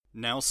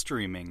Now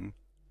streaming,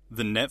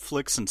 the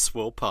Netflix and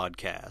Swill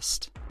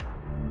podcast.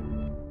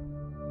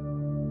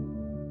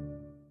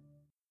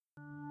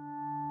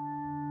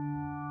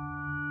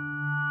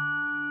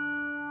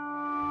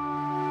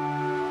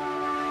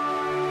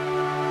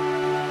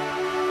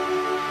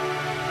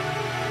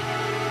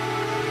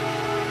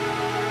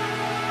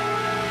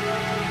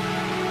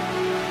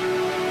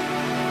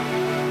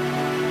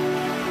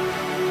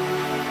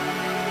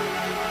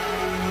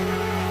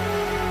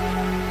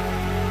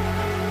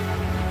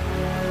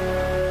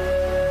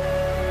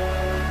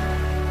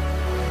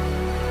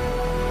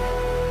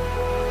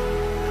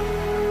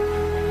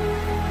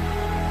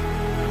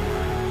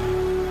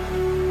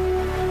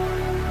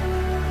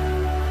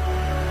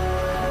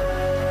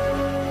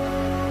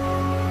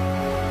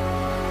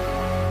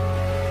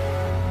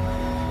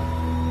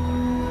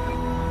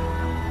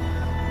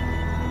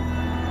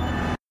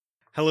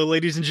 Hello,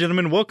 ladies and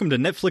gentlemen. Welcome to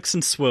Netflix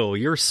and Swill,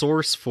 your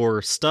source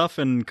for stuff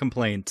and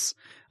complaints.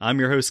 I'm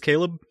your host,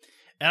 Caleb.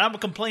 And I'm a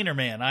complainer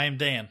man. I am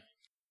Dan.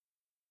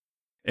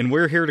 And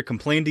we're here to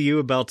complain to you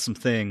about some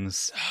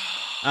things.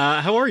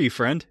 How are you,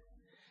 friend?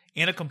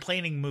 In a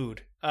complaining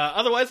mood.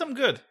 Otherwise, I'm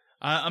good.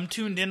 I'm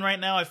tuned in right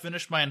now. I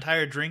finished my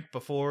entire drink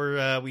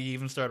before we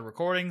even started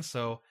recording,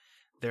 so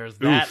there's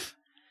that. Oof.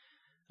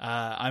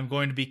 I'm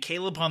going to be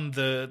Caleb on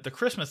the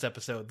Christmas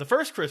episode. The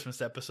first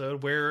Christmas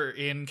episode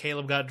wherein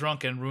Caleb got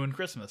drunk and ruined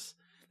Christmas.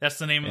 That's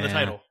the name of the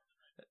title.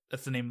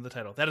 That's the name of the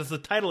title. That is the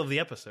title of the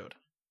episode.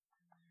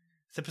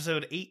 It's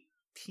episode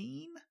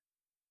 18?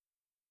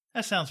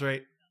 That sounds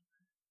right.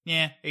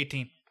 Yeah,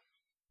 18.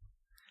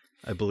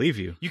 I believe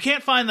you. You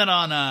can't find that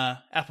on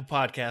Apple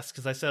Podcasts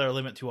because I set our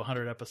limit to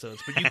 100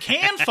 episodes. But you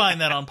can find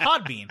that on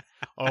Podbean,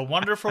 our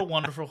wonderful,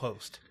 wonderful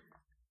host.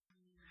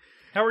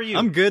 How are you?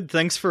 I'm good.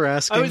 Thanks for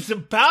asking. I was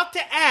about to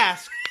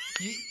ask.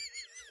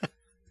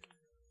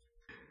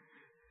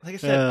 Like I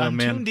said, I'm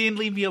tuned in.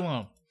 Leave me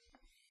alone.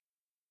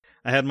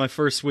 I had my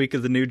first week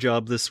of the new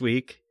job this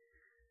week.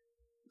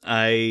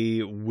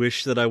 I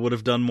wish that I would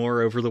have done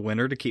more over the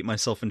winter to keep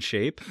myself in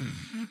shape.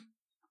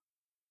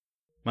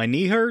 My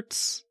knee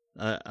hurts.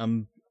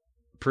 I'm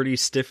pretty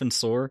stiff and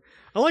sore.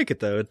 I like it,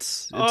 though.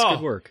 It's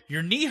good work.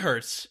 Your knee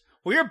hurts?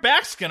 Well, your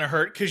back's going to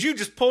hurt because you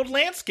just pulled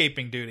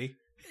landscaping duty.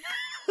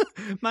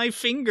 My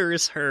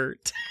fingers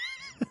hurt.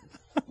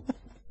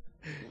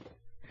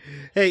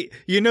 Hey,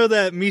 you know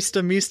that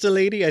Mista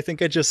lady? I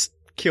think I just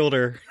killed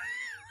her.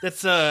 That's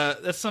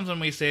something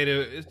we say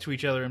to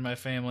each other in my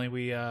family.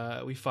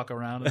 We fuck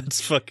around. That's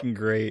fucking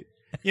great.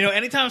 You know,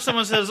 anytime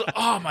someone says,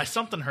 "Oh, my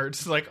something hurts,"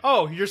 it's like,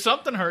 "Oh, your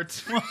something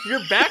hurts. Well, your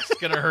back's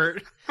gonna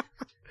hurt."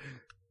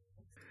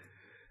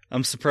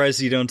 I'm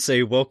surprised you don't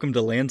say "Welcome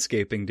to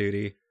landscaping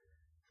duty."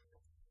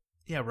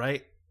 Yeah,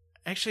 right.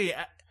 Actually,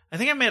 I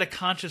think I made a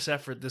conscious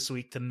effort this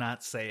week to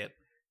not say it.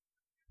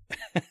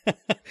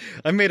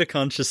 I made a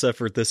conscious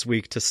effort this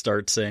week to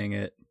start saying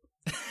it.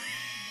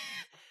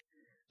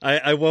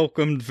 I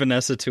welcomed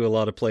Vanessa to a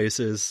lot of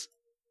places.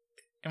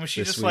 And was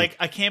she just like,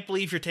 "I can't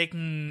believe you're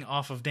taking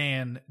off of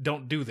Dan.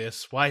 Don't do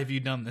this. Why have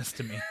you done this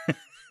to me?"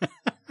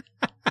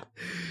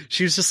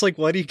 She was just like,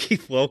 "Why do you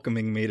keep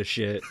welcoming me to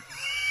shit?"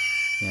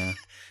 Yeah.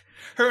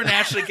 Her and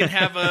Ashley can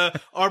have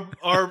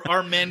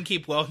our men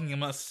keep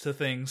welcoming us to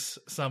things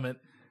summit.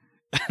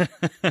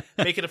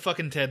 Make it a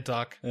fucking TED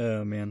Talk.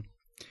 Oh, man.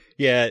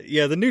 Yeah,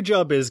 the new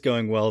job is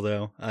going well,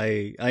 though.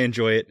 I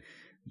enjoy it.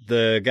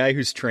 The guy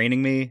who's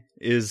training me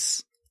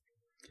is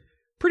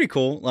pretty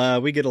cool.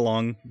 We get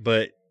along,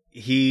 but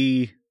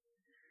he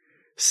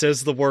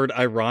says the word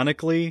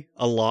ironically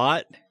a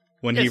lot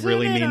when he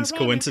really means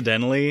ironic?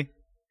 Coincidentally.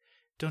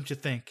 Don't you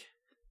think?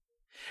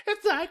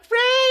 It's like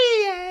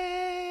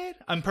rain.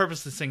 I'm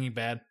purposely singing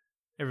bad,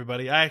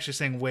 everybody. I actually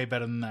sing way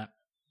better than that.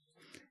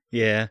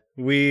 Yeah,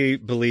 we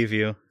believe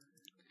you.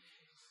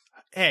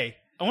 Hey,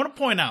 I want to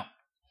point out,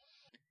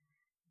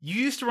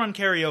 you used to run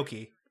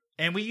karaoke,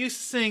 and we used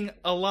to sing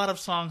a lot of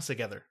songs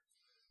together.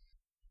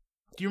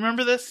 Do you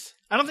remember this?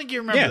 I don't think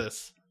you remember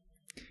this.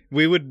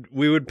 We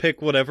would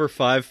pick whatever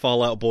 5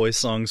 Fall Out Boy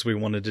songs we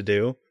wanted to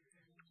do.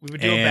 We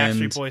would do a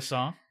Backstreet Boys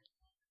song.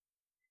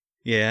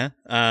 Yeah.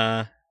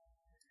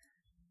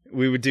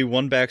 We would do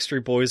one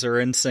Backstreet Boys or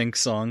NSYNC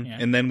song,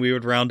 and then we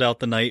would round out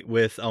the night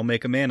with I'll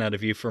Make a Man Out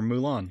of You from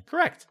Mulan.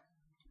 Correct.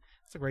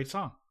 It's a great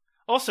song.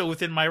 Also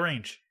within my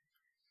range.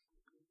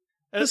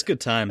 That's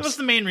good times. That was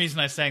the main reason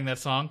I sang that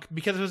song,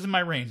 because it was in my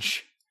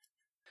range.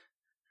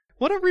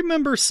 Why don't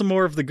remember some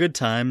more of the good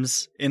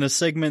times in a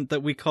segment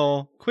that we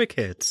call Quick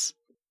Hits?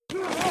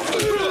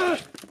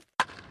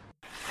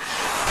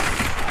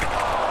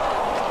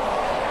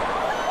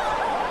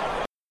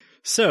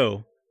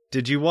 So,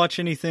 did you watch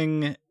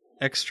anything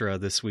extra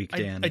this week,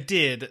 Dan? I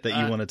did. That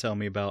you want to tell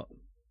me about?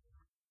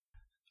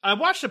 I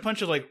watched a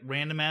bunch of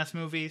random ass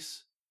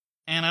movies,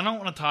 and I don't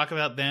want to talk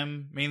about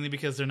them mainly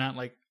because they're not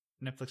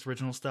Netflix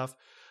original stuff.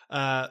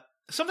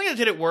 Something I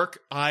did at work,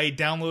 I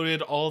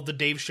downloaded all of the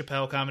Dave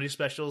Chappelle comedy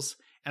specials,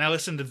 and I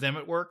listened to them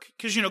at work.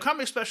 Because,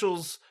 comedy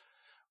specials,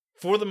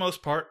 for the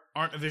most part,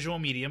 aren't a visual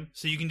medium,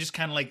 so you can just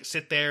kind of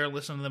sit there,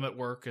 listen to them at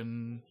work,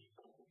 and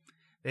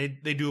they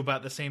do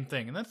about the same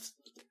thing. And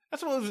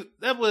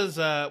That was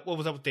what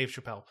was up with Dave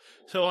Chappelle.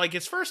 So like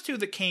his first two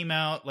that came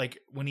out, like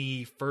when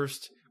he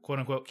first quote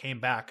unquote came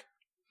back,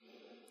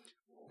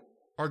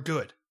 are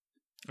good.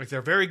 Like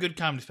they're very good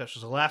comedy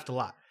specials. I laughed a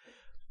lot.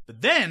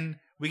 But then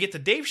we get to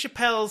Dave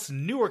Chappelle's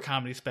newer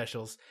comedy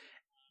specials,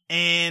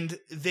 and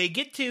they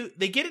get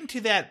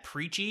into that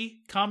preachy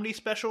comedy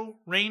special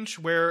range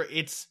where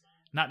it's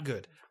not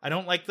good. I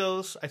don't like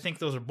those. I think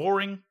those are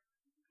boring.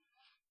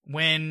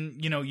 When,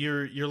 you know,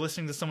 you're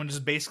listening to someone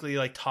just basically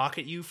like talk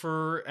at you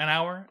for an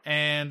hour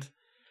and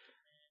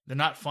they're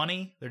not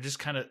funny. They're just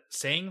kind of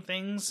saying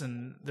things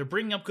and they're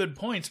bringing up good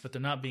points, but they're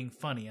not being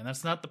funny. And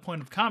that's not the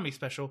point of a comedy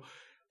special.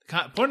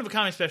 The point of a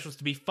comedy special is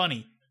to be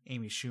funny,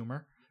 Amy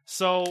Schumer.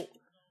 So,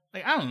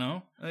 like, I don't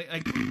know.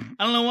 Like, I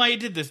don't know why you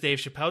did this, Dave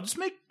Chappelle. Just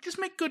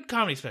make good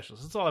comedy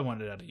specials. That's all I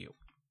wanted out of you.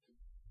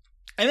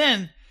 And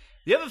then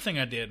the other thing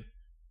I did,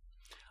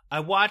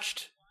 I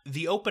watched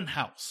The Open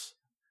House.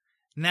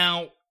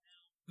 Now,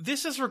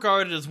 this is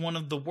regarded as one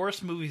of the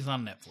worst movies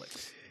on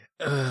Netflix.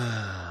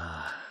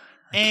 I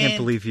can't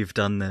believe you've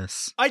done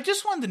this. I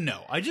just wanted to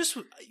know.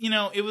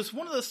 It was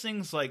one of those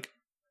things like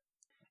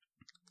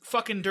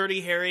fucking Dirty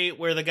Harry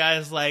where the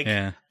guy's like,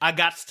 yeah. I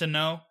gots to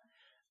know.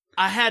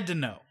 I had to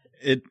know.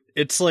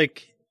 It's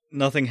like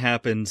Nothing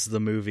Happens,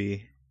 the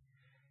movie.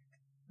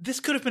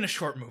 This could have been a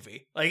short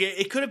movie. Like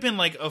it could have been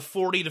like a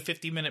 40 to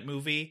 50 minute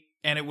movie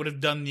and it would have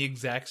done the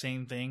exact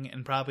same thing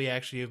and probably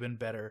actually have been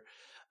better.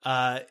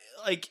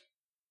 Like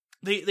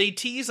they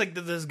tease like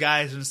that this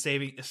guy's been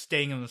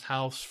staying in this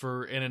house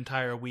for an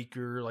entire week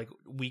or like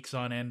weeks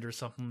on end or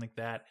something like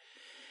that,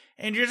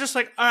 and you're just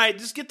like, all right,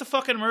 just get the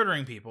fucking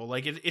murdering people.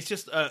 Like it's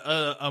just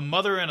a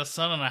mother and a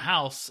son in a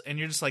house, and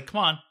you're just like,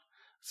 come on,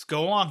 let's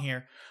go along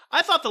here.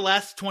 I thought the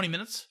last 20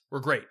 minutes were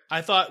great.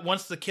 I thought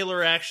once the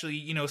killer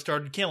actually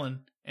started killing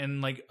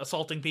and like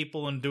assaulting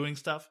people and doing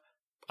stuff,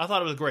 I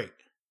thought it was great.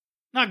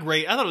 Not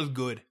great. I thought it was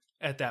good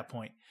at that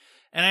point.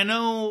 And I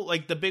know,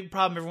 like, the big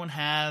problem everyone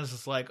has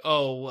is like,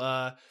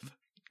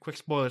 quick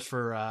spoilers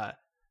for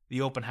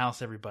The Open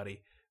House, everybody.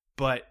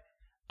 But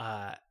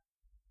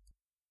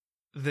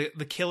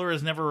the killer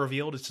is never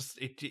revealed. It's just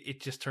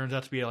it just turns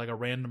out to be like a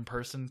random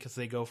person because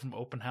they go from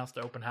open house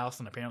to open house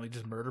and apparently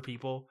just murder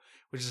people,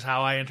 which is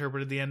how I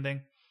interpreted the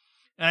ending.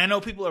 And I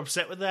know people are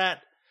upset with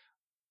that.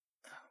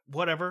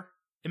 Whatever,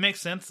 it makes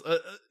sense.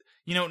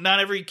 Not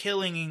every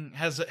killing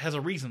has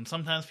a reason.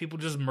 Sometimes people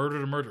just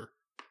murder to murder.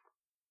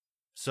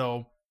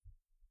 So,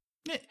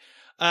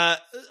 I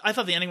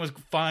thought the ending was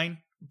fine,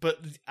 but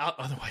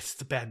otherwise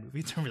it's a bad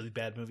movie. It's a really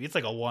bad movie. It's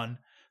like a 1.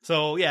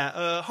 So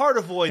yeah, hard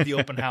to avoid The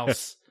Open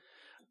House.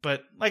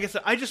 But like I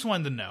said, I just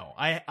wanted to know.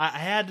 I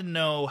had to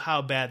know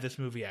how bad this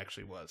movie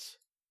actually was.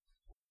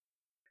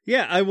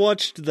 Yeah, I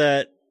watched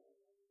that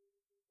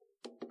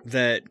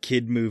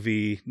kid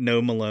movie,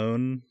 No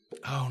Malone.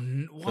 Oh,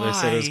 why? That I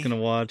said I was going to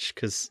watch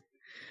because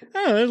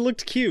it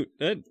looked cute.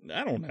 I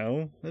don't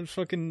know.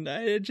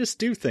 I just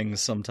do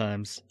things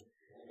sometimes.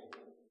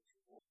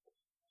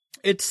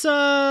 It's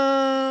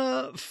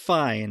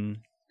fine.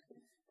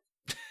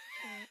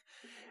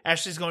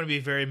 Ashley's going to be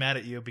very mad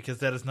at you because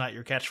that is not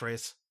your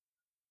catchphrase.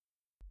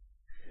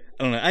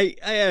 I don't know. I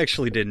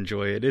actually did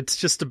enjoy it. It's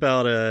just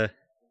about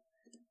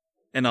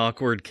an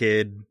awkward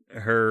kid.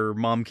 Her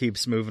mom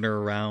keeps moving her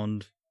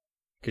around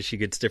because she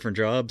gets different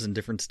jobs in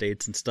different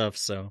states and stuff.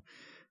 So,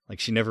 like,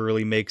 she never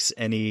really makes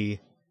any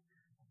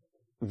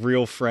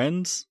real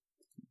friends.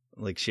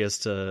 Like, she has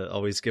to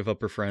always give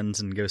up her friends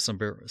and go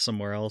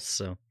somewhere else.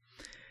 So,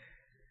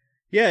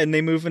 yeah, and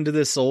they move into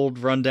this old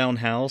rundown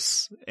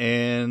house,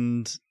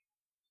 and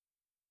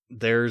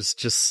there's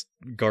just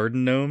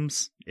garden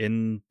gnomes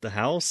in the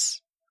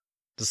house.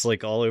 Just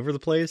like all over the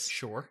place.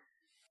 Sure.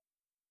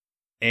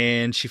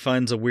 And she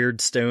finds a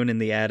weird stone in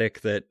the attic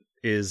that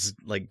is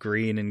like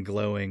green and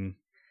glowing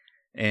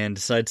and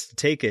decides to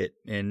take it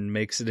and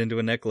makes it into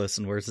a necklace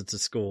and wears it to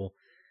school.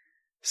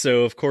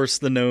 So of course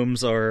the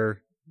gnomes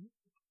are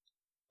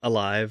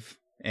alive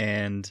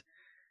and,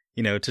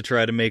 to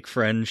try to make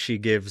friends, she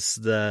gives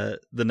the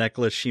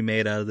necklace she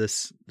made out of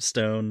this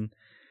stone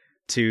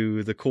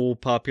to the cool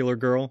popular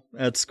girl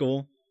at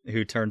school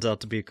who turns out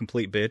to be a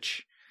complete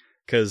bitch.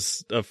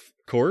 Because, of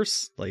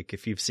course, like,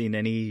 if you've seen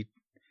any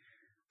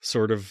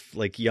sort of,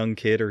 like, young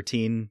kid or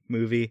teen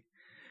movie.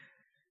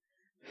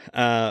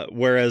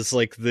 Whereas,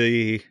 like,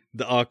 the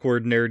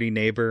awkward, nerdy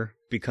neighbor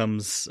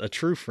becomes a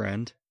true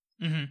friend.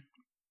 Mm-hmm.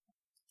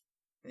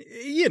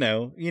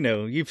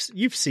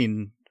 You've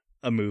seen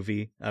a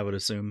movie, I would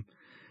assume.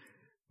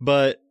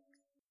 But,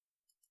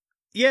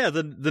 yeah,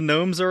 the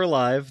gnomes are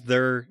alive.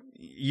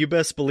 You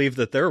best believe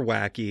that they're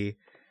wacky.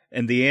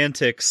 And the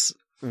antics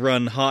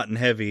run hot and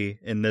heavy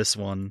in this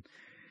one.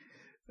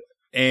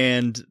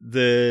 And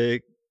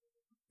the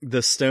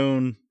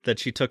stone that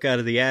she took out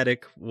of the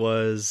attic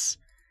was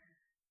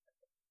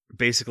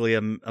basically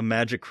a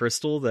magic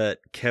crystal that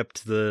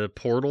kept the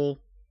portal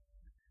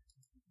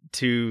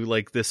to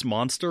like this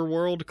monster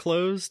world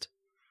closed.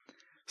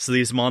 So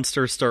these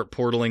monsters start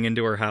portaling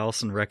into her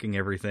house and wrecking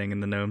everything,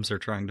 and the gnomes are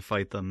trying to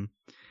fight them.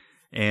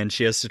 And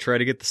she has to try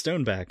to get the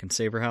stone back and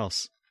save her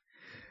house.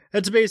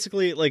 That's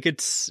basically like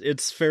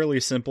it's fairly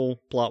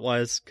simple plot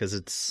wise because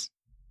it's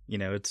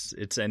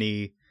it's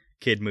any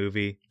kid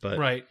movie, but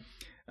Right.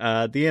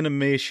 The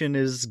animation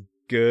is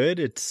good.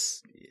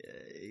 It's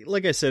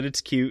like I said,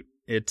 it's cute.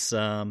 It's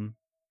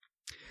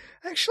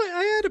actually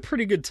I had a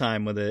pretty good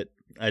time with it.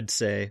 I'd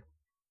say,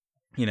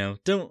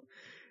 don't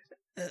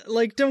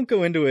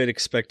go into it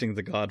expecting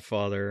The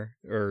Godfather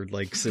or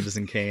like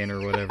Citizen Kane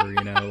or whatever.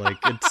 Like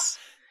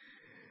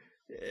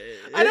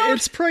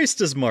it's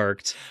priced as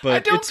marked, but I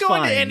don't it's go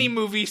fine. into any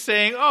movie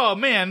saying, "Oh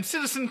man,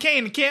 Citizen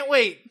Kane, can't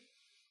wait."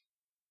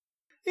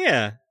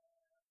 Yeah,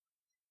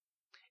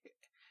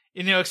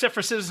 except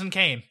for Citizen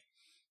Kane.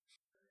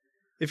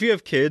 if you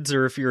have kids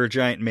or if you're a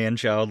giant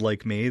man-child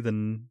like me,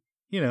 then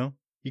you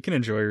can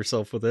enjoy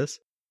yourself with this.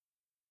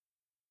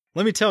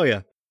 Let me tell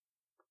you,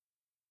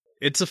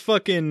 it's a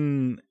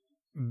fucking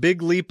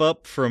big leap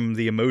up from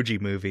the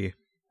Emoji Movie.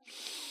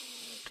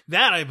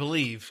 That I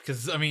believe,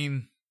 because I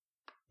mean,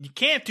 you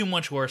can't do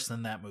much worse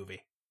than that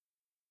movie.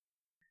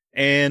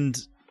 And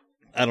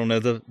I don't know,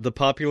 the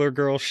popular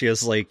girl, she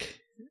has like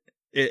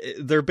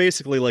they're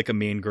basically like a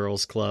Mean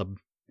Girls club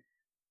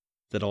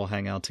that all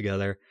hang out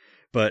together.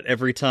 But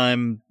every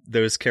time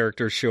those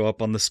characters show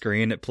up on the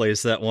screen, it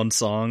plays that one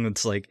song.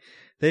 It's like,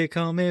 they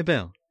call me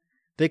Belle,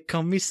 they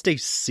call me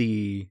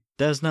Stacy.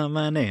 That's not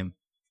my name.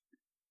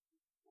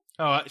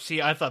 Oh, see,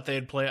 I thought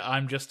they'd play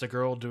 "I'm Just a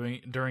Girl"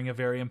 during a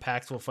very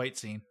impactful fight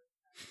scene.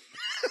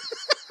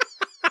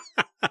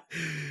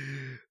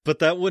 But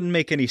that wouldn't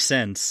make any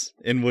sense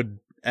and would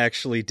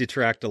actually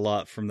detract a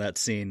lot from that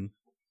scene.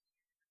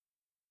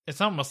 It's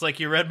almost like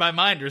you read my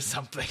mind or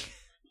something.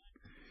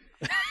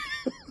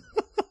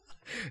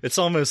 It's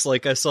almost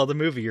like I saw the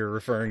movie you're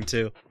referring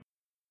to.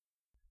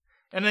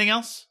 Anything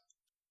else?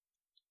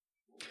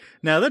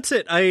 Now that's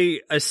it. I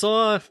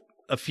saw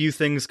a few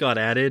things got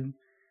added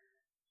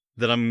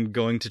that I'm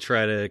going to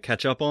try to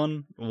catch up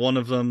on. One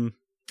of them,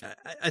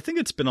 I think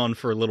it's been on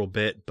for a little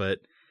bit, but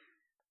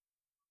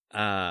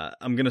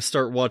I'm going to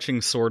start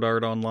watching Sword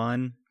Art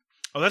Online.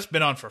 Oh, that's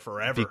been on for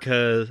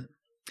forever.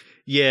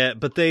 Yeah,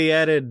 but they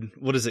added,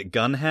 what is it,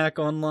 Gun Hack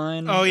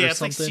Online? Oh yeah, or it's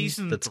something? like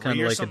season that's 3 kind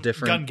of or like something. a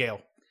different Gun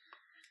Gale.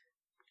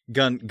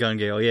 Gun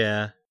Gale,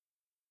 yeah.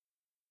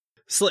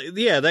 So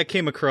yeah, that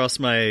came across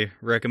my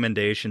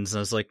recommendations, and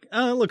I was like,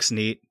 oh, it looks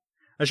neat.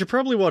 I should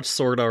probably watch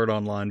Sword Art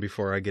Online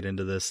before I get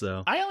into this,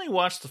 though. I only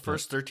watched the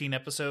first 13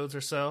 episodes or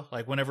so.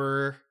 Like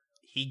whenever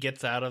he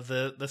gets out of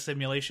the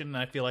simulation,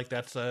 I feel like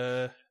that's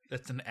an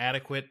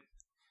adequate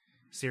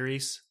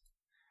series.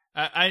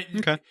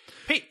 Okay.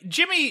 Hey,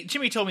 Jimmy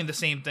told me the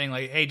same thing.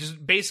 Like, hey,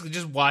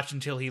 just watch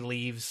until he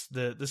leaves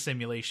the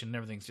simulation. And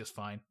everything's just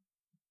fine.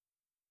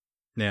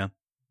 Yeah.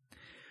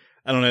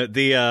 I don't know.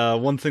 The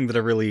one thing that I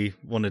really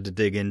wanted to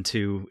dig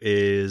into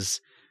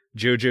is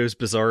JoJo's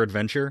Bizarre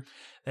Adventure.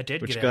 That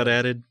did which get got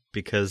added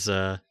because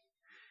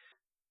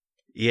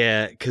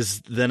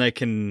because then I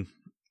can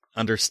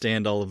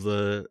understand all of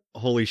the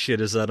holy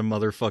shit is that a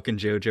motherfucking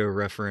JoJo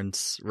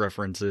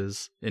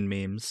references in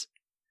memes.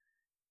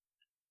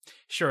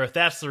 Sure, if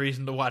that's the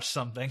reason to watch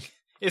something,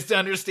 is to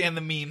understand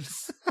the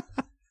memes.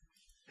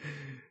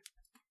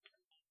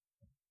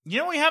 You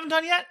know what we haven't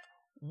done yet?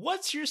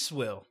 What's your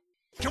swill?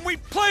 Can we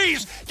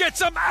please get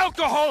some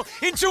alcohol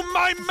into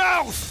my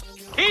mouth?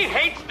 He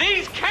hates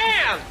these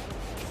cans!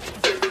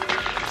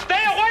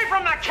 Stay away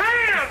from the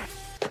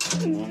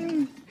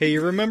can! Hey,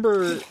 you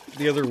remember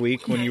the other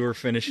week when you were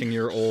finishing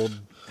your old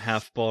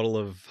half bottle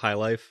of High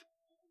Life?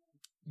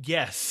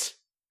 Yes.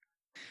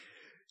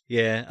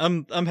 Yeah,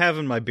 I'm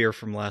having my beer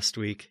from last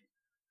week.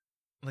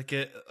 Like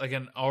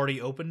an already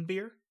opened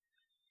beer?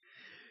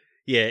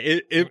 Yeah,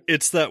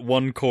 it's that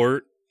one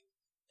quart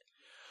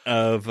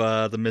of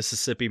the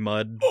Mississippi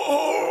Mud,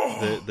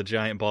 the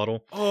giant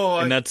bottle. Oh,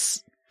 and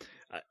that's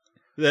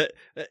that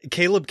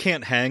Caleb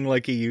can't hang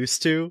like he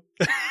used to.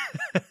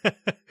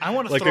 I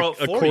want to like throw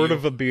a quart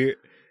of a beer.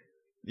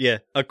 Yeah,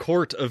 a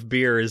quart of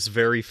beer is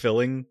very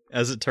filling,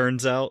 as it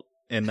turns out,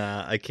 and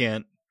I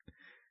can't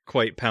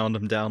quite pound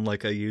them down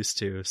like I used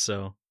to.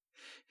 So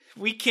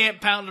we can't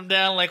pound them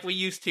down like we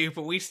used to,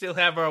 but we still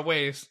have our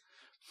ways.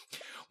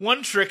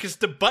 One trick is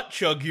to butt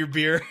chug your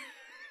beer.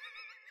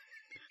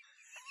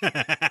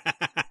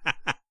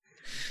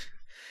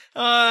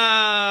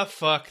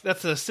 Fuck.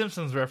 That's a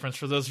Simpsons reference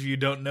for those of you who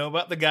don't know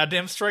about the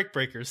goddamn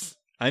Strikebreakers.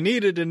 I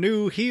needed a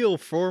new heel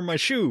for my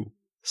shoe,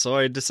 so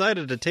I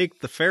decided to take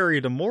the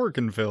ferry to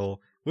Morganville,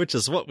 which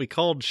is what we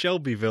called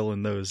Shelbyville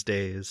in those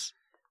days.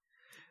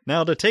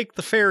 Now, to take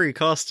the ferry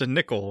cost a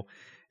nickel,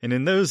 and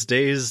in those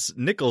days,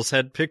 nickels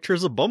had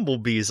pictures of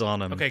bumblebees on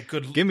them. Okay,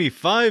 good. Give me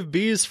 5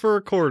 bees for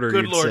a quarter,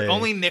 Good you'd lord, say.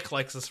 only Nick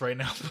likes us right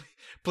now.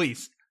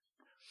 Please.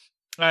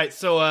 Alright,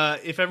 so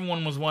if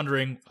everyone was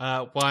wondering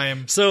why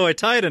I'm... So I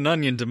tied an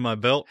onion to my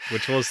belt,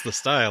 which was the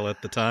style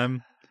at the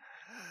time.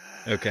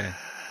 Okay.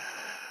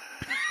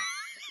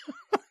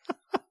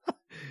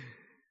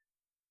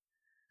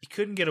 You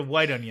couldn't get a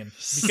white onion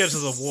because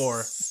of the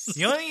war.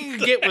 The only thing you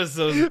could get was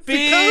those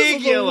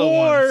big yellow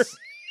ones.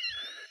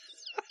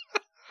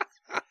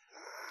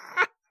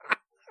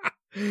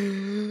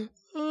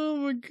 Oh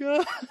my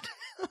god.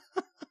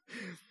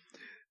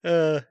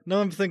 No,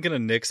 I'm thinking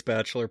of Nick's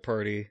bachelor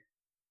party.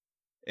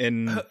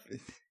 And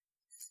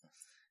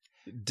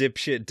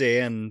dipshit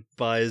Dan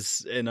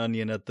buys an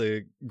onion at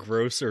the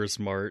grocer's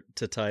mart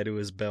to tie to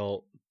his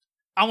belt.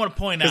 I want to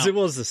point out. Because it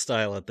was the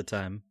style at the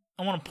time.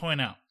 I want to point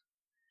out.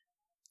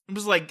 It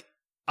was like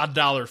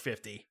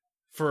 $1.50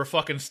 for a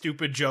fucking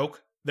stupid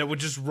joke that would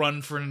just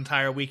run for an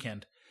entire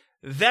weekend.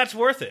 That's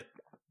worth it.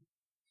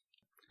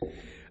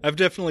 I've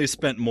definitely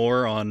spent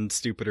more on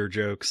stupider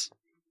jokes.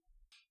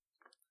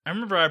 I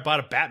remember I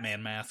bought a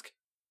Batman mask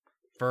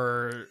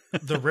for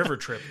the river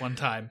trip one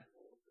time.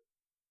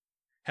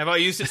 Have I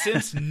used it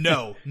since?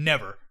 No,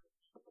 never.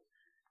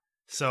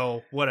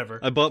 So, whatever.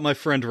 I bought my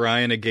friend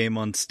Ryan a game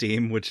on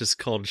Steam, which is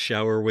called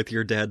Shower with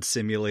Your Dad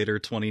Simulator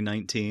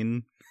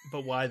 2019.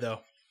 But why,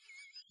 though?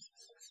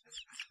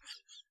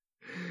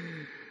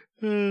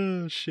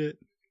 Oh, shit.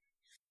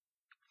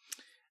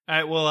 All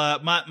right, well,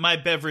 my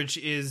beverage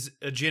is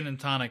a gin and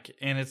tonic,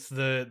 and it's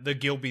the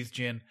Gilby's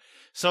gin.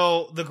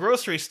 So the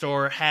grocery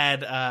store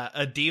had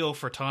a deal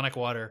for tonic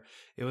water.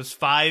 It was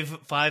five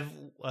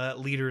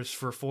liters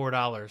for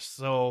 $4.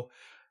 So,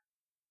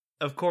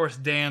 of course,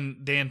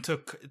 Dan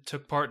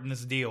took part in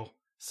this deal.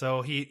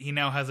 So he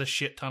now has a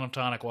shit ton of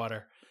tonic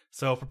water.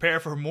 So prepare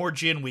for more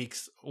gin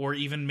weeks, or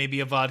even maybe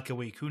a vodka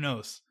week. Who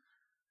knows?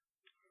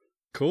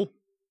 Cool.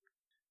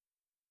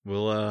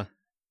 We'll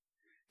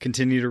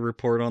continue to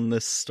report on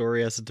this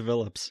story as it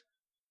develops.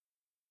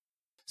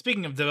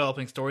 Speaking of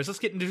developing stories, let's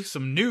get into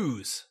some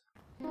news.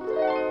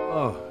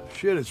 Oh,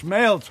 shit, it's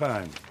mail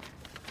time.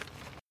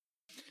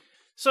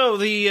 So,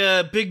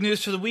 the big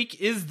news for the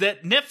week is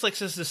that Netflix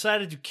has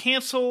decided to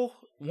cancel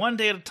One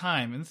Day at a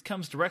Time. And this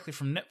comes directly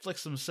from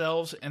Netflix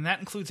themselves, and that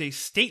includes a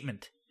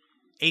statement,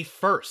 a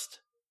first,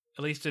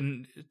 at least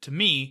to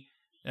me,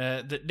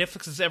 that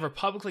Netflix has ever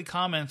publicly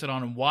commented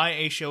on why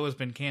a show has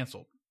been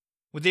canceled.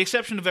 With the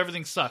exception of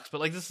Everything Sucks, but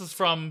this is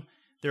from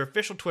their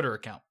official Twitter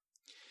account.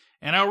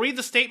 And I'll read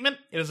the statement.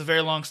 It is a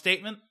very long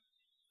statement,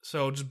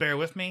 so just bear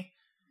with me.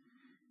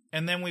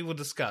 And then we will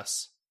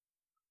discuss.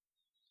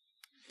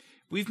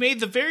 We've made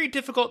the very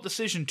difficult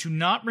decision to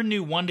not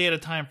renew One Day at a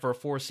Time for a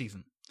fourth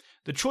season.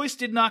 The choice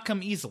did not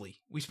come easily.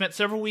 We spent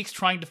several weeks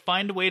trying to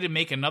find a way to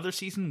make another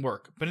season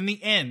work, but in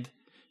the end,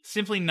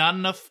 simply not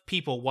enough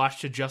people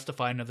watched to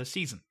justify another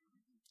season.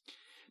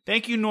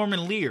 Thank you,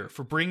 Norman Lear,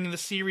 for bringing the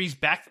series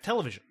back to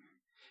television.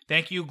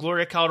 Thank you,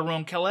 Gloria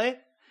Calderon-Calais,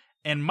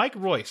 and Mike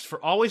Royce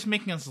for always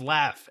making us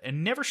laugh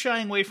and never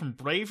shying away from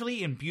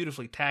bravely and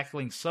beautifully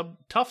tackling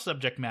tough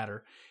subject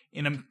matter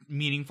in a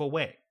meaningful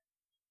way.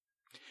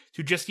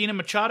 To Justina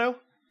Machado,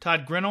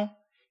 Todd Grinnell,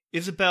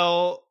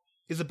 Isabella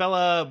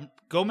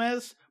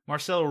Gomez,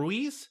 Marcelo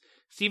Ruiz,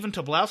 Stephen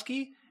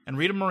Tobolowsky, and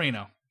Rita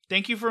Moreno,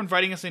 thank you for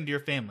inviting us into your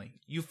family.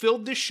 You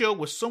filled this show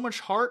with so much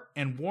heart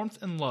and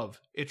warmth and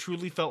love. It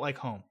truly felt like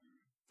home.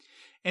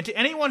 And to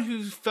anyone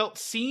who felt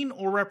seen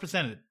or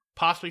represented,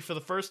 possibly for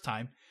the first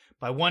time,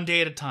 by One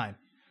Day at a Time,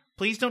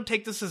 please don't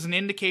take this as an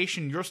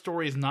indication your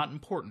story is not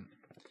important.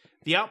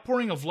 The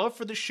outpouring of love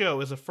for the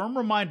show is a firm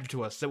reminder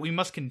to us that we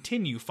must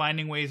continue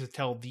finding ways to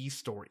tell these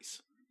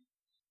stories.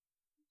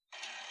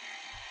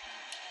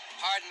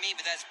 Pardon me,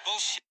 but that's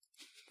bullshit.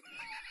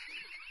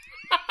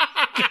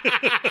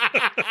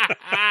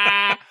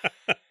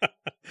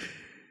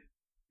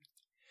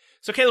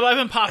 So, Caleb, I've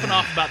been popping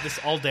off about this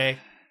all day.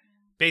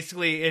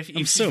 Basically, if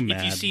you've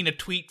seen a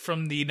tweet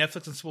from the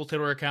Netflix and Spool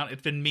Twitter account,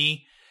 it's been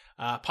me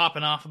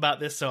popping off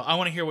about this. So I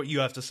want to hear what you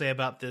have to say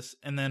about this,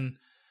 and then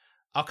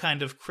I'll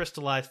kind of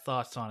crystallize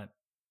thoughts on it.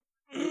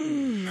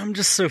 I'm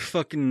just so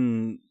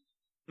fucking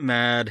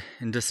mad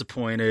and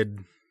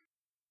disappointed.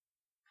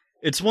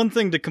 It's one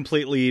thing to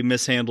completely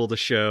mishandle the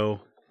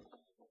show,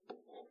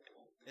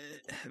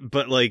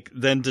 but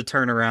then to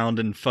turn around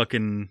and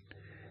fucking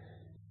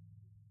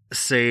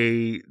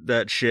say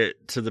that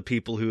shit to the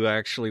people who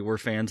actually were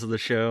fans of the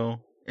show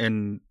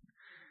and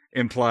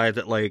imply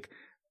that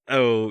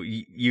oh,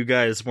 you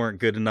guys weren't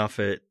good enough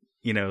at,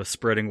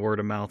 spreading word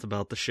of mouth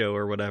about the show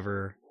or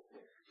whatever.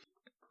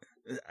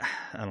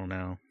 I don't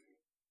know.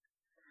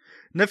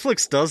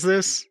 Netflix does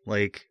this,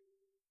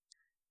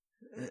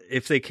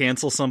 if they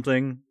cancel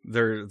something,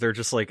 they're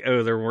just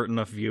oh, there weren't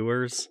enough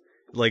viewers.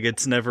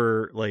 It's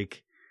never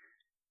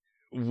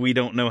we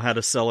don't know how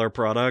to sell our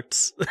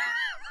products.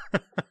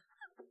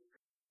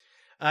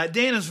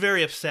 Dan is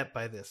very upset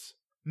by this,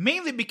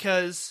 mainly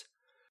because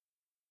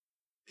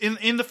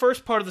in the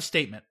first part of the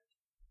statement,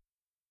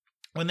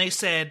 when they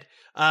said,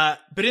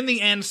 but in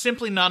the end,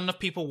 simply not enough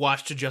people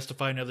watched to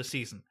justify another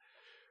season.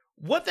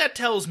 What that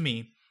tells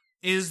me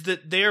is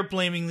that they're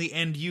blaming the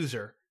end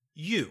user,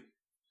 you,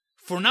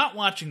 for not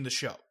watching the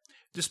show,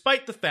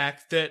 despite the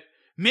fact that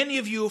many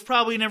of you have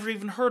probably never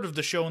even heard of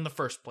the show in the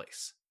first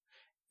place.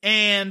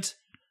 And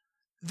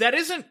that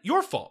isn't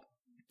your fault.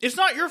 It's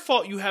not your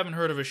fault you haven't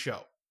heard of a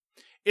show.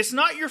 It's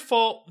not your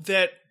fault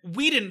that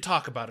we didn't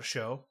talk about a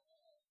show.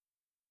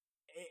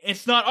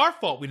 It's not our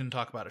fault we didn't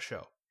talk about a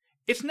show.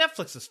 It's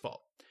Netflix's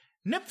fault.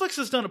 Netflix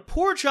has done a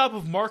poor job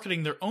of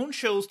marketing their own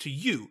shows to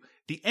you,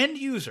 the end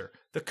user,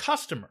 the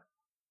customer.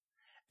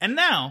 And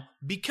now,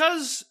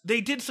 because they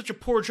did such a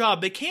poor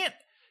job, they can't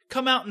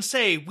come out and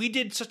say, we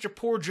did such a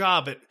poor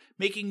job at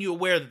making you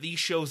aware that these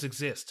shows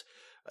exist.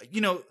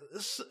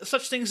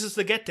 Such things as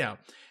The Get Down,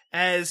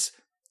 and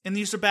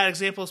these are bad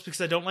examples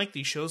because I don't like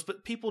these shows,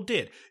 but people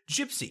did.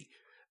 Gypsy,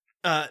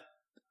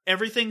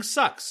 Everything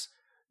Sucks,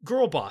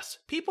 Girl Boss.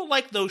 People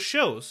like those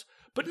shows,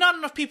 but not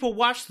enough people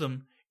watch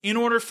them in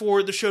order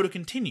for the show to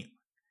continue.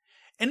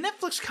 And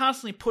Netflix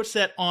constantly puts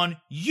that on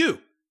you.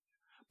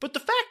 But the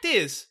fact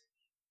is,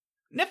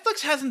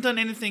 Netflix hasn't done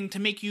anything to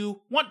make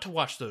you want to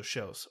watch those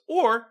shows.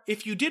 Or,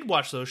 if you did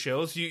watch those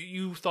shows,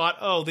 you thought,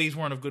 oh, these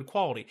weren't of good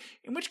quality.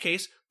 In which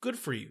case, good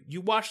for you. You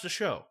watched the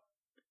show.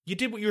 You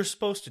did what you were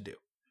supposed to do.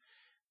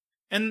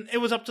 And it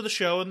was up to the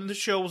show, and the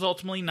show was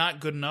ultimately not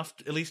good enough,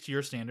 at least to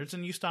your standards,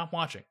 and you stopped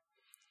watching.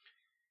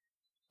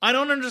 I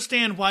don't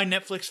understand why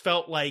Netflix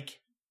felt like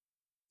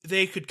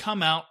they could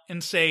come out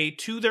and say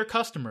to their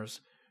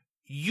customers,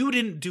 you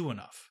didn't do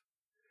enough.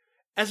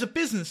 As a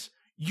business,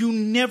 you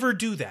never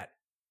do that.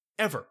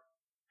 Ever.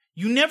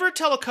 You never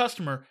tell a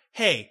customer,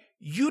 hey,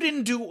 you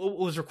didn't do what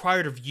was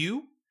required of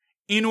you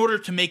in order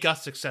to make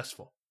us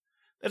successful.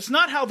 That's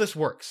not how this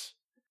works.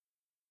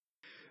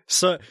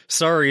 So,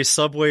 sorry,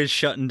 Subway's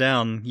shutting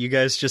down. You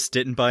guys just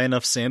didn't buy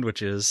enough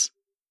sandwiches.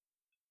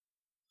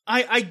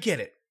 I get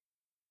it.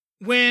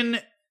 When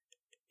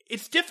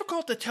it's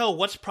difficult to tell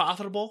what's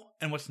profitable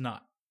and what's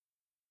not.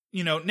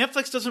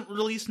 Netflix doesn't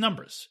release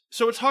numbers,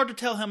 so it's hard to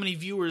tell how many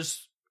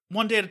viewers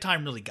One Day at a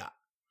Time really got.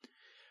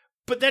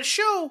 But that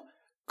show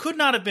could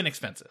not have been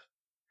expensive.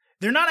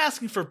 They're not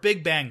asking for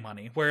big bang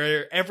money,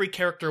 where every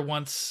actor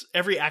wants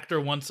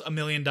 $1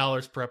 million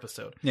per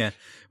episode. Yeah.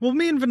 Well,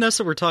 me and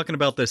Vanessa were talking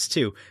about this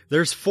too.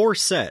 There's 4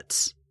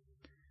 sets.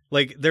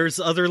 Like, there's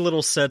other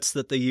little sets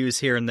that they use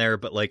here and there,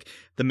 but like,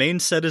 the main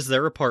set is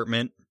their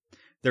apartment.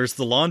 There's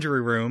the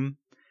laundry room.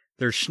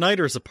 There's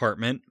Schneider's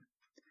apartment.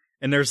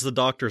 And there's the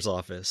doctor's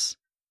office.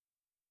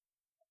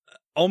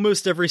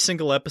 Almost every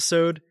single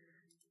episode,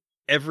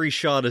 every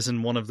shot is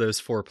in one of those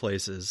 4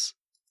 places.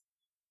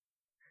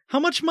 How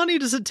much money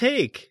does it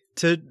take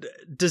to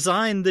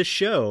design this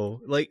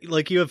show?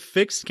 Like you have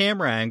fixed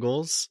camera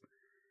angles,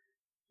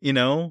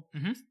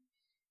 Mm-hmm.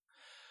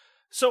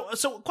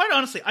 So quite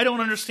honestly, I don't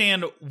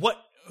understand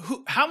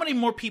how many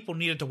more people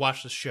needed to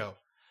watch this show.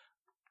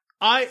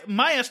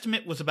 My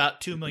estimate was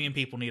about 2 million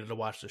people needed to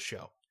watch this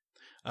show.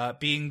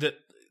 Being that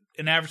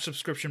an average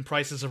subscription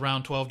price is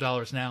around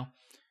 $12 now,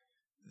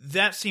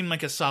 that seemed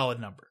like a solid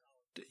number.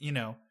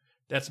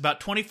 That's about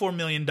 $24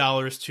 million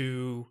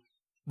to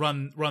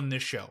run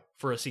this show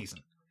for a season.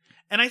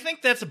 And I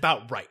think that's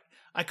about right.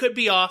 I could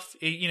be off,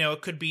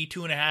 it could be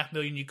 2.5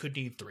 million, you could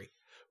need 3.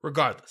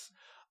 Regardless.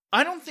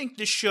 I don't think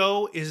this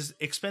show is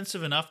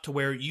expensive enough to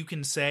where you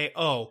can say,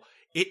 oh,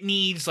 it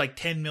needs like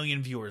 10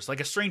 million viewers, like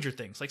a Stranger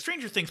Things. Like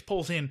Stranger Things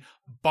pulls in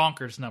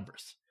bonkers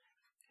numbers.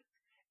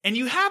 And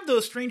you have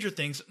those Stranger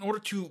Things in order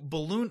to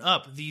balloon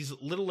up these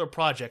littler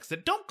projects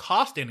that don't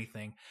cost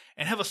anything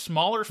and have a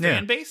smaller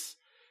fan base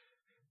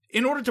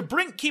in order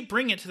to keep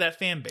bringing it to that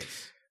fan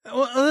base.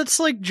 Well, that's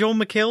like Joel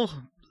McHale,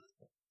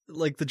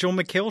 like the Joel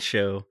McHale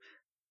show.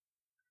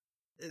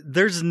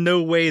 There's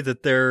no way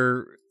that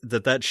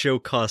that show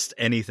cost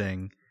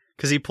anything,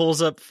 because he pulls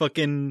up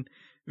fucking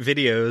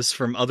videos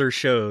from other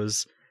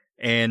shows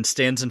and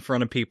stands in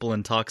front of people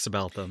and talks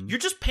about them. You're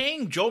just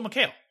paying Joel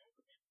McHale.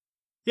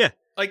 Yeah.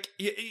 Like,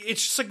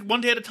 it's just like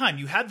One Day at a Time.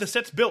 You had the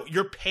sets built.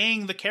 You're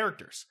paying the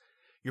characters.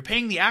 You're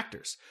paying the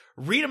actors.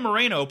 Rita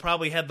Moreno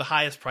probably had the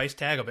highest price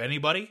tag of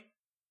anybody,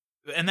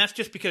 and that's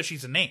just because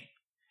she's a name.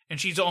 And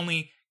she's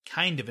only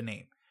kind of a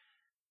name.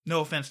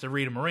 No offense to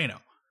Rita Moreno.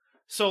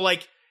 So,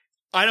 like,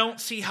 I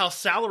don't see how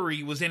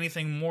salary was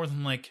anything more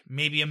than, like,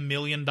 maybe $1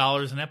 million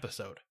an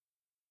episode.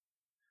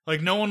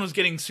 Like, no one was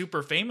getting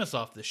super famous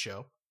off this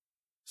show.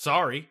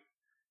 Sorry.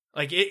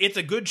 Like, it's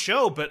a good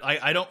show, but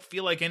I don't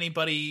feel like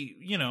anybody,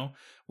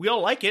 we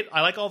all like it.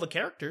 I like all the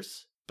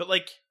characters. But,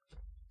 like,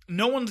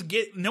 no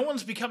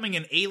one's becoming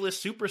an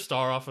A-list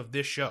superstar off of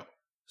this show.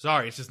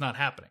 Sorry, it's just not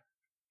happening.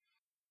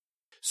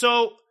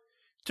 So,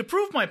 to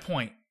prove my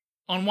point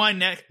on why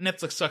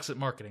Netflix sucks at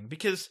marketing,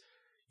 because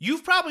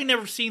you've probably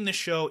never seen this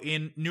show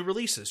in new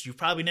releases. You've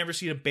probably never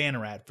seen a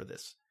banner ad for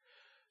this.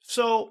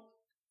 So,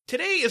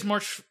 today is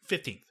March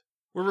 15th.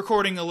 We're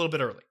recording a little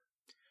bit early.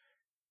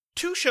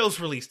 2 shows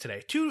released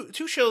today.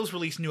 Two shows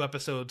released new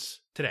episodes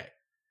today.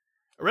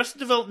 Arrested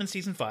Development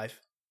Season 5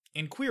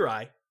 and Queer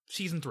Eye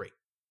Season 3.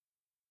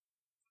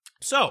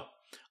 So,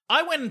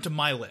 I went into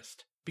my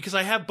list because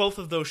I have both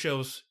of those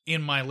shows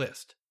in my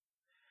list.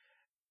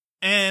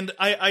 And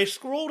I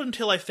scrolled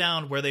until I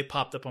found where they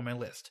popped up on my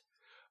list.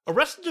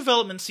 Arrested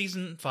Development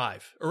Season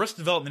 5, Arrested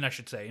Development I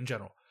should say in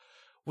general,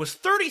 was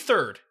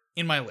 33rd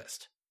in my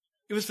list.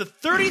 It was the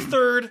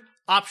 33rd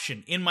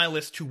option in my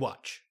list to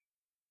watch.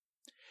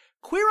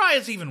 Queer Eye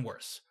is even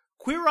worse.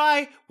 Queer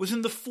Eye was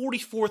in the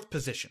 44th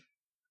position.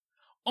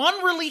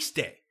 On release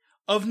day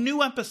of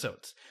new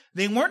episodes,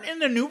 they weren't in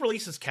the new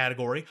releases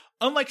category,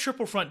 unlike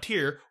Triple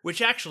Frontier,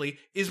 which actually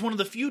is one of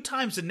the few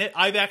times that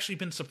I've actually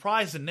been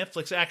surprised that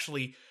Netflix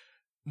actually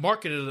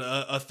marketed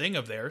a thing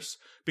of theirs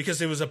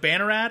because it was a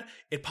banner ad.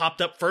 It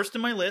popped up first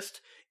in my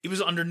list. It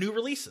was under new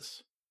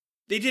releases.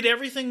 They did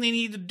everything they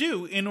needed to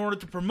do in order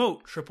to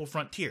promote Triple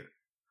Frontier.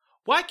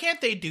 Why can't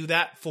they do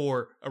that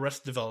for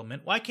Arrested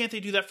Development? Why can't they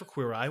do that for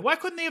Queer Eye? Why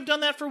couldn't they have done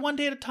that for One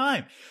Day at a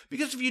Time?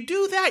 Because if you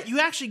do that, you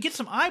actually get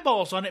some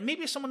eyeballs on it.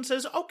 Maybe someone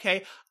says,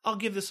 okay, I'll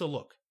give this a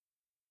look.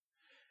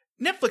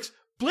 Netflix,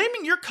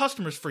 blaming your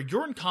customers for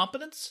your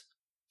incompetence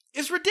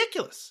is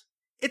ridiculous.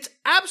 It's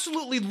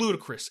absolutely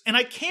ludicrous, and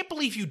I can't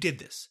believe you did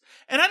this.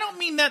 And I don't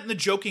mean that in the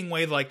joking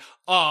way like,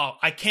 oh,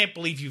 I can't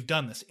believe you've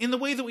done this, in the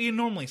way that we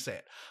normally say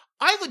it.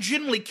 I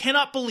legitimately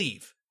cannot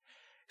believe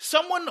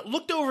someone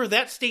looked over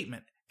that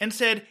statement and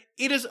said,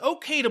 it is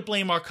okay to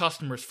blame our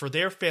customers for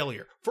their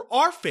failure, for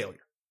our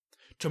failure,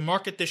 to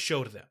market this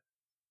show to them.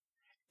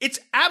 It's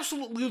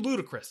absolutely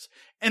ludicrous.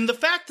 And the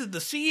fact that the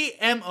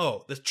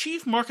CMO, the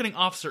Chief Marketing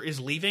Officer, is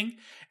leaving,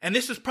 and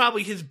this is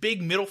probably his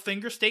big middle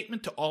finger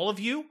statement to all of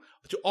you,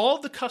 to all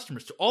of the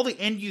customers, to all the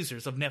end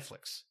users of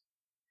Netflix,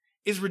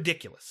 is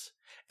ridiculous.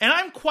 And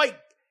I'm quite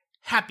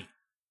happy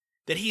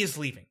that he is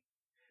leaving.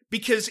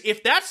 Because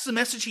if that's the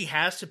message he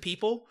has to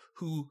people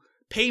who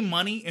pay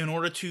money in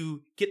order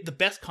to get the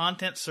best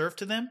content served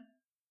to them,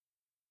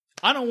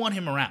 I don't want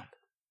him around.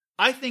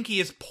 I think he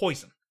is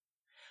poison.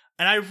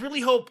 And I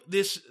really hope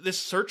this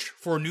search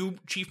for a new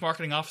chief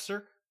marketing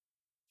officer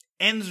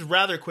ends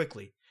rather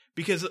quickly,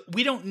 because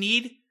we don't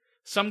need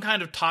some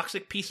kind of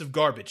toxic piece of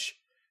garbage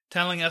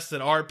telling us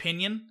that our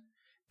opinion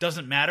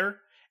doesn't matter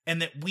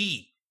and that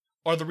we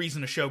are the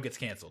reason a show gets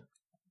canceled.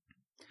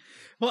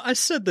 Well, I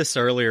said this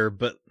earlier,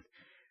 but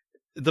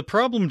the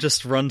problem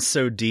just runs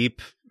so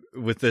deep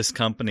with this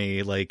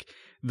company. Like,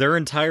 their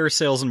entire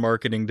sales and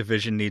marketing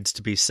division needs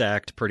to be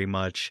sacked pretty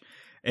much,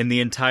 and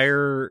the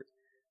entire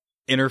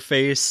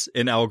interface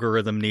and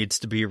algorithm needs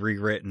to be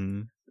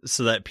rewritten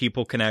so that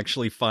people can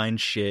actually find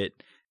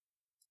shit.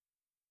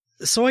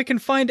 So I can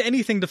find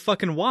anything to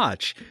fucking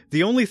watch.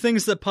 The only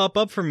things that pop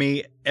up for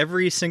me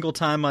every single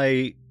time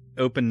I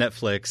open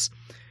Netflix,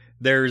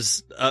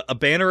 there's a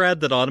banner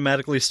ad that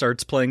automatically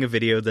starts playing a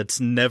video that's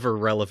never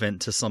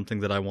relevant to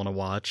something that I want to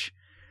watch.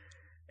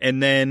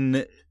 And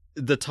then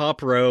the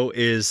top row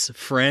is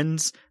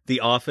Friends, The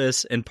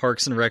Office, and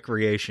Parks and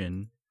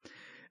Recreation.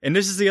 And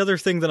this is the other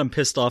thing that I'm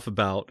pissed off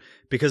about,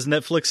 because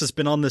Netflix has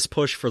been on this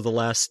push for the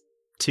last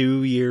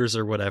 2 years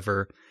or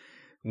whatever.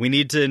 We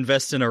need to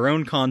invest in our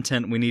own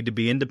content. We need to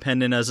be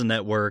independent as a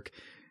network.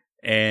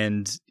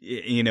 And,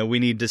 you know, we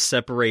need to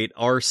separate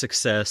our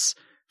success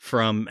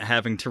from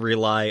having to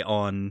rely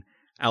on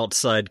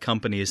outside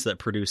companies that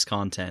produce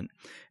content.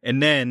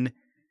 And then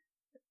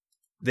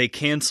they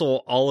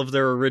cancel all of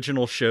their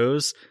original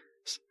shows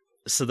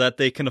so that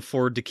they can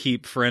afford to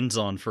keep Friends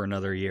on for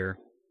another year.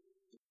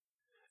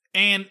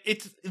 And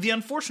it's the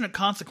unfortunate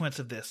consequence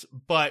of this,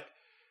 but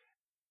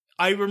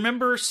I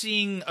remember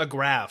seeing a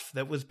graph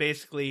that was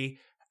basically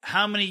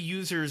how many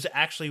users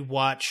actually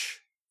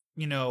watch,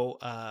 you know,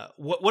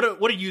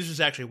 what do users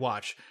actually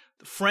watch?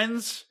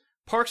 Friends,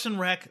 Parks and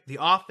Rec, The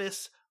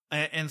Office,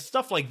 and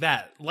stuff like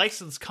that.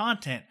 Licensed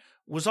content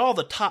was all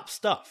the top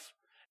stuff.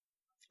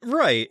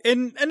 Right.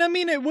 And I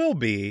mean, it will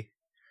be,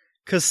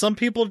 because some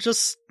people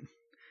just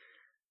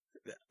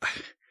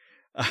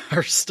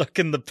are stuck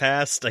in the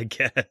past, I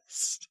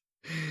guess.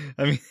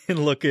 I mean,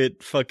 look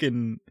at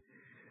fucking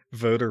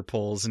voter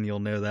polls and you'll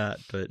know that,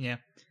 but yeah.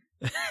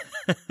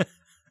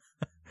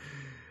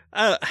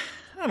 I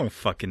don't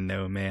fucking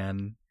know,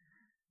 man.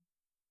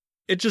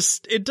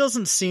 It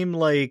doesn't seem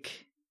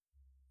like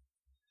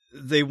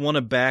they want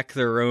to back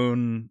their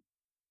own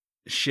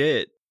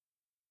shit.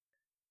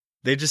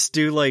 They just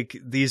do like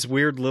these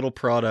weird little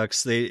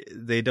products.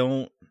 They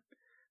don't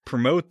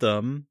promote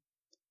them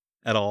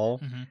at all.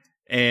 Mm-hmm.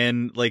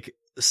 And like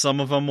some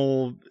of them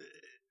will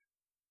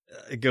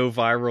go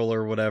viral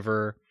or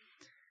whatever.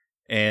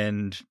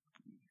 And,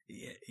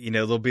 you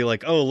know, they'll be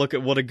like, oh, look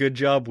at what a good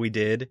job we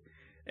did.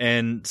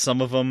 And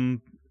some of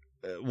them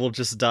will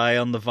just die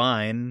on the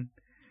vine.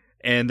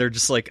 And they're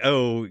just like,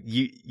 oh,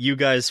 you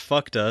guys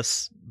fucked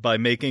us by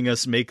making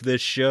us make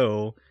this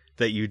show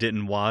that you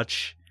didn't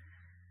watch.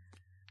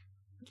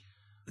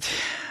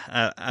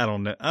 I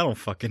don't know. I don't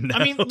fucking know.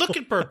 I mean, look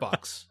at Bird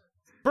Box.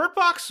 Bird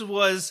Box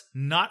was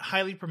not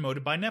highly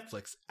promoted by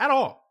Netflix at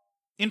all.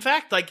 In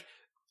fact, like,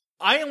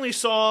 I only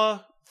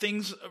saw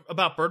things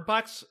about Bird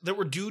Box that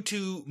were due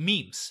to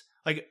memes.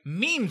 Like,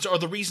 memes are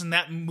the reason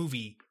that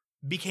movie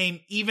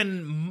became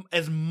even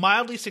as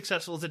mildly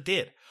successful as it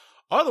did.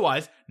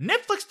 Otherwise,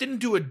 Netflix didn't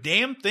do a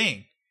damn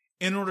thing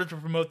in order to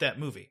promote that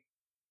movie.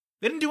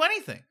 They didn't do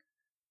anything.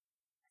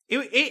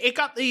 It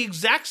got the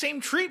exact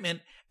same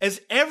treatment as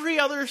every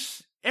other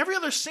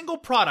single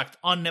product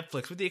on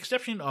Netflix, with the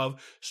exception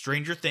of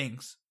Stranger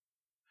Things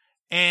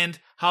and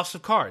House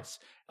of Cards.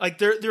 Like,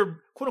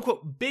 they're quote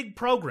unquote big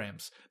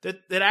programs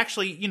that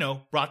actually, you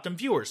know, brought them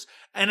viewers.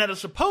 And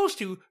as opposed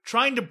to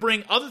trying to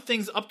bring other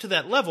things up to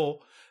that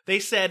level, they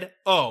said,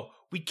 oh,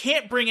 we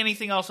can't bring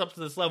anything else up to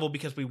this level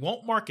because we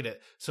won't market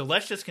it. So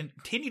let's just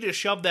continue to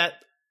shove that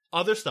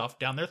other stuff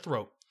down their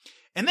throat.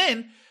 And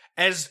then,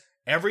 as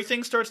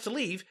everything starts to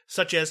leave,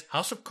 such as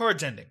House of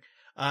Cards ending.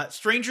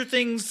 Stranger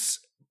Things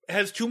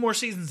has 2 more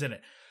seasons in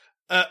it.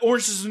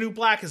 Orange is the New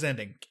Black is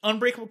ending.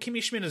 Unbreakable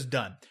Kimmy Schmidt is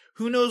done.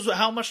 Who knows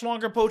how much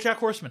longer BoJack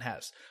Horseman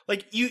has?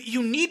 Like,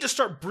 you need to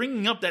start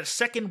bringing up that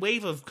second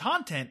wave of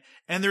content,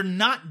 and they're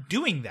not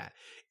doing that.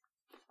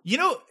 You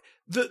know,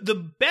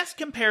 the best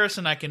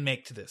comparison I can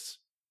make to this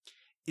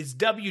is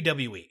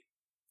WWE.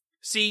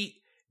 See,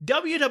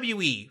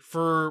 WWE,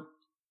 for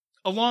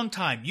a long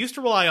time, used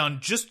to rely on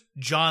just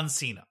John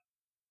Cena.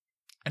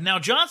 And now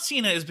John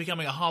Cena is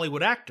becoming a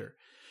Hollywood actor.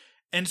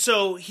 And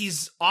so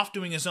he's off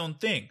doing his own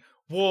thing.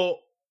 Well,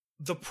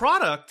 the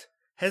product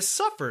has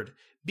suffered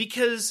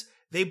because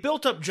they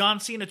built up John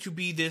Cena to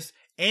be this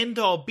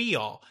end-all,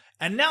 be-all.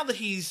 And now that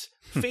he's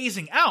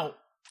phasing out,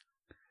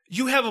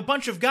 you have a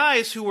bunch of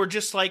guys who are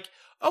just like,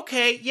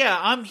 okay, yeah,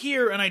 I'm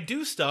here and I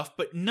do stuff,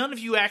 but none of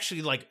you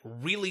actually, like,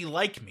 really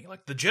like me.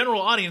 Like, the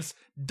general audience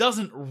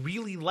doesn't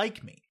really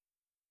like me.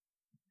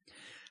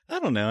 I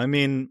don't know. I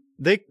mean,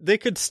 they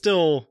could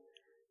still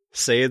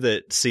say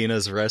that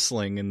Cena's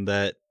wrestling and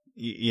that,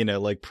 you know,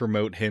 like,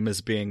 promote him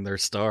as being their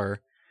star.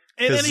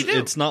 And then he do.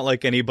 It's not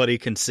like anybody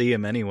can see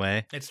him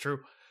anyway. It's true.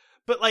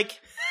 But, like...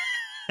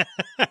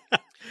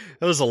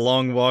 That was a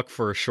long walk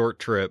for a short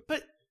trip.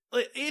 But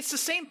it's the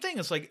same thing.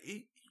 It's like,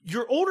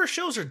 your older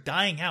shows are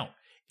dying out.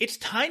 It's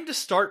time to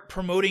start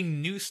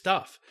promoting new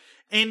stuff.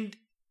 And,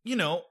 you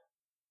know,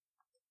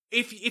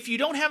 if you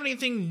don't have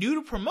anything new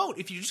to promote,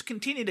 if you just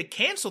continue to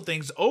cancel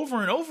things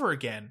over and over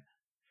again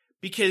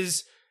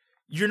because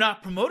you're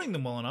not promoting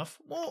them well enough,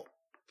 well,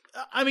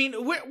 I mean,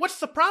 what's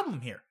the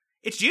problem here?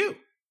 It's you.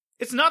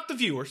 It's not the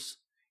viewers.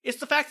 It's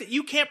the fact that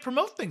you can't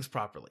promote things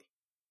properly.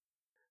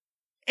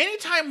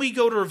 Anytime we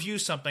go to review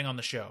something on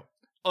the show,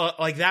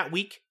 like that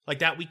week, like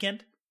that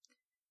weekend,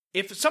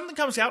 if something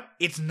comes out,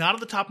 it's not at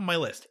the top of my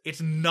list. It's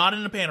not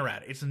in a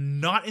Panorama. It's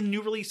not in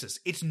new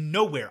releases. It's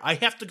nowhere. I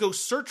have to go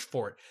search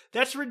for it.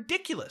 That's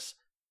ridiculous.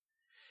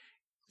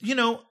 You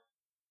know,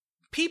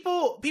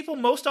 people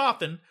most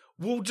often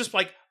will just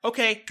like,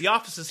 okay, The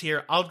Office is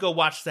here. I'll go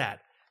watch that.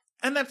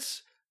 And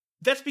that's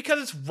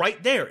because it's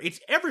right there.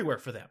 It's everywhere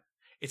for them.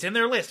 It's in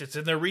their list. It's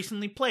in their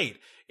recently played.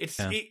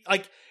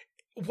 Like,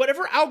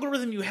 whatever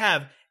algorithm you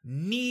have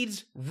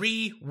needs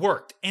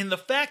reworked. And the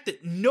fact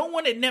that no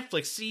one at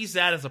Netflix sees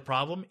that as a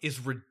problem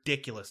is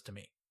ridiculous to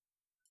me.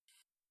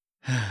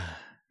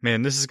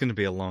 Man, this is going to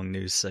be a long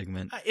news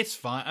segment. It's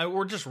fine.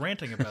 We're just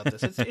ranting about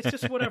this. It's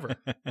just whatever.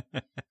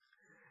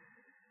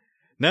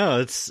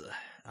 No,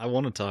 I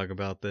want to talk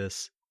about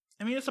this.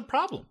 I mean, it's a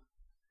problem.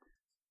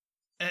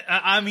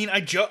 I mean,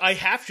 I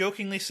half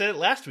jokingly said it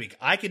last week.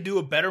 I could do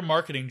a better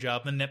marketing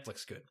job than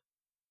Netflix could.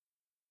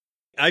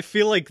 I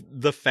feel like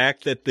the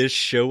fact that this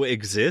show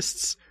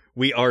exists,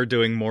 we are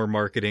doing more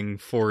marketing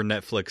for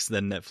Netflix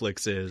than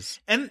Netflix is.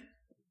 And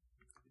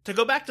to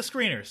go back to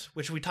screeners,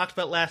 which we talked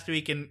about last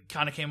week and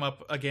kind of came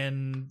up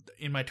again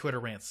in my Twitter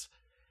rants,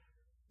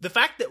 the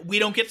fact that we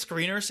don't get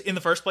screeners in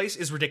the first place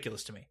is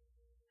ridiculous to me.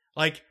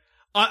 Like,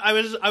 I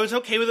was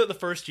okay with it the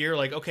first year.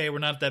 Like, okay, we're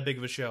not that big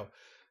of a show.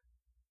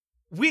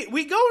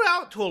 We go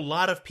out to a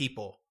lot of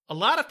people. A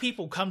lot of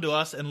people come to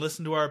us and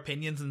listen to our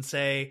opinions and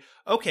say,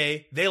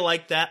 okay, they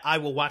like that, I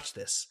will watch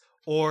this.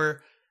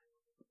 Or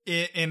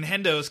in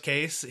Hendo's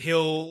case,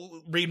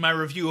 he'll read my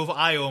review of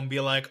Io and be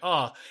like,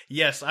 oh,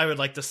 yes, I would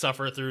like to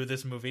suffer through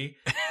this movie.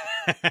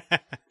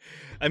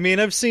 I mean,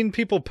 I've seen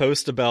people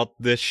post about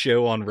this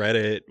show on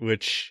Reddit,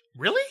 which...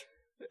 Really?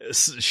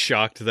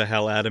 Shocked the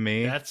hell out of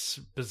me. That's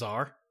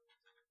bizarre.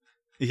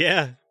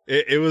 Yeah,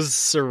 it was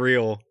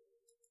surreal.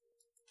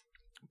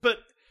 But,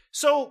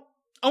 so...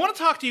 I want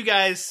to talk to you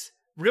guys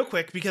real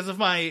quick because of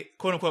my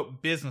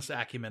quote-unquote business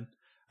acumen.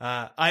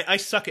 I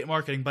suck at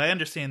marketing, but I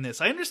understand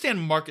this. I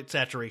understand market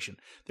saturation.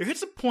 There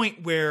hits a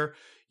point where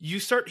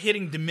you start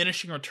hitting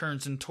diminishing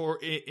returns in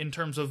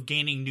terms of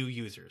gaining new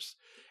users.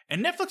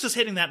 And Netflix is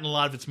hitting that in a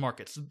lot of its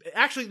markets.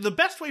 Actually, the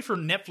best way for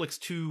Netflix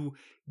to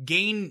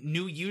gain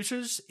new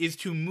users is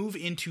to move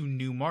into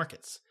new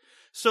markets.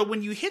 So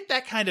when you hit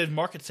that kind of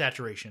market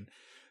saturation,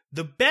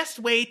 the best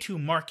way to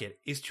market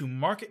is to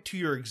market to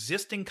your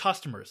existing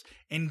customers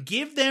and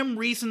give them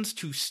reasons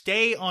to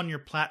stay on your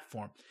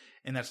platform.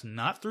 And that's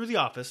not through The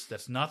Office,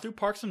 that's not through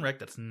Parks and Rec,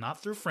 that's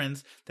not through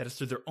Friends, that is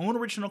through their own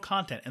original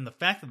content. And the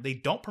fact that they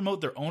don't promote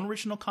their own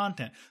original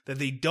content, that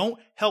they don't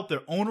help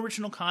their own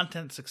original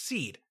content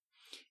succeed,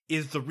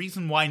 is the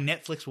reason why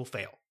Netflix will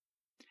fail.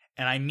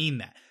 And I mean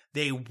that.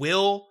 They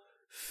will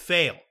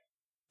fail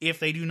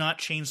if they do not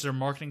change their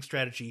marketing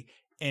strategy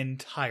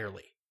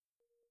entirely.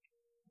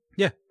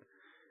 Yeah.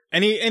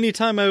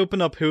 Anytime I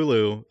open up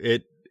Hulu,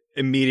 it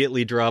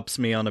immediately drops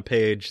me on a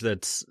page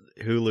that's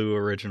Hulu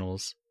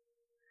originals.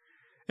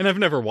 And I've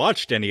never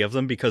watched any of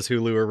them because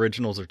Hulu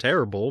originals are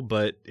terrible,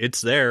 but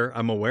it's there.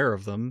 I'm aware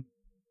of them.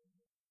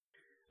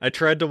 I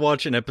tried to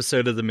watch an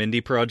episode of The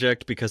Mindy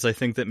Project because I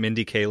think that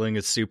Mindy Kaling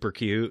is super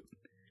cute.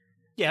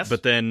 Yes.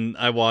 But then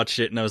I watched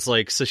it and I was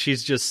like, so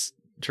she's just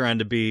trying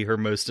to be her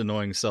most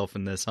annoying self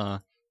in this, huh?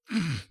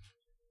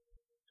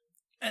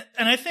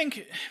 And I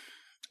think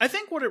I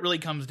think what it really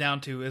comes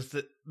down to is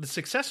that the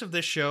success of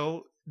this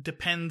show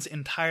depends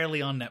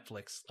entirely on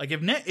Netflix. Like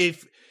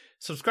if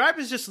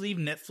subscribers just leave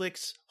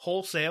Netflix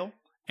wholesale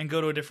and go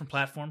to a different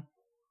platform,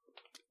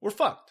 we're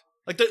fucked.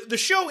 Like the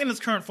show in its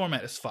current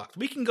format is fucked.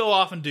 We can go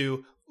off and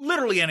do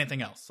literally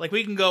anything else. Like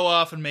we can go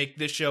off and make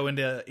this show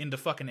into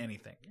fucking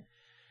anything.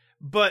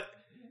 But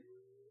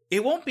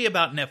it won't be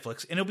about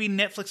Netflix, and it'll be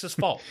Netflix's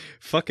fault.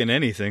 Fucking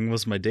anything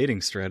was my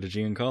dating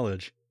strategy in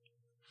college.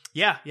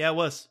 Yeah, it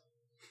was.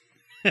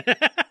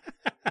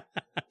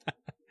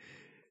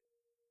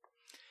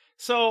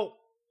 So,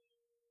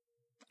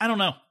 I don't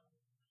know.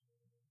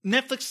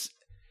 Netflix,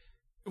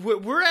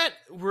 we're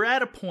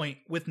at a point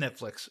with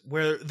Netflix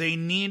where they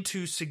need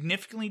to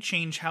significantly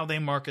change how they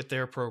market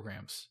their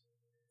programs.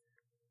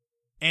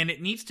 And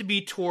it needs to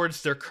be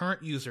towards their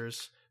current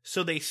users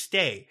so they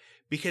stay,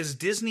 because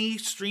Disney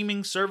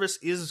streaming service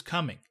is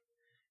coming.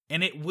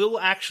 And it will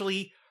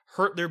actually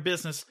hurt their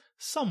business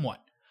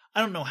somewhat.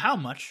 I don't know how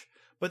much,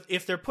 but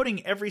if they're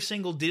putting every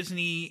single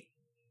Disney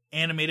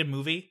animated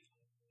movie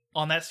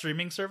on that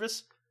streaming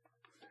service,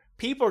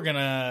 people are going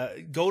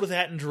to go to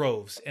that in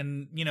droves.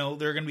 And,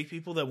 there are going to be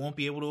people that won't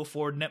be able to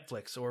afford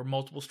Netflix or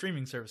multiple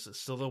streaming services.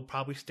 So they'll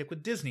probably stick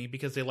with Disney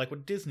because they like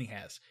what Disney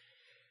has.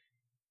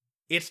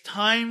 It's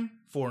time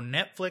for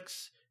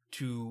Netflix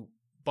to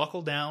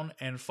buckle down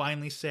and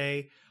finally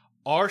say,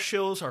 our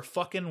shows are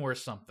fucking worth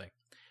something.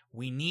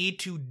 We need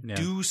to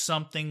do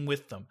something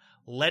with them.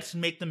 Let's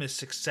make them as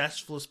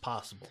successful as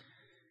possible.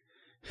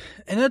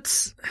 And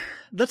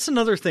that's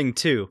another thing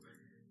too.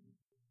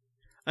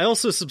 I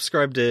also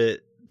subscribe to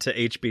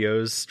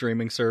HBO's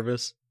streaming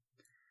service,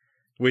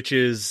 which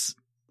is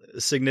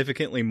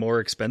significantly more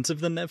expensive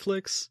than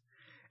Netflix,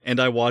 and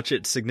I watch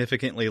it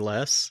significantly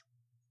less.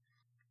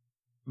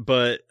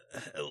 But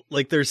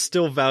there's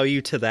still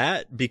value to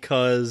that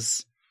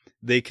because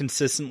they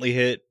consistently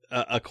hit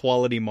a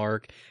quality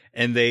mark,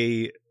 and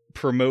they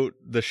promote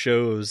the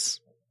shows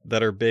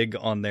that are big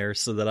on there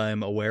so that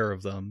I'm aware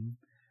of them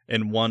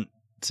and want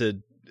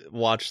to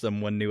watch them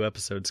when new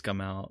episodes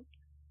come out.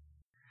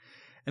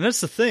 And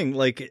that's the thing,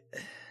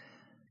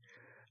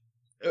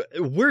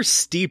 we're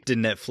steeped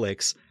in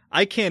Netflix.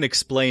 I can't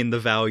explain the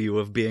value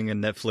of being a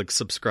Netflix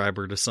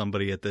subscriber to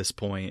somebody at this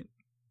point.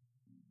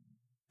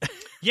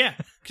 Yeah,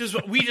 because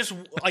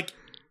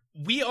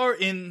we are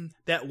in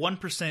that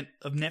 1%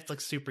 of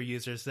Netflix super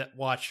users that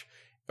watch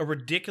a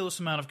ridiculous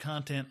amount of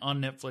content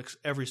on Netflix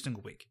every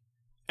single week.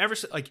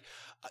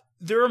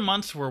 There are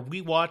months where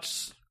we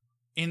watch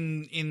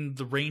in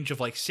the range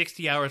of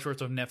 60 hours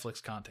worth of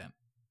Netflix content.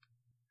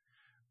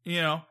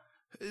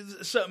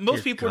 So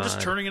most people are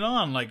just turning it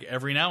on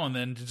every now and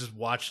then to just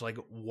watch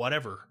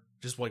whatever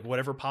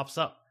pops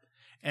up.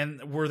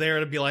 And we're there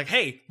to be like,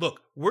 hey, look,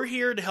 we're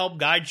here to help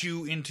guide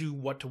you into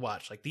what to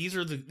watch. These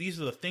are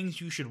the things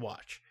you should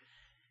watch.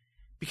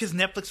 Because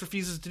Netflix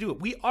refuses to do it.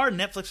 We are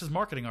Netflix's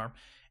marketing arm,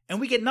 and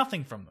we get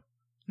nothing from them.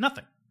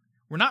 Nothing.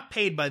 We're not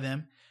paid by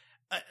them.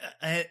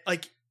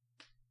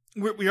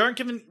 We aren't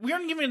given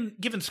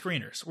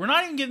screeners. We're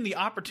not even given the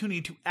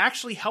opportunity to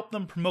actually help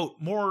them promote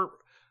more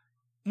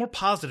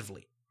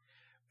positively.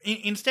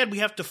 Instead, we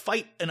have to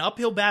fight an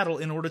uphill battle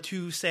in order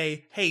to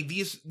say, hey,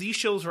 these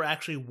shows are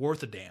actually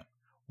worth a damn.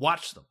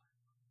 Watch them.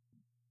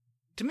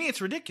 To me,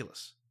 it's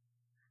ridiculous.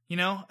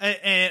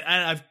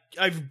 And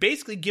I've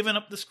basically given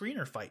up the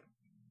screener fight.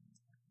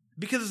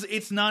 Because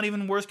it's not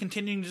even worth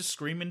continuing to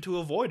scream into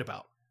a void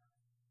about.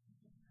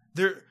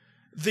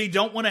 They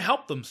don't want to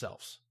help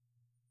themselves.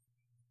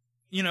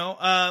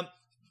 Not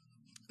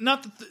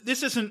that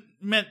this isn't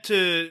meant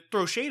to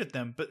throw shade at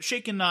them, but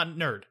Shaken Not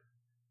Nerd.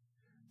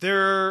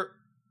 They're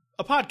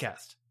a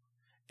podcast.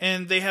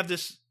 And they have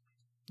this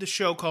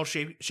show called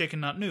Shaken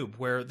Not Noob,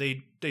 where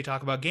they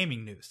talk about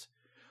gaming news.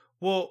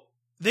 Well,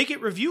 they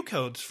get review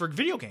codes for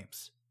video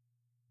games.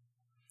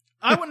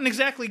 I wouldn't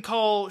exactly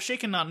call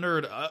Shaken Not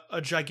Nerd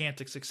a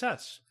gigantic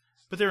success,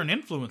 but they're an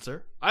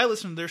influencer. I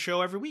listen to their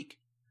show every week.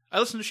 I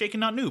listen to Shaken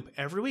Not Noob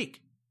every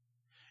week.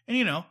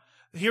 And,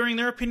 hearing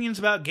their opinions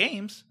about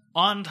games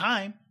on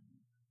time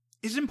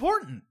is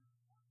important.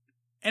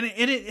 And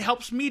it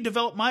helps me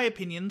develop my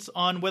opinions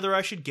on whether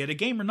I should get a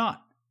game or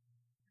not.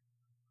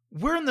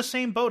 We're in the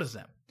same boat as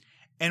them.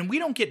 And we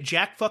don't get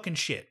jack fucking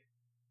shit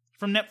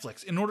from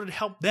Netflix in order to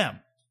help them.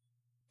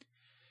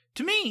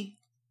 To me,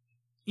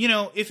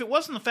 if it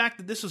wasn't the fact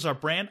that this is our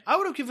brand, I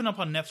would have given up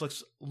on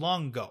Netflix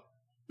long ago.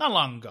 Not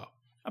long ago.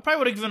 I probably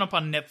would have given up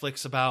on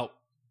Netflix about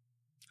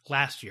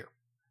last year.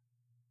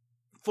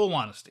 Full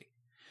honesty.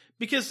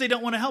 Because they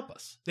don't want to help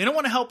us. They don't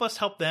want to help us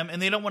help them,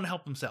 and they don't want to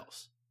help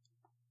themselves.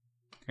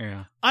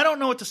 Yeah. I don't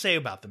know what to say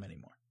about them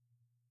anymore.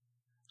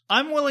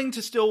 I'm willing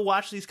to still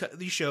watch these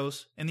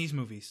shows and these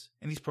movies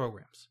and these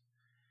programs.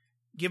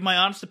 Give my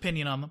honest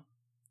opinion on them.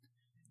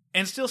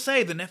 And still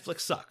say that Netflix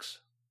sucks.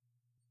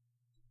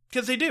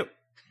 Because they do.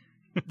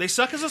 They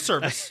suck as a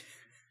service.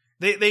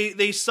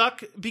 They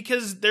suck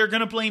because they're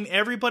going to blame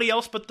everybody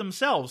else but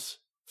themselves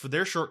for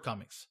their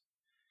shortcomings.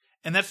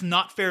 And that's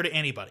not fair to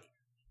anybody.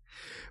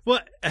 Well,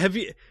 have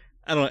you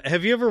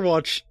ever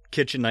watched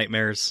Kitchen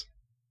Nightmares?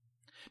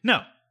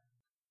 No.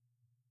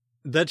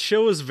 that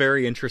show is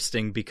very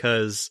interesting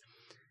because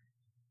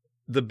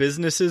the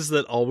businesses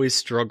that always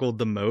struggled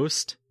the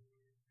most,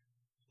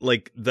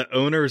 like, the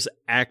owners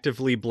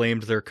actively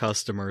blamed their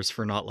customers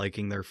for not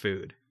liking their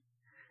food.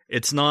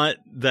 It's not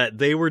that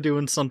they were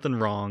doing something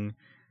wrong.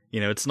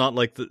 You know, it's not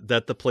like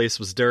that the place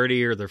was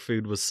dirty or their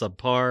food was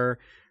subpar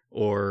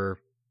or,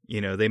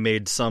 you know, they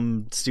made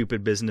some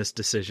stupid business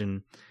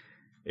decision.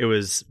 It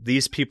was,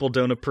 these people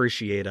don't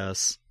appreciate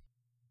us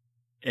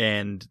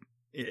and,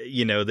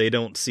 you know, they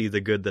don't see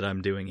the good that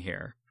I'm doing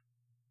here.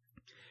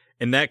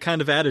 And that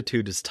kind of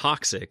attitude is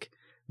toxic.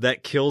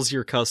 That kills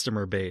your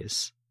customer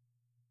base.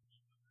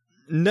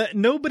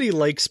 Nobody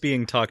likes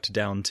being talked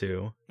down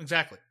to.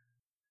 Exactly.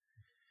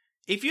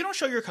 If you don't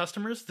show your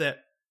customers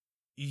that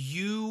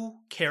you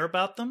care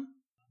about them,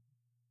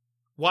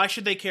 why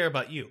should they care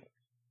about you?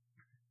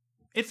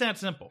 It's that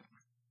simple.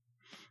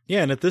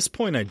 Yeah, and at this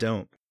point, I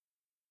don't.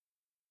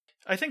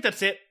 I think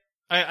that's it.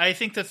 I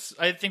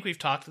think we've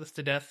talked this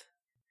to death.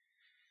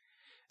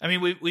 I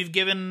mean, we've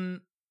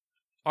given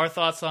our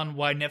thoughts on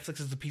why Netflix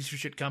is a piece of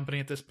shit company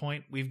at this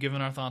point. We've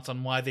given our thoughts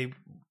on why they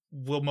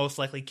will most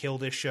likely kill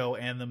this show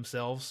and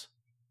themselves.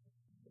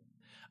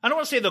 I don't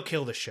want to say they'll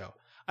kill this show.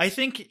 I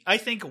think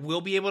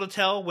we'll be able to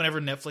tell whenever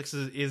Netflix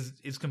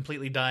is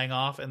completely dying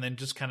off and then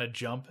just kind of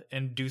jump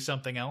and do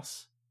something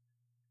else.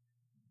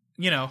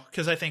 You know,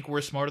 because I think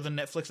we're smarter than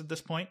Netflix at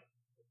this point.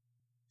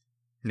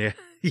 Yeah.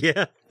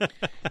 Yeah.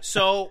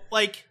 So,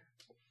 like,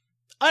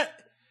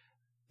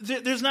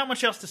 there's not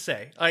much else to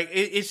say. Like,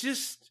 it's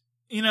just,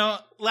 you know,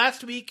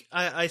 last week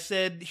I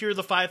said, here are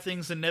the 5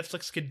 things that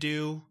Netflix could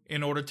do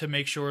in order to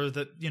make sure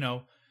that, you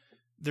know,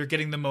 they're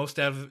getting the most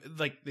out of,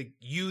 like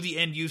you, the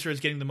end user, is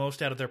getting the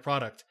most out of their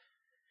product.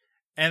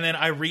 And then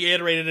I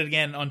reiterated it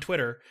again on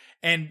Twitter,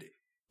 and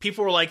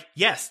people were like,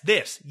 yes,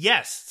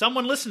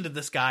 someone listened to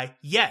this guy.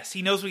 Yes,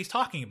 he knows what he's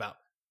talking about.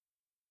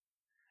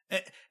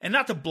 And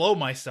not to blow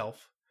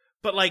myself,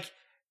 but, like,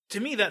 to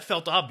me that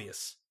felt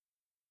obvious.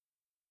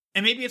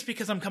 And maybe it's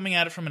because I'm coming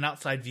at it from an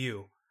outside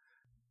view.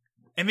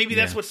 And maybe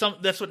that's what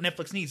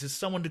Netflix needs, is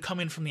someone to come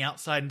in from the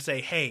outside and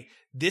say, hey,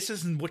 this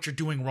isn't what you're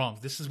doing wrong.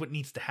 This is what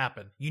needs to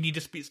happen. You need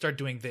to start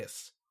doing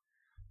this.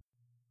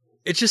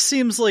 It just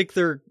seems like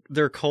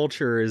their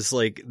culture is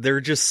like,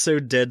 they're just so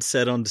dead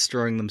set on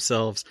destroying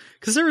themselves.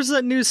 Because there was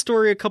that news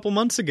story a couple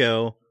months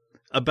ago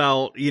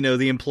about, you know,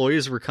 the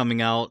employees were coming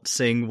out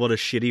saying what a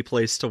shitty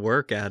place to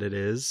work at it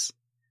is.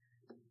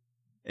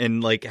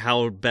 And, like,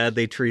 how bad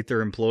they treat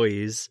their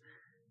employees.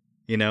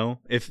 You know,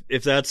 if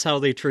that's how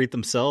they treat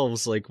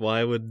themselves, like,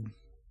 why would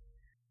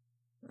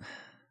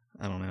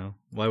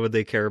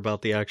they care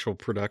about the actual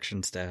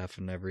production staff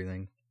and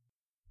everything?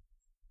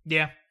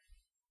 Yeah.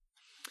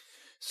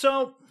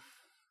 So,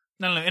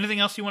 I don't know.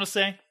 Anything else you want to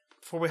say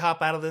before we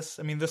hop out of this?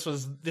 I mean, this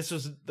was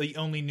the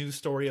only news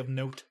story of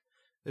note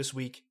this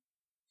week.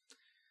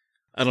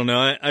 I don't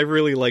know. I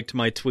really liked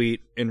my tweet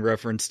in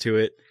reference to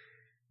it,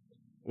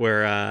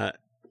 where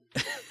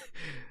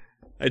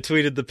I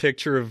tweeted the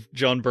picture of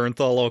John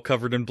Bernthal all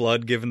covered in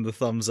blood, giving the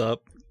thumbs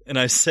up, and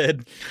I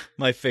said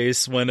my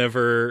face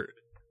whenever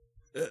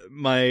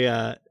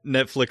my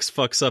Netflix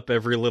fucks up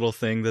every little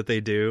thing that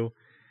they do,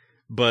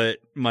 but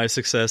my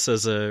success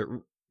as a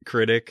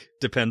critic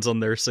depends on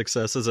their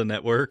success as a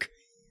network.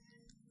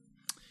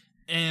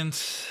 And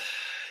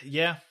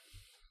yeah,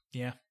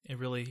 it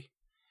really...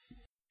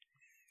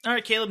 All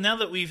right, Caleb, now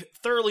that we've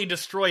thoroughly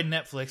destroyed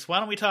Netflix,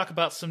 why don't we talk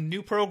about some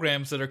new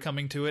programs that are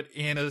coming to it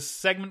in a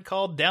segment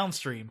called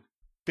Downstream?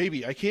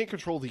 Baby, I can't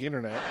control the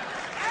internet.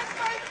 That's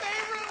my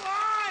favorite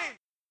line!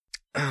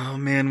 Oh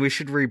man, we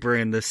should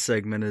rebrand this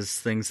segment as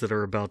things that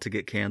are about to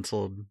get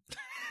canceled.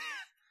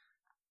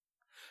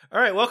 All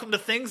right, welcome to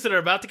things that are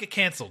about to get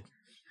canceled.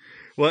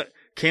 What?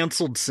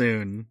 Canceled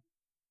soon.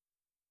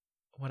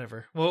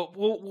 Whatever.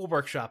 We'll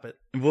workshop it.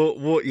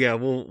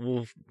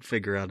 We'll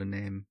figure out a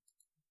name.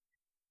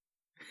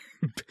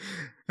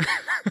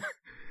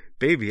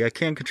 Baby, I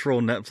can't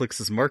control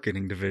Netflix's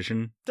marketing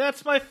division.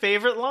 That's my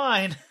favorite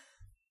line.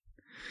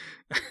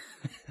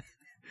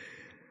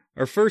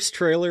 Our first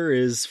trailer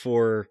is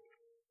for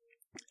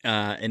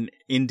an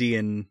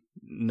Indian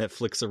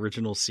Netflix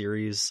original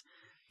series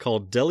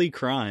called Delhi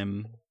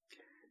Crime.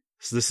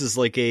 So this is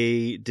like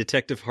a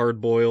detective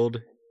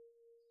hard-boiled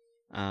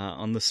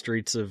on the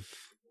streets of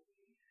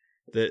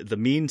the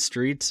mean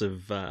streets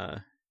of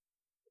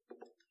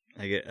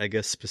I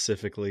guess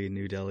specifically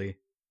New Delhi.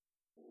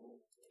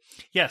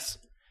 Yes.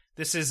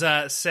 This is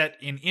set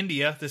in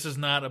India. This is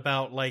not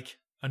about, like,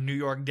 a New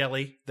York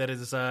Delhi that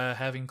is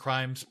having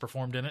crimes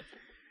performed in it.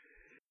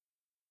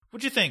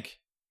 What'd you think?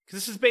 Because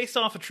this is based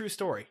off a true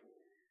story.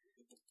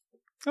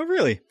 Oh,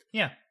 really?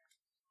 Yeah.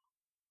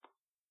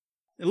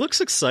 It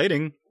looks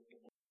exciting.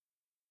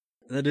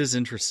 That is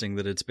interesting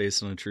that it's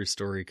based on a true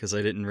story, because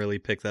I didn't really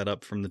pick that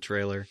up from the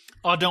trailer.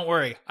 Oh, don't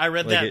worry. I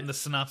read that in the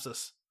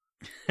synopsis.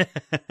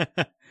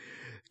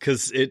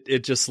 Because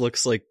it just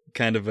looks like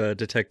kind of a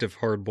detective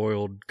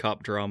hard-boiled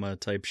cop drama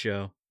type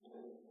show.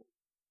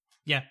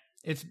 Yeah,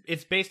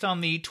 it's based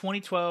on the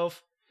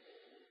 2012,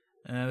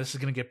 this is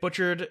going to get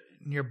butchered,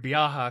 near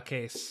Biaha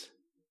case.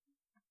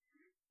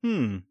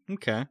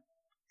 Okay.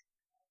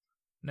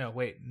 No,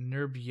 wait.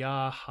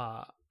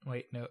 Nurbyaha.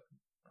 Wait, no.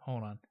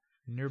 Hold on.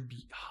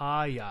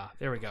 Nurbhaya.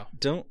 There we go.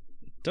 Don't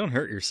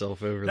hurt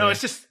yourself over No, there.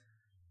 it's just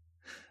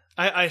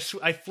I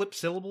flip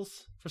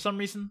syllables for some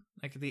reason.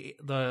 Like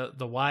the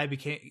Y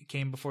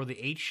came before the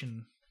H,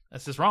 and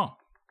that's just wrong.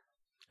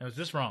 It was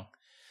just wrong.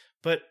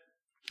 But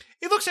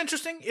it looks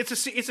interesting. It's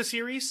a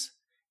series,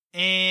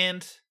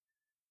 and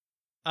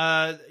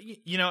I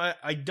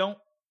don't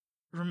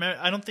remember.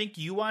 I don't think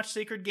you watched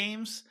Sacred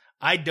Games.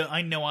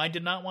 I know I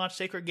did not watch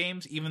Sacred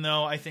Games, even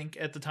though I think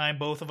at the time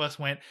both of us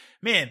went,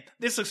 man,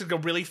 this looks like a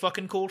really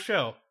fucking cool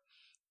show.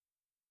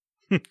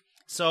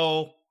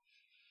 So,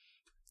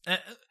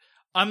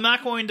 I'm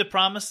not going to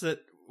promise that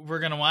we're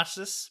going to watch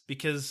this,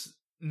 because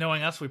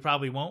knowing us, we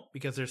probably won't,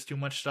 because there's too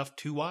much stuff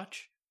to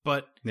watch.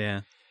 But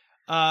yeah,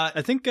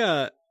 I think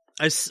I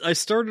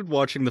started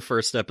watching the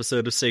first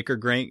episode of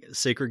Sacred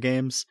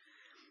Games,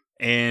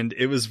 and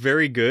it was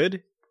very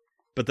good.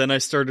 But then I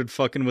started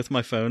fucking with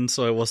my phone,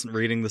 so I wasn't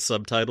reading the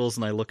subtitles,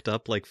 and I looked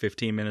up like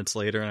 15 minutes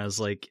later, and I was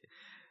like,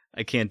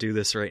 I can't do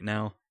this right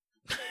now.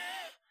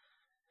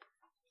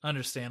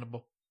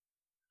 Understandable.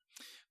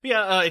 But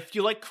yeah, if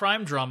you like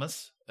crime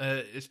dramas,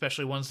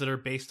 especially ones that are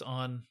based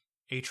on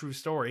a true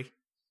story,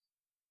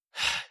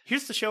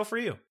 here's the show for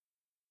you.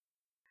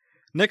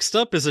 Next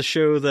up is a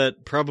show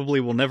that probably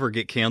will never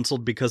get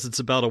canceled because it's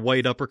about a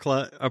white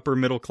upper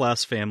middle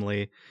class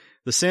family.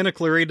 The Santa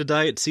Clarita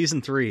Diet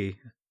Season 3.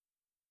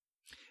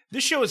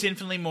 This show is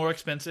infinitely more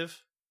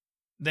expensive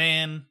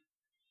than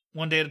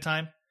One Day at a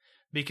Time,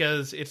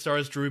 because it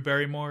stars Drew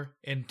Barrymore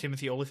and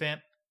Timothy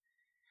Olyphant.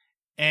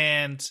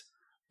 And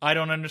I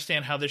don't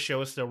understand how this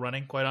show is still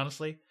running, quite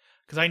honestly,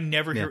 because I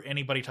never hear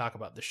anybody talk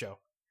about this show.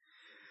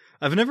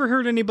 I've never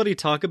heard anybody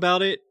talk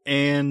about it,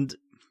 and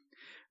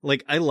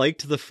like, I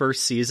liked the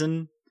first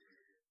season,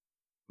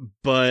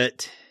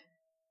 but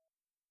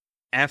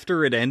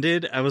after it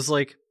ended, I was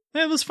like,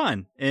 it was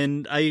fine,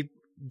 and I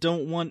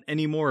don't want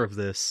any more of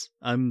this.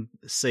 I'm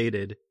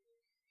sated.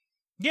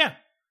 Yeah.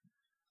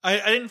 I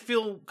didn't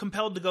feel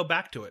compelled to go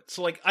back to it.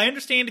 So, like, I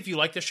understand if you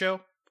like the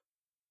show.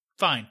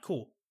 Fine,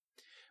 cool.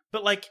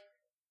 But, like,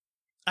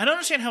 I don't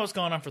understand how it's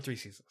gone on for 3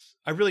 seasons.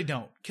 I really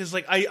don't. Because,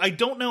 like, I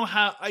don't know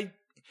how...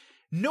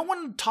 No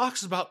one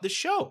talks about this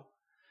show.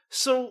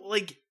 So,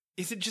 like,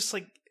 is it just,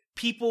 like,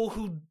 people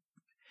who...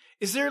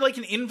 Is there, like,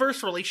 an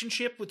inverse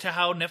relationship to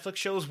how Netflix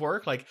shows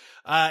work? Like,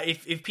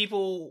 if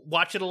people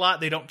watch it a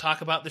lot, they don't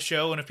talk about the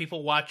show, and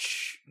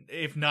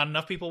if not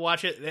enough people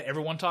watch it,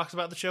 everyone talks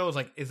about the show? It's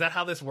like, is that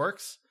how this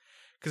works?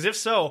 Because if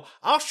so,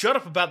 I'll shut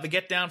up about the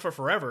Get Down for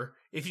forever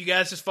if you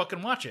guys just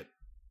fucking watch it.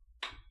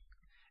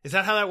 Is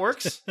that how that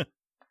works?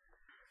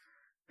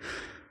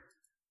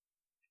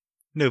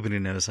 Nobody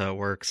knows how it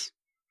works.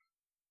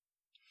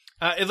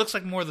 It looks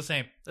like more of the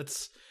same.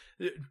 That's...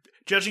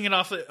 Judging it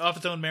off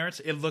its own merits,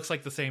 it looks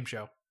like the same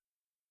show.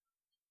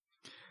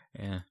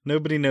 Yeah,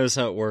 nobody knows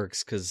how it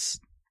works because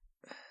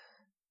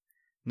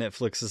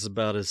Netflix is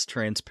about as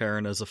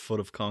transparent as a foot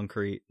of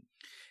concrete.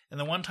 And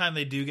the one time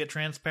they do get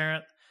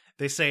transparent,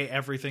 they say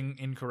everything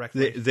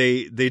incorrectly.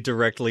 They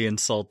directly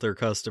insult their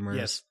customers.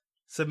 Yes.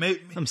 So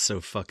I'm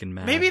so fucking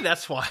mad. Maybe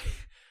that's why.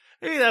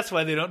 Maybe that's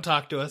why they don't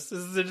talk to us.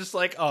 They're just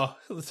like, oh,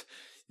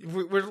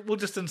 we'll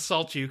just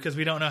insult you because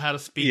we don't know how to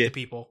speak to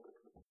people.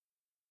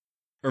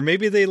 Or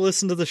maybe they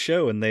listen to the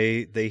show and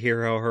they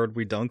hear how hard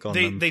we dunk on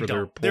them for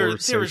their poor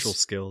social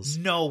skills.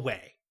 No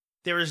way.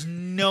 There is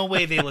no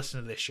way they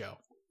listen to this show.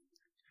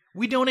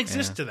 We don't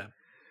exist to them.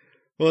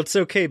 Well, it's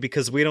okay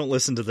because we don't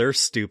listen to their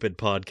stupid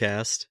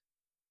podcast.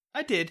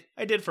 I did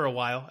for a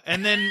while.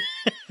 And then,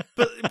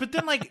 but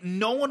then like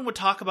no one would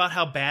talk about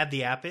how bad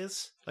the app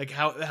is, like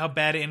how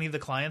bad any of the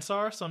clients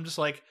are. So I'm just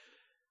like,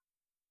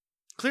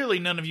 clearly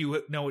none of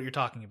you know what you're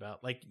talking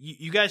about. Like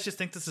you guys just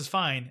think this is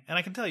fine. And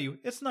I can tell you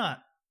it's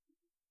not.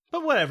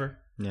 But whatever.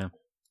 Yeah.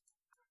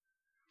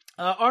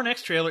 Our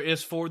next trailer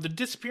is for The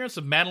Disappearance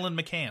of Madeleine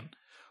McCann,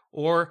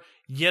 or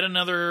yet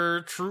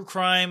another true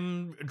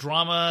crime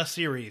drama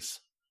series.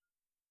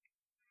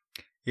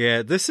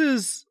 Yeah, this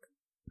is...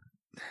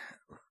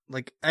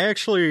 Like, I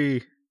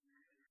actually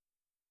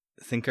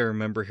think I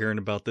remember hearing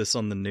about this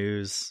on the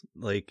news,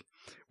 like,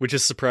 which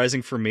is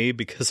surprising for me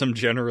because I'm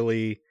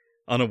generally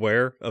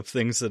unaware of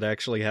things that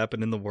actually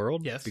happen in the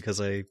world. Yes. Because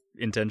I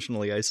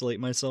intentionally isolate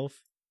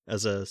myself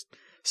as a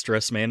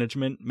stress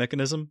management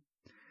mechanism.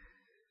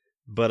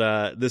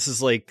 But this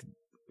is like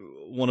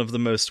one of the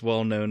most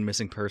well-known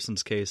missing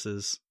persons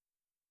cases.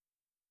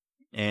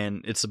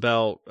 And it's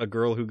about a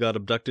girl who got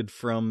abducted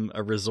from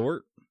a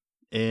resort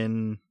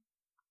in...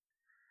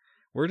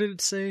 Where did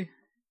it say?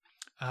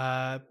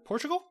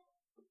 Portugal?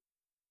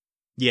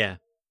 Yeah.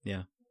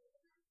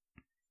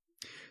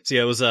 So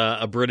yeah, it was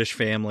a British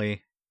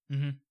family.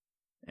 Mm-hmm.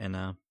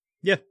 And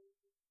yeah.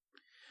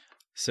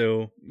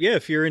 So, yeah,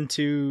 if you're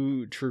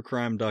into true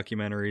crime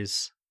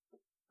documentaries,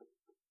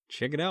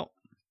 check it out,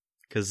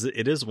 because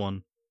it is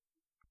one.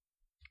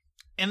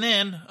 And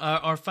then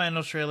our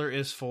final trailer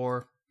is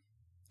for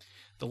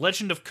The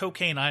Legend of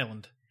Cocaine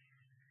Island.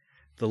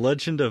 The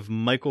Legend of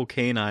Michael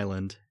Caine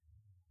Island.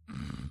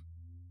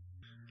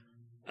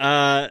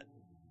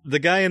 The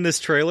guy in this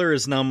trailer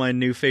is now my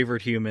new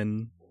favorite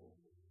human.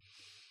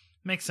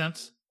 Makes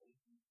sense.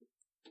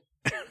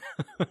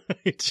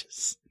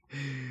 This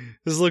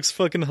looks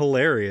fucking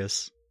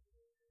hilarious.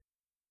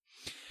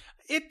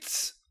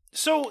 It's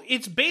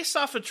based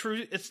off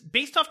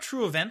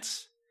true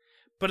events,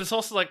 but it's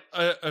also like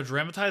a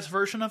dramatized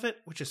version of it,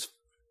 which is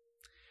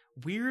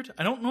weird.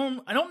 I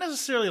don't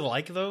necessarily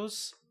like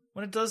those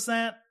when it does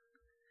that.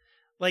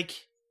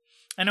 Like,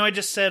 I know I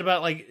just said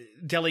about like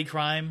Delhi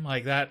Crime,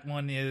 like that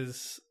one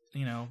is,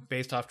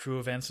 based off true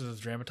events and is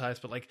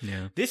dramatized, but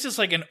this is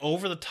like an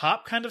over the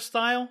top kind of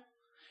style,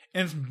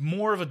 and it's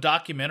more of a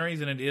documentary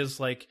than it is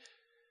like,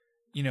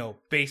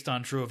 based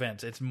on true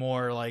events. It's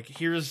more like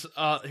here's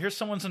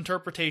someone's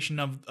interpretation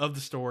of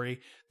the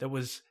story that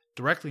was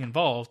directly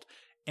involved,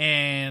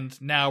 and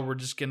now we're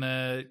just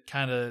gonna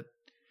kind of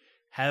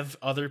have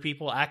other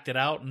people act it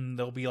out, and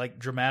there'll be like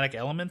dramatic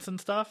elements and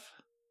stuff.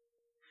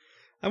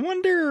 I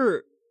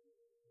wonder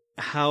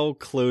how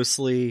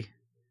closely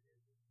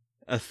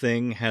a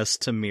thing has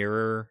to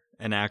mirror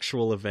an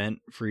actual event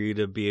for you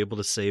to be able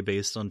to say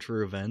based on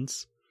true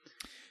events.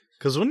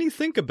 Because when you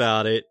think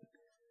about it,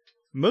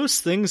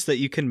 most things that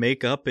you can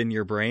make up in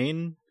your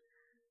brain,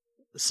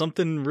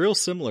 something real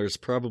similar has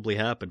probably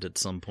happened at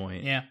some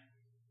point. Yeah.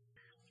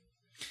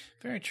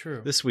 Very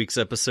true. This week's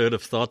episode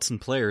of Thoughts and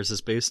Players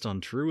is based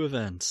on true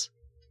events.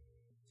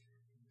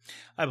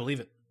 I believe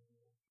it.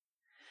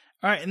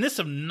 All right, and this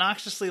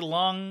obnoxiously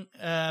long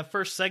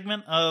first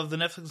segment of the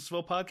Netflix and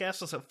Spill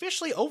podcast is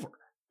officially over.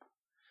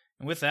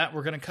 And with that,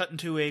 we're going to cut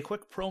into a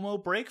quick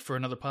promo break for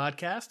another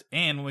podcast.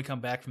 And when we come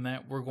back from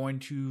that, we're going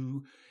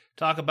to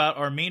talk about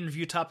our main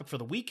review topic for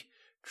the week,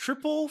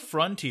 Triple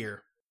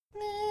Frontier.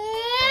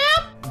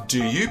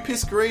 Do you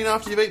piss green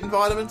after you've eaten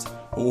vitamins?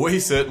 We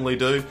certainly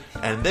do,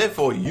 and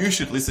therefore you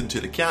should listen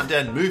to the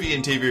Countdown Movie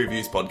and TV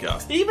Reviews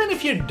podcast. Even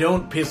if you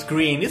don't piss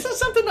green, this is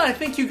something I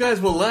think you guys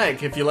will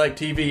like if you like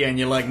TV and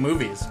you like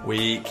movies.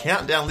 We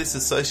count down lists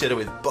associated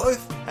with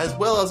both, as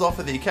well as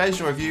offer the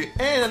occasional review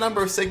and a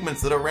number of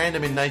segments that are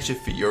random in nature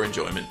for your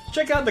enjoyment.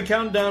 Check out the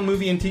Countdown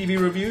Movie and TV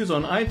Reviews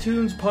on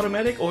iTunes,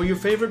 Podomatic, or your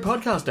favorite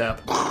podcast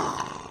app.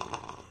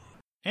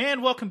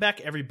 And welcome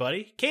back,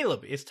 everybody.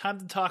 Caleb, it's time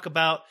to talk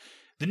about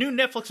the new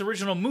Netflix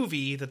original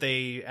movie that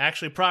they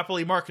actually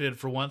properly marketed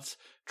for once,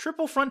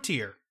 Triple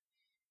Frontier.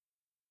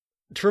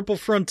 Triple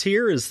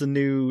Frontier is the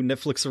new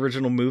Netflix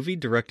original movie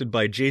directed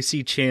by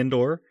J.C.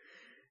 Chandor,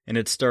 and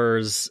it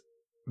stars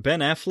Ben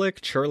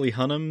Affleck, Charlie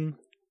Hunnam,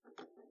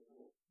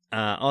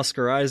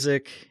 Oscar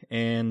Isaac,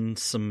 and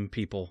some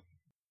people.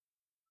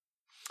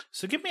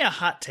 So give me a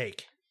hot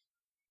take.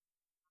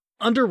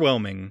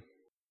 Underwhelming.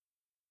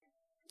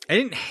 I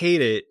didn't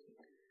hate it.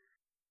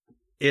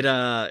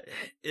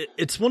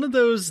 It's one of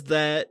those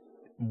that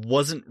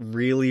wasn't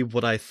really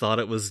what I thought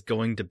it was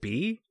going to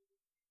be,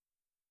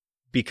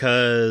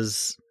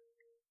 because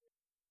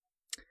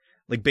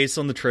like based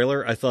on the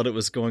trailer, I thought it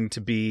was going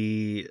to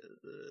be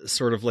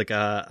sort of like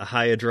a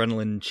high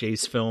adrenaline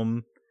chase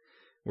film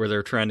where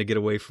they're trying to get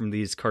away from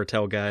these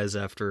cartel guys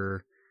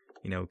after,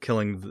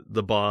 killing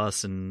the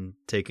boss and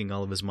taking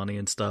all of his money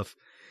and stuff.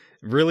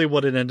 Really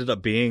what it ended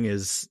up being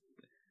is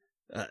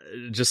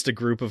just a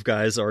group of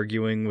guys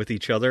arguing with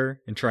each other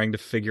and trying to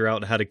figure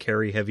out how to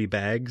carry heavy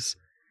bags.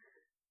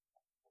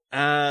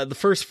 The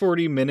first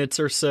 40 minutes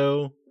or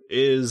so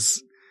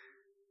is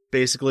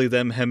basically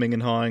them hemming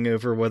and hawing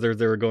over whether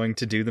they're going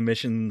to do the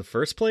mission in the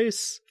first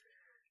place.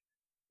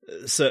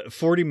 So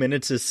 40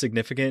 minutes is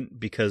significant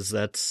because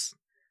that's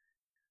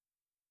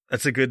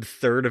a good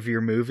third of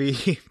your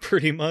movie,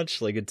 pretty much.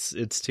 Like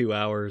it's 2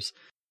 hours.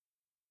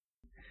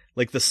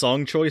 Like the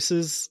song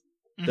choices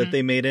that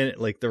they made in it,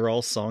 like they're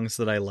all songs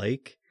that I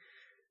like,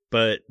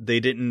 but they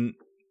didn't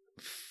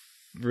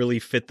really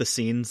fit the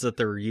scenes that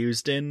they're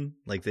used in.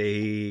 Like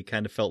they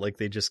kind of felt like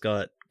they just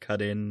got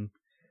cut in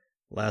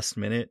last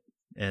minute,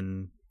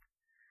 and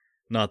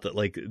not that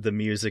like the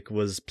music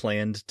was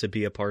planned to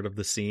be a part of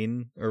the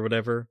scene or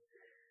whatever.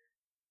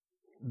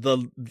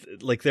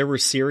 There were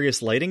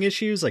serious lighting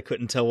issues. I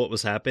couldn't tell what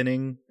was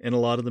happening in a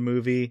lot of the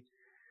movie.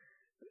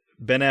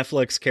 Ben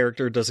Affleck's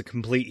character does a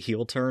complete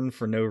heel turn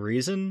for no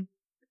reason.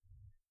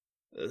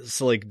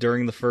 So, like,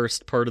 during the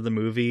first part of the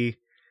movie,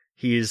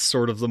 he's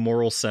sort of the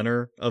moral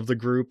center of the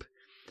group.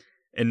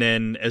 And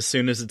then as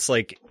soon as it's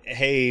like,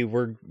 hey,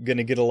 we're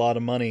gonna get a lot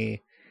of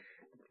money,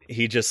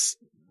 he just,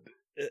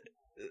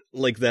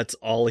 like, that's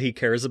all he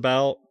cares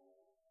about.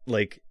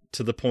 Like,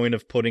 to the point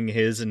of putting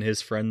his and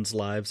his friends'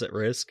 lives at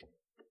risk.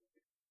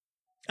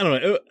 I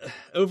don't know.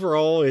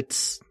 Overall,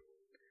 it's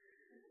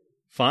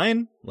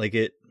fine. Like,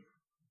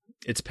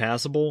 it's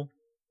passable.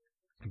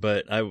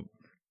 But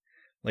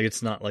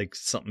it's not like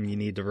something you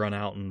need to run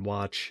out and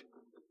watch.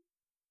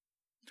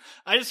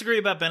 I disagree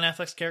about Ben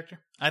Affleck's character.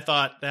 I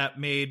thought that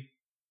made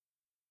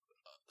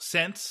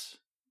sense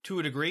to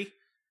a degree.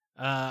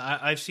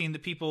 I've seen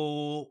that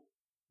people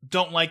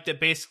don't like that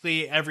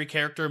basically every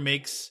character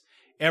makes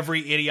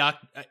every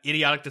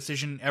idiotic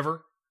decision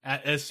ever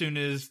as soon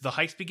as the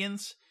heist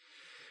begins.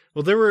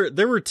 Well,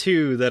 there were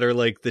two that are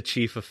like the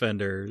chief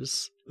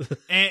offenders,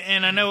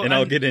 and I know, and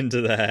I'll get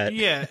into that.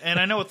 Yeah, and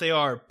I know what they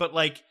are, but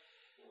like,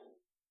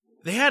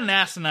 they had an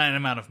asinine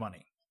amount of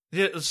money.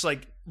 It's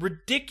like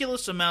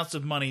ridiculous amounts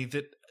of money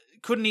that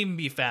couldn't even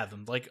be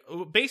fathomed. Like,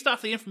 based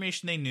off the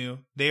information they knew,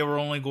 they were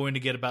only going to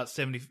get about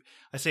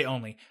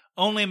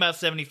only about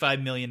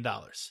 $75 million.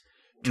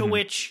 To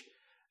which,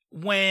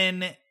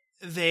 when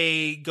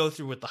they go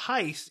through with the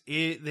heist,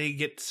 they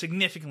get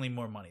significantly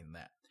more money than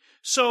that.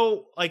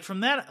 So, like,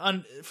 from that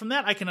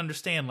I can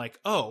understand, like,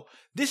 oh,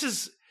 this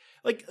is,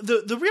 like,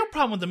 the real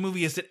problem with the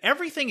movie is that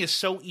everything is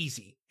so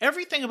easy.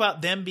 Everything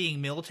about them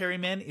being military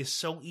men is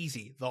so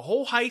easy. The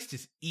whole heist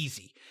is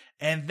easy.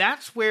 And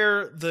that's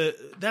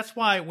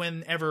why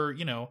whenever,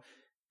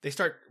 they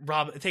start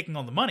taking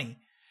all the money,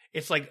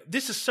 it's like,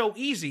 this is so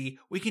easy,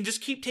 we can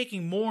just keep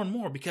taking more and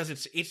more because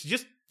it's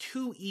just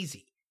too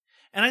easy.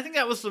 And I think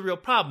that was the real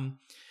problem,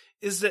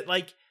 is that,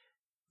 like,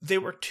 they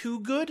were too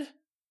good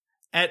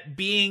at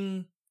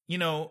being,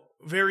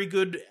 very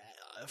good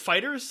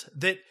fighters,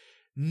 that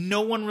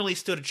no one really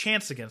stood a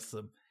chance against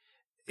them,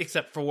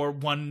 except for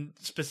one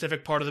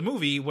specific part of the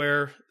movie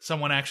where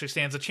someone actually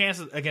stands a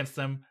chance against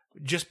them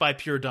just by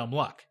pure dumb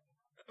luck.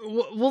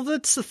 Well,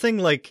 that's the thing,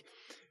 like,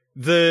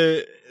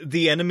 the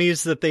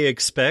enemies that they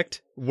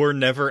expect were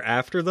never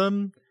after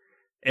them,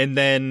 and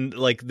then,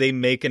 like, they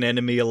make an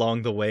enemy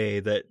along the way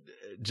that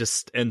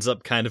just ends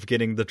up kind of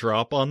getting the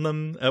drop on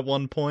them at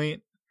one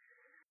point.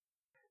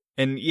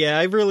 And yeah,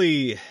 I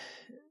really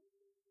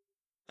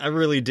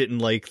didn't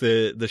like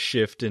the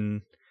shift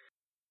in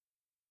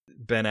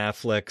Ben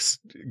Affleck's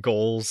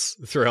goals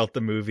throughout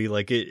the movie.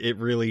 Like, it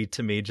really,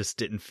 to me, just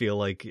didn't feel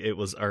like it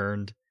was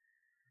earned.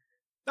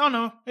 Oh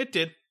no, it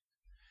did.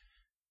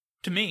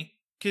 To me.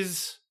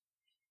 Because,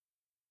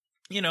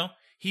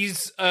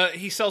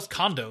 he sells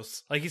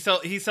condos. Like,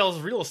 he sells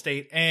real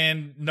estate,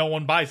 and no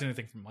one buys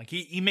anything from him. Like,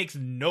 he makes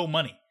no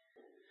money.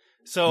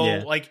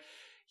 So,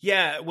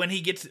 when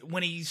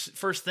he's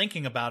first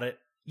thinking about it,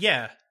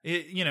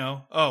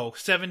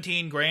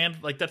 17 grand,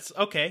 like, that's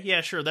okay.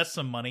 Yeah, sure, that's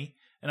some money,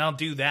 and I'll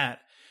do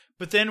that.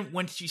 But then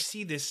once you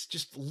see this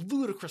just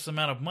ludicrous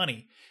amount of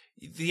money,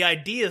 the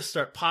ideas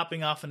start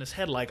popping off in his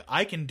head, like,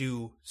 I can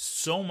do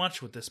so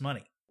much with this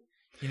money.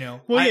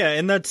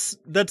 And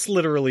that's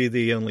literally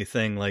the only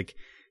thing. Like,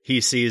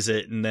 he sees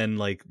it, and then,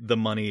 like, the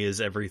money is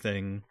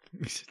everything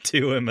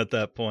to him at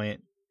that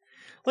point.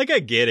 Like, I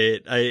get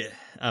it. I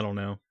don't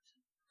know.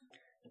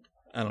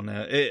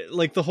 It,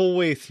 like, the whole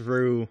way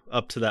through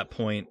up to that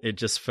point, it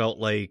just felt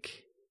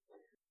like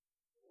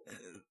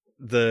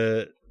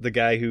the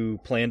guy who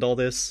planned all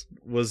this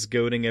was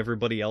goading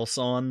everybody else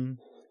on.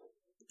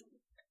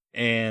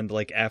 And,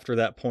 like, after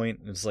that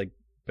point, it's like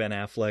Ben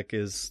Affleck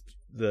is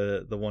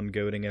the one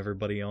goading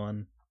everybody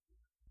on.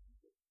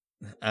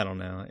 I don't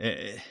know.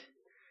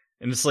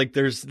 And it's like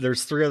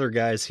there's three other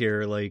guys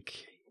here. Like,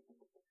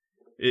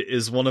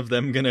 is one of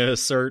them gonna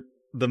assert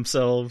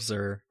themselves,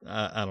 or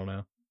I don't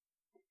know.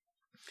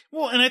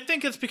 Well, and I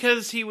think it's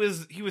because he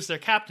was their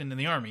captain in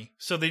the army,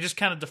 so they just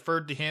kind of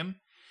deferred to him.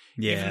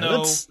 Yeah,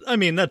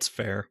 that's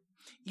fair.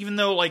 Even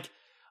though, like,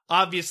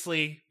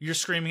 obviously you're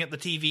screaming at the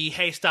TV,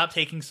 "Hey, stop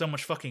taking so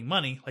much fucking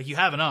money! Like, you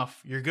have enough.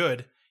 You're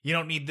good. You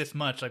don't need this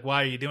much. Like,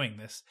 why are you doing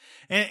this?"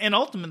 And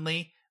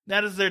ultimately,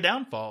 that is their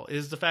downfall,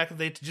 is the fact that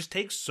they just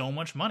take so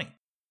much money.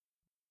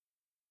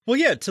 Well,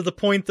 yeah, to the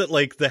point that,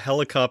 like, the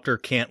helicopter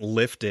can't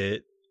lift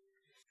it.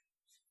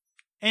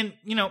 And,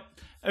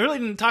 I really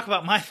didn't talk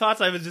about my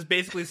thoughts. I was just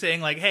basically saying,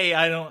 like, hey,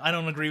 I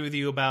don't agree with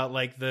you about,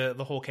 like,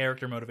 the whole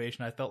character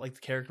motivation. I felt like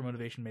the character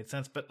motivation made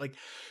sense. But, like,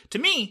 to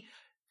me,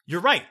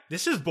 you're right.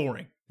 This is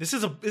boring. This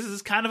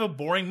is kind of a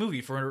boring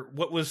movie for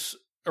what was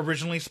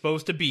originally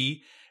supposed to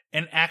be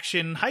an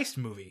action heist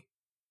movie.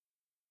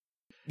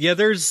 Yeah,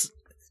 there's,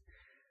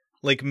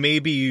 like,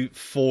 maybe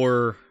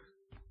 4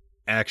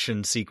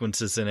 action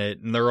sequences in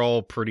it, and they're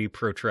all pretty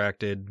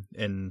protracted,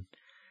 and,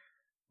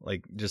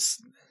 like,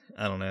 just,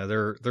 I don't know,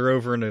 they're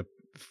over in a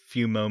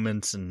few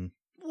moments. And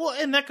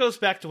that goes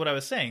back to what I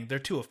was saying. They're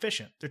too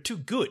efficient. They're too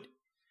good.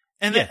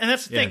 And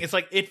that's the thing. It's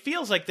like, it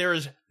feels like there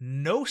is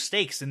no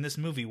stakes in this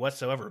movie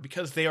whatsoever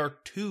because they are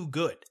too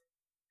good.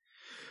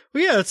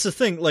 Well, yeah, that's the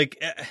thing.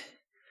 Like,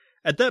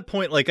 at that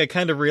point, like, I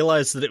kind of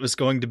realized that it was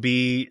going to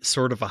be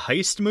sort of a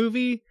heist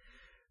movie,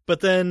 but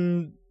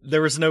then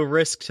there was no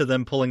risk to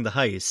them pulling the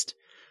heist.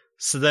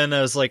 So then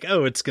I was like,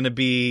 oh, it's going to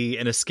be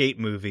an escape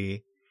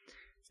movie.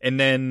 And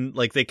then,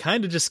 like, they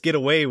kind of just get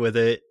away with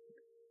it.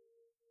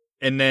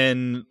 And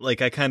then,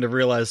 like, I kind of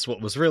realized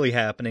what was really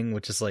happening,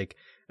 which is like,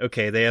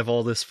 okay, they have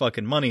all this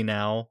fucking money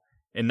now,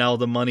 and now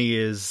the money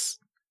is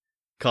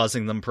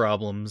causing them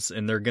problems,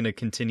 and they're going to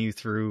continue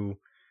through,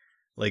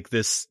 like,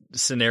 this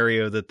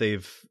scenario that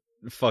they've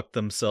fucked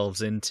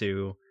themselves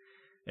into,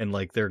 and,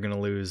 like, they're going to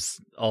lose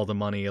all the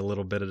money a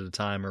little bit at a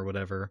time or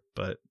whatever.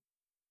 But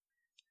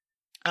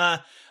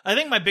I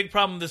think my big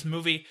problem with this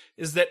movie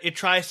is that it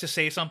tries to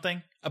say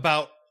something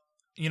about,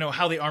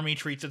 how the army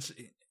treats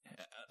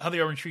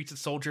its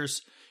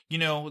soldiers. You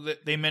know,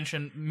 they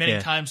mention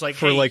many times, like,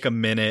 for hey, like a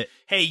minute.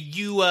 Hey,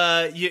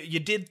 you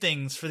did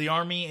things for the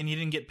army and you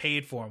didn't get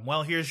paid for them.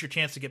 Well, here's your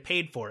chance to get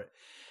paid for it.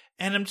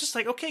 And I'm just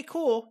like, okay,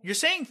 cool. You're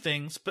saying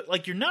things, but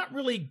like you're not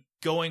really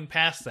going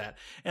past that.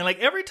 And like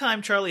every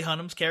time Charlie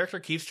Hunnam's character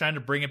keeps trying to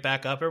bring it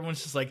back up,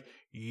 everyone's just like,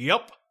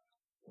 yup.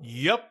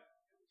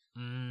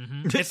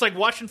 Mm-hmm. It's like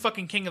watching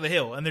fucking King of the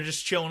Hill, and they're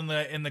just chilling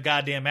in the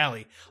goddamn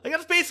alley. Like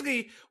that's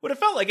basically what it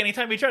felt like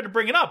anytime he tried to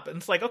bring it up. And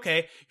it's like,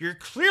 okay, you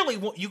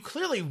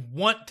clearly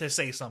want to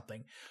say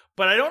something,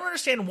 but I don't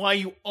understand why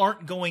you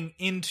aren't going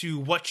into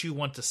what you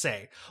want to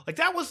say. Like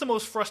that was the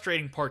most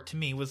frustrating part to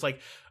me. Was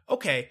like,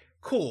 okay,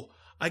 cool.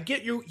 I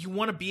get you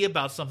want to be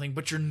about something,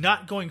 but you're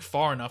not going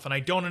far enough, and I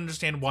don't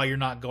understand why you're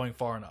not going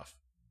far enough.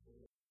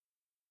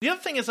 The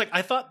other thing is, like,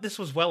 I thought this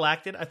was well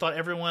acted. I thought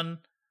everyone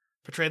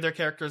portrayed their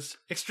characters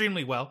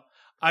extremely well.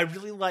 I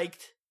really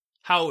liked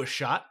how it was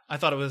shot. I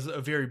thought it was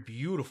a very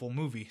beautiful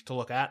movie to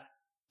look at.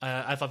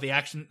 I thought the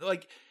action,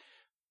 like,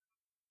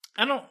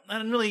 I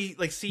didn't really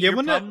like see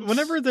your problems.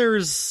 Whenever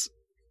there's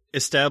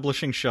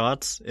establishing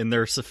shots and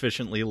they're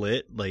sufficiently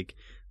lit, like,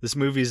 this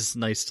movie's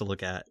nice to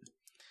look at.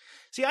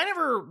 See, I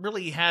never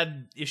really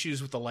had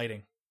issues with the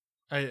lighting.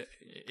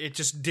 It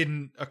just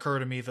didn't occur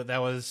to me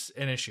that was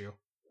an issue.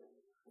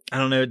 I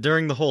don't know,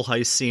 during the whole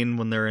heist scene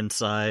when they're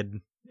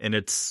inside and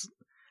it's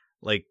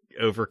like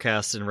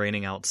overcast and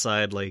raining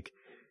outside, like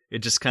it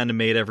just kind of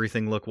made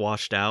everything look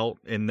washed out.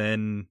 And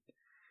then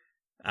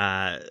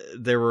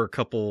there were a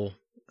couple,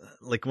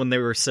 like when they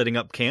were setting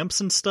up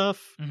camps and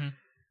stuff,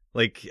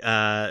 like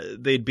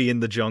they'd be in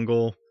the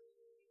jungle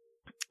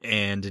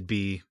and it'd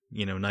be,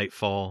 you know,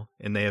 nightfall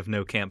and they have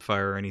no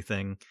campfire or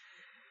anything.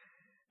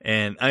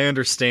 And I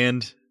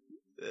understand,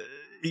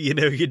 you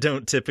know, you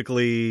don't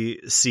typically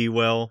see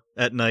well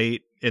at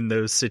night in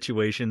those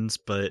situations,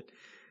 but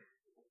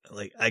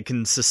like I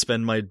can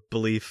suspend my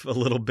belief a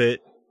little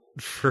bit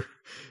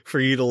for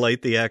you to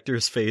light the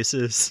actors'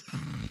 faces.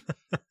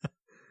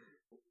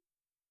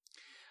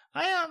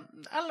 I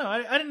don't know.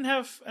 I didn't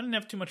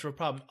have too much of a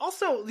problem.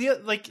 Also,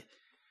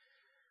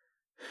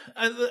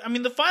 I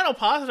mean, the final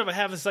positive I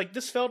have is like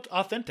this felt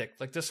authentic.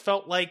 Like this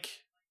felt like,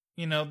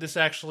 you know, this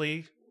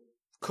actually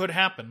could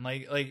happen.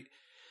 Like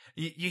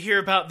you hear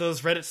about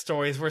those Reddit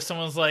stories where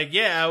someone's like,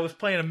 yeah, I was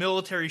playing a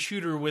military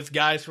shooter with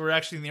guys who were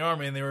actually in the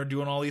army and they were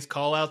doing all these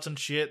call outs and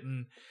shit.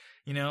 And,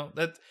 you know,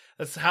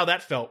 that's how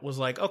that felt. Was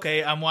like,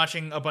 okay, I'm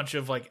watching a bunch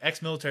of like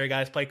ex-military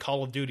guys play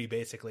Call of Duty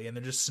basically. And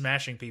they're just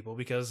smashing people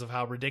because of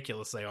how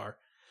ridiculous they are.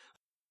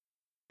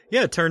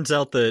 Yeah, it turns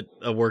out that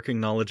a working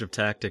knowledge of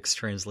tactics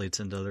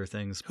translates into other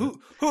things. But...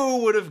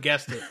 Who would have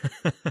guessed it?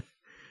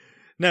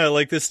 No,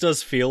 like this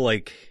does feel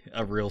like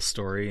a real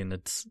story, and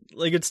it's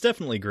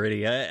definitely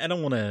gritty. I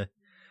don't want to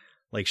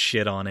like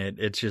shit on it.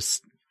 It's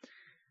just,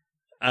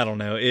 I don't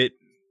know. It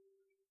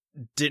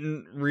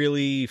didn't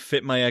really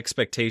fit my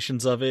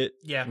expectations of it.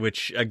 Yeah.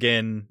 Which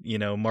again, you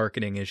know,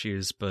 marketing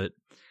issues, but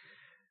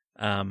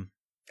I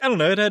don't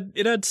know.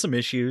 It had some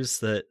issues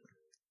that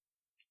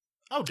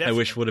I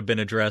wish would have been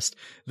addressed.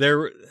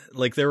 There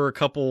were a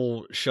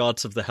couple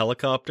shots of the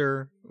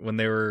helicopter when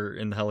they were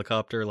in the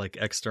helicopter, like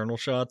external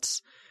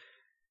shots,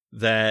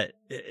 that,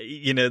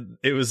 you know,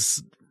 it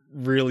was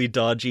really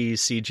dodgy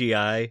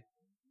CGI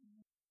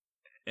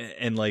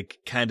and like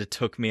kind of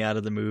took me out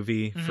of the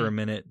movie for a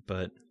minute,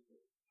 but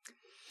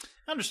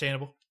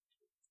understandable.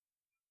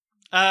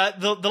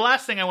 The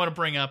last thing I want to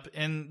bring up,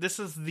 and this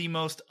is the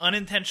most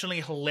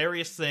unintentionally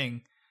hilarious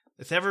thing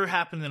that's ever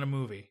happened in a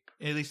movie,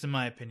 at least in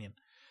my opinion.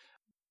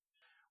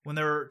 When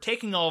they're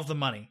taking all of the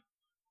money,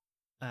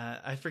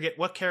 I forget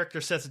what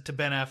character says it to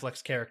Ben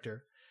Affleck's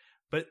character,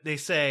 but they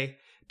say,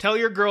 "Tell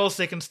your girls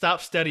they can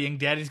stop studying.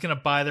 Daddy's going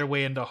to buy their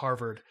way into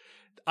Harvard."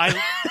 I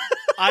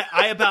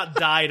about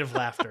died of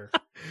laughter.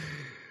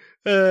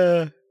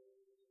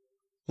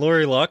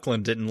 Lori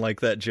Loughlin didn't like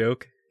that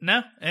joke.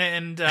 No,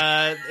 and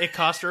it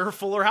cost her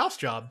Fuller House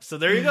job. So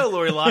there you go,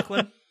 Lori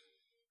Loughlin.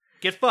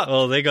 Get fucked.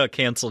 Oh, they got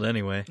canceled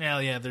anyway.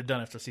 Yeah, they're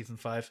done after season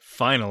 5.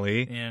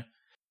 Finally. Yeah.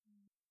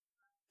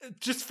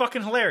 Just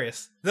fucking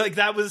hilarious. Like,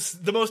 that was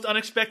the most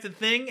unexpected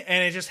thing,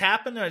 and it just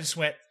happened, and I just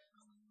went,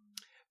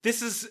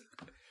 this is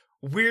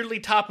weirdly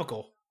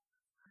topical.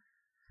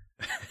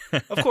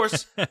 Of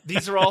course,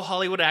 these are all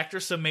Hollywood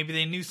actors, so maybe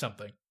they knew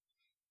something.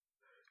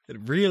 A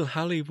real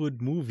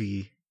Hollywood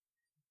movie.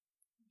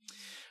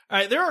 All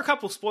right, there are a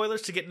couple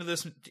spoilers to get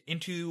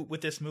into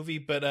with this movie,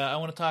 but I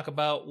want to talk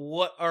about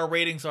what our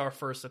ratings are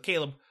first. So,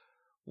 Caleb,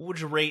 what would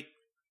you rate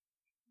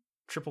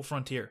Triple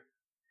Frontier?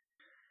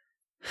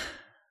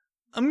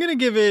 I'm going to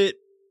give it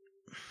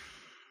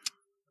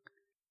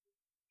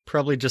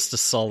probably just a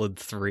solid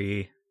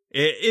 3.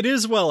 It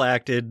is well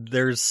acted.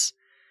 There's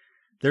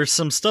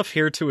some stuff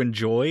here to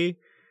enjoy,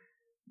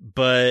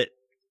 but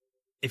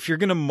if you're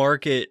going to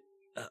market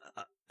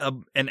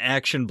an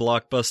action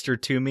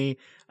blockbuster to me,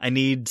 I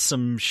need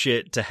some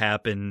shit to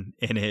happen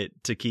in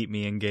it to keep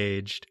me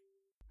engaged.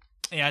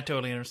 Yeah, I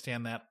totally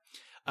understand that.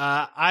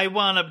 I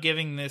wound up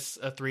giving this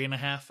a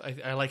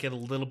 3.5. I like it a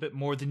little bit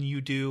more than you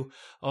do,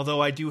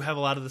 although I do have a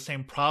lot of the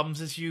same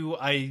problems as you.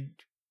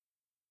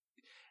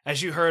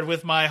 as you heard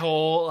with my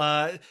whole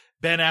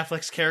Ben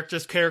Affleck's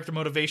character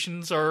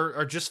motivations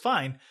are just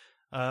fine.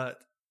 I'm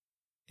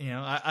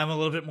a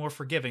little bit more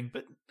forgiving,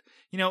 but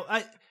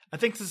I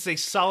think this is a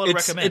solid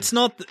recommend. It's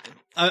not.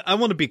 I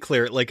want to be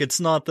clear. Like, it's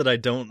not that I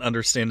don't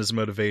understand his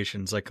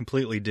motivations. I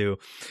completely do.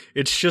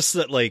 It's just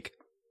that, like,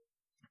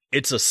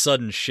 it's a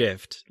sudden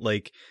shift.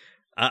 Like,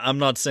 I'm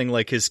not saying,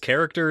 like, his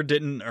character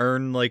didn't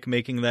earn, like,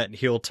 making that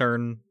heel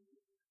turn.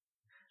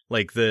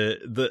 Like,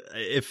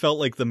 it felt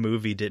like the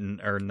movie didn't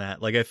earn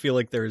that. Like, I feel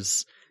like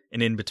there's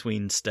an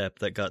in-between step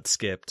that got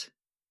skipped.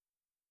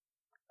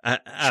 I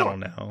don't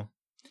know.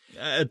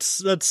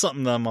 That's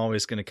something that I'm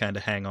always going to kind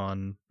of hang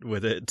on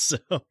with it, so...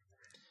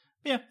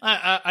 Yeah,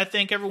 I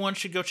think everyone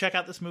should go check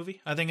out this movie.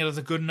 I think it is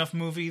a good enough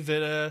movie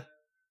that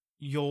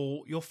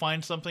you'll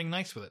find something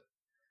nice with it.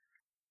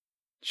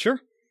 Sure.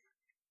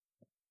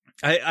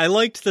 I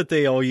liked that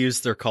they all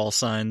used their call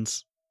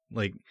signs.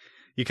 Like,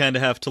 you kind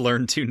of have to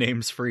learn 2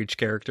 names for each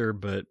character,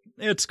 but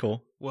it's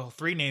cool. Well,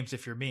 3 names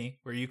if you're me,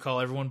 where you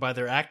call everyone by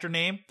their actor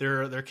name,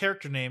 their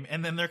character name,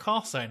 and then their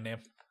call sign name.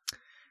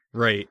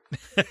 Right.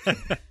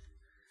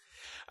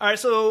 All right,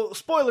 so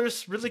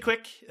spoilers, really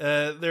quick.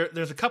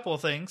 There's a couple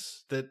of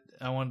things that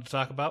I wanted to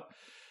talk about.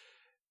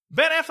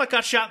 Ben Affleck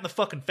got shot in the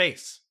fucking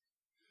face.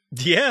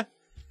 Yeah.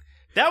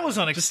 That was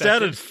unexpected. Just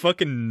out of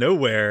fucking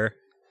nowhere.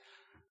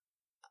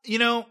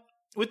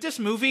 With this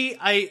movie,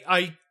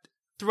 I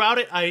throughout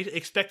it, I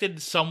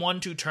expected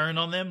someone to turn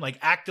on them, like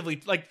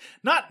actively, like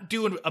not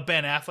doing a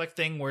Ben Affleck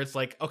thing where it's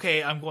like,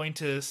 okay, I'm going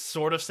to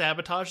sort of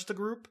sabotage the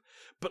group,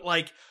 but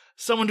like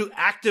someone to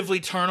actively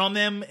turn on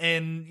them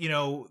and,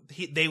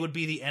 they would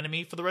be the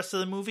enemy for the rest of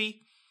the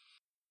movie.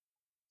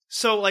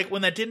 So, like,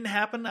 when that didn't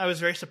happen, I was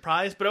very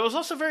surprised, but I was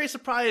also very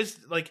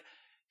surprised, like,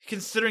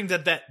 considering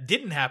that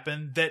didn't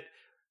happen, that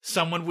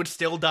someone would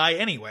still die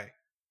anyway.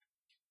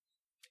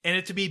 And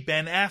it to be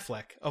Ben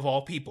Affleck, of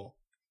all people.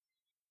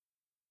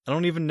 I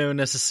don't even know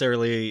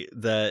necessarily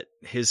that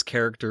his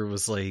character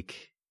was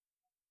like...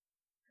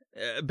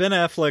 Ben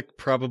Affleck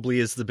probably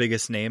is the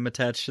biggest name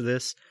attached to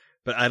this,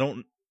 but I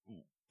don't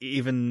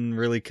even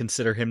really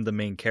consider him the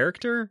main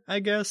character, I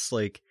guess.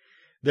 Like,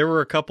 there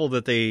were a couple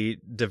that they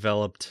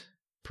developed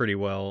pretty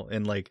well,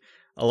 and like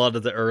a lot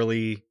of the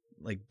early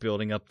like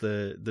building up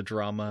the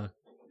drama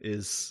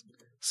is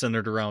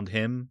centered around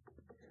him.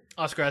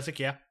 Oscar Isaac,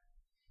 yeah.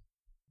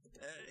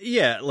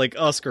 Yeah, like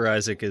Oscar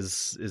Isaac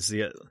is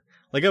the,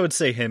 like, I would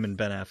say him and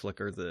Ben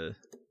Affleck are the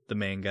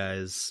main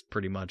guys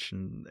pretty much,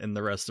 and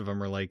the rest of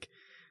them are like,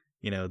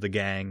 the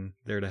gang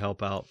there to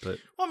help out. But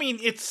well, I mean,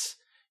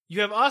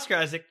 you have Oscar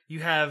Isaac, you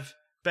have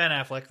Ben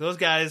Affleck. Those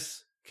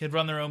guys could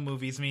run their own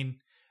movies. I mean,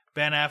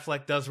 Ben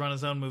Affleck does run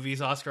his own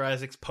movies. Oscar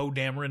Isaac's Poe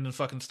Dameron in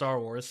fucking Star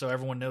Wars, so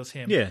everyone knows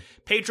him. Yeah.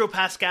 Pedro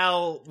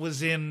Pascal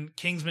was in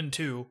Kingsman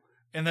 2,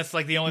 and that's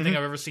like the only thing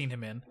I've ever seen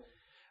him in.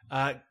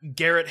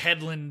 Garrett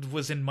Hedlund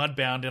was in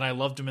Mudbound, and I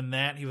loved him in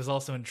that. He was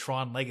also in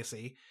Tron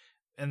Legacy,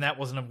 and that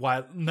wasn't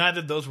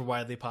neither of those were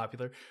widely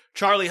popular.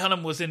 Charlie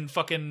Hunnam was in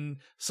fucking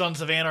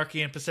Sons of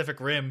Anarchy and Pacific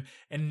Rim,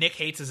 and Nick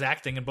hates his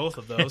acting in both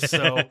of those.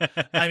 So,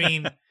 I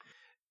mean,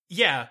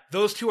 yeah,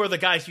 those 2 are the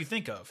guys you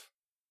think of.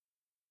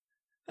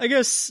 I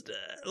guess,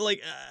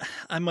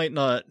 I might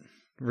not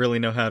really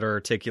know how to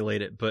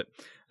articulate it, but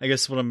I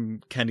guess what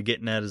I'm kind of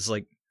getting at is,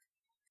 like,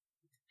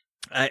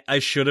 I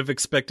should have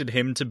expected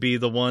him to be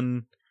the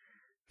one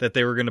that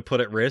they were going to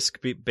put at risk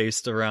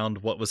based around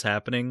what was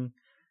happening.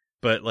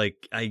 But,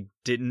 like, I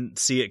didn't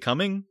see it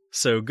coming,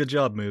 so good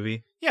job,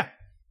 movie. Yeah.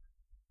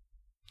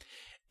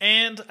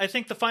 And I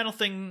think the final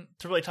thing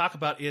to really talk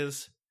about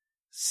is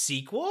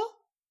sequel?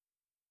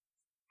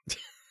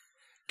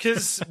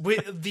 Because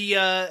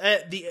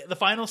the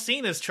final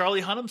scene is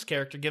Charlie Hunnam's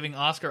character giving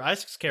Oscar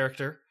Isaac's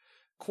character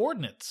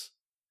coordinates.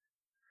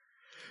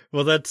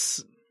 Well,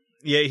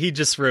 he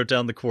just wrote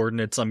down the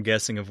coordinates, I'm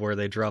guessing, of where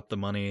they dropped the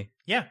money.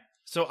 Yeah.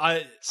 So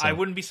I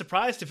wouldn't be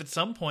surprised if at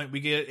some point we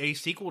get a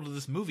sequel to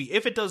this movie,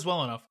 if it does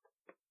well enough.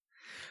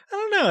 I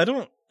don't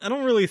know. I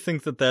don't really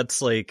think that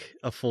that's like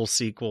a full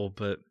sequel,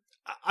 but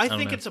I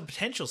think it's a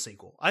potential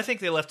sequel. I think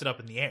they left it up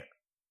in the air.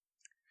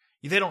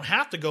 They don't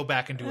have to go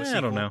back and do a sequel.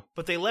 I don't know.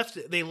 But they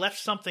left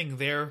something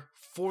there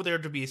for there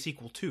to be a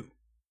sequel too.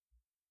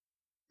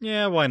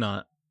 Yeah, why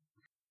not?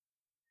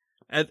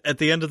 At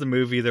the end of the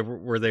movie,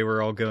 where they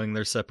were all going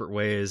their separate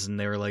ways, and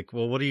they were like,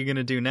 "Well, what are you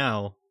gonna do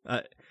now?"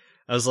 I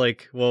was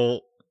like,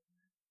 "Well,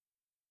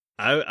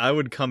 I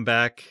would come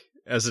back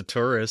as a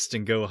tourist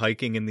and go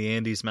hiking in the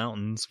Andes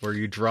Mountains, where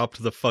you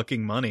dropped the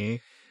fucking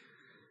money."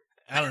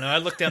 I don't know. I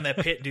looked down that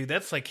pit, dude.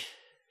 That's like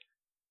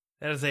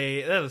that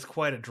is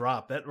quite a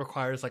drop. That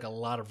requires like a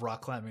lot of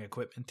rock climbing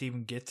equipment to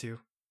even get to.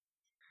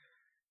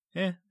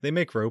 Yeah, they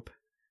make rope.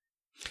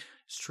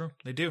 It's true.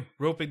 They do.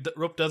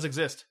 Rope does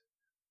exist.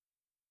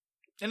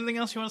 Anything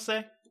else you want to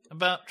say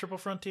about Triple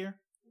Frontier?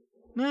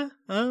 Nah,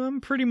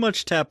 I'm pretty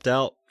much tapped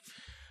out.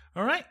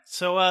 All right,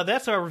 so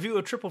that's our review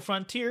of Triple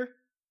Frontier.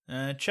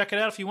 Check it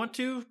out if you want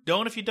to.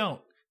 Don't if you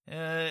don't.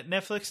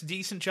 Netflix,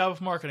 decent job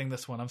of marketing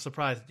this one. I'm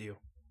surprised at you.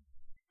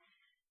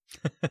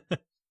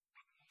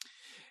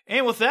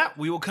 And with that,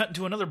 we will cut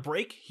into another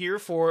break here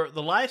for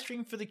the live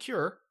stream for The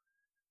Cure.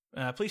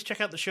 Please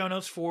check out the show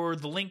notes for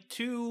the link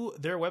to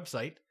their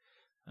website.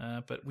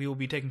 But we will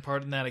be taking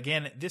part in that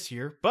again this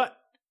year. But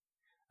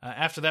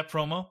after that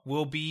promo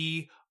will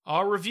be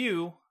our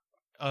review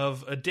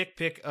of a dick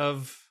pic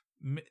of...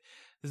 This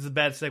is a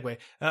bad segue.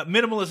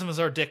 Minimalism is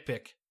our dick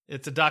pic.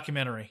 It's a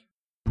documentary.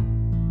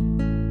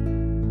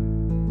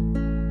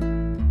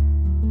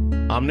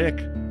 I'm Nick.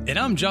 And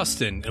I'm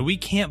Justin, and we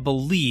can't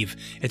believe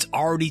it's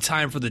already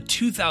time for the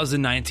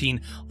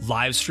 2019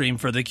 live stream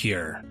for The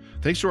Cure.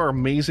 Thanks to our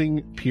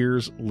amazing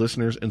peers,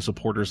 listeners, and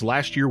supporters,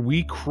 last year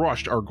we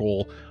crushed our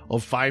goal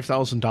of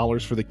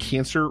 $5,000 for the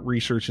Cancer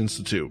Research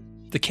Institute.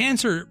 The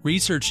Cancer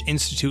Research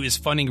Institute is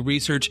funding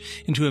research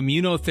into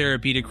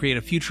immunotherapy to create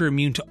a future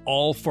immune to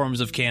all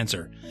forms of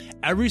cancer.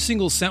 Every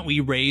single cent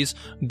we raise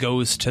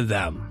goes to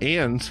them.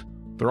 And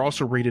they're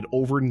also rated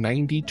over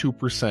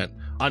 92%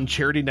 on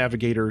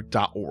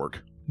charitynavigator.org.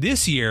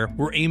 This year,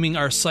 we're aiming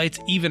our sights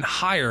even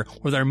higher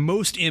with our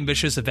most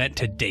ambitious event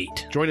to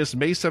date. Join us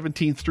May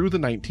 17th through the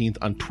 19th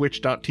on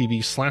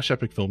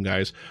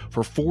twitch.tv/epicfilmguys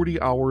for 40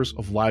 hours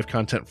of live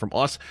content from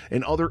us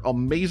and other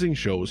amazing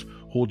shows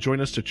who will join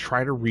us to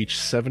try to reach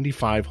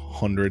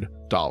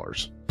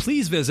 $7,500.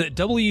 Please visit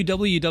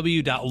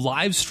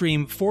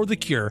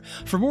www.livestreamforthecure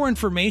for more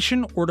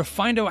information or to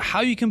find out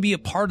how you can be a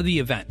part of the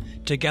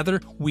event.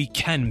 Together, we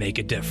can make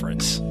a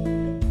difference.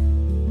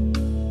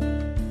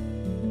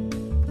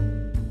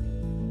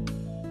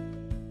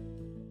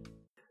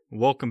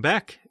 Welcome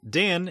back.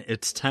 Dan,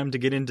 it's time to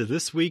get into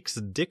this week's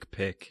dick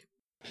pic.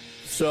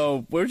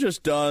 So, we're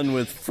just done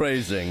with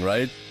phrasing,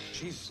 right?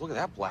 Jesus, look at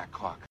that black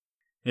cock.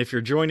 If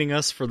you're joining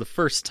us for the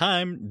first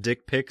time,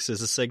 Dick Pics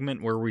is a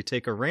segment where we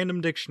take a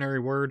random dictionary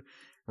word,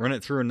 run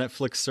it through a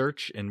Netflix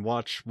search, and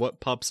watch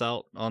what pops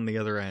out on the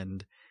other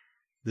end.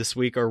 This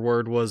week our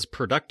word was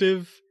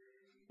productive,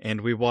 and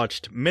we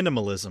watched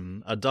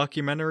Minimalism, a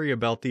documentary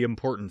about the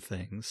important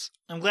things.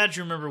 I'm glad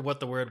you remember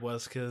what the word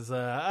was, because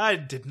I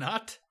did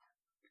not.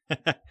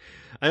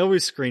 I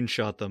always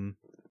screenshot them.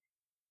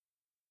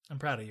 I'm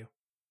proud of you.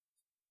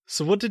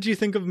 So what did you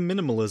think of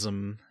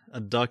Minimalism,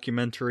 a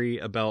documentary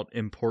about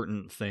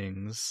important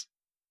things?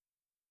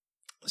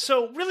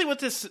 So really what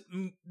this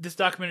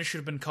documentary should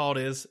have been called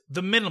is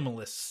The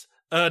Minimalists,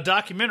 a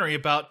documentary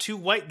about two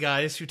white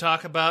guys who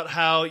talk about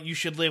how you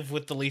should live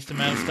with the least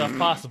amount of stuff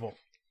possible.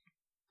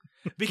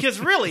 Because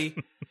really,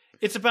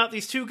 it's about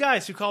these two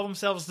guys who call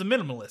themselves the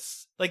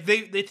Minimalists. Like,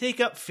 they take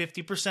up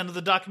 50% of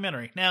the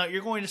documentary. Now,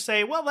 you're going to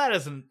say, well, that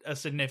isn't a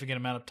significant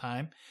amount of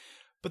time.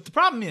 But the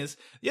problem is,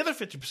 the other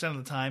 50% of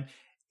the time,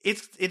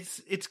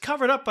 it's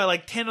covered up by,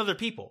 like, 10 other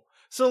people.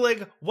 So,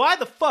 like, why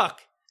the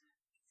fuck?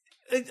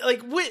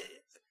 Like,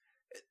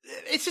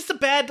 it's just a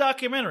bad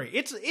documentary.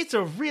 It's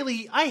a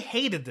really... I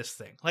hated this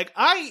thing. Like,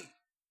 I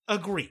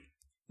agree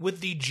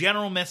with the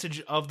general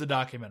message of the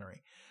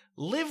documentary.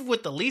 Live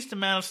with the least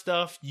amount of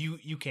stuff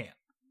you can.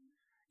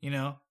 You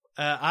know?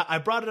 I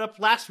brought it up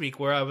last week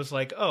where I was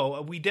like,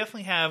 oh, we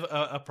definitely have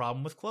a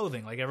problem with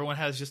clothing. Like, everyone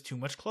has just too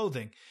much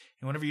clothing.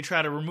 And whenever you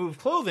try to remove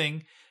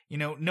clothing, you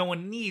know, no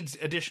one needs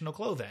additional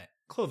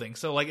clothing.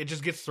 So, like, it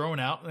just gets thrown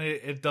out, and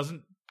it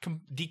doesn't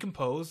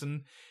decompose,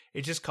 and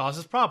it just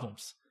causes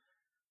problems.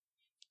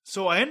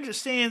 So I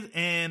understand,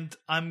 and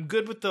I'm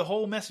good with the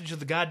whole message of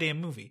the goddamn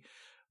movie.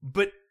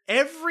 But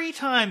every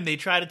time they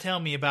try to tell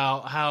me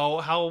about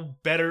how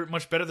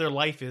much better their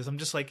life is, I'm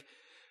just like,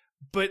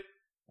 but...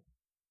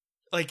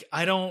 like,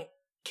 I don't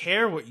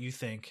care what you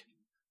think.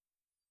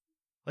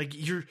 Like,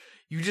 you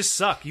just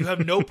suck. You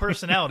have no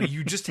personality.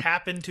 You just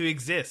happen to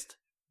exist.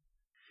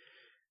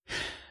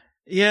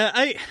 Yeah,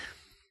 I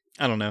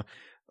don't know.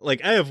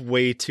 Like, I have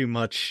way too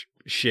much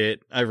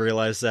shit. I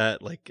realize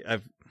that. Like,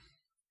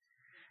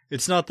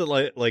 it's not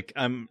that like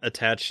I'm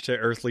attached to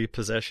earthly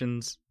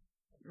possessions,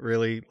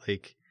 really.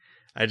 Like,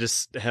 I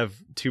just have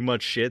too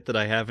much shit that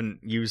I haven't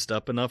used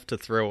up enough to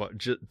throw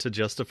to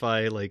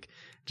justify, like,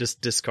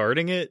 just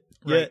discarding it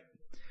yet. Right.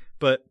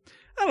 But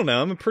I don't know.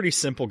 I'm a pretty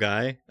simple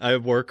guy. I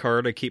work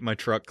hard. I keep my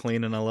truck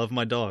clean, and I love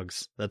my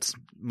dogs. That's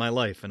my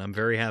life, and I'm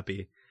very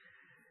happy.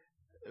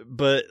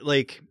 But,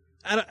 like,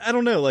 I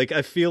don't know. Like,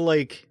 I feel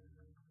like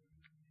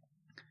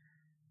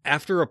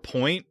after a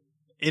point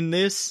in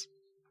this,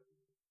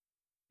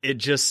 it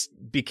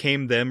just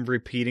became them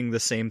repeating the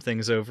same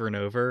things over and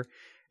over.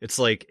 It's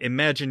like,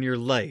 imagine your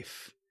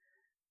life,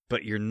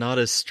 but you're not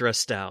as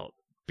stressed out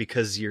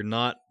because you're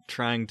not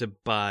trying to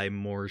buy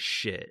more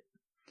shit.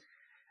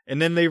 And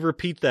then they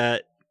repeat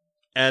that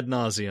ad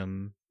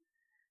nauseum.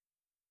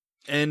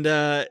 And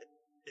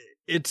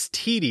it's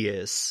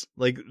tedious.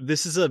 Like,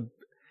 this is a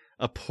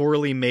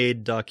poorly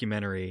made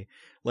documentary.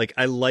 Like,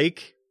 I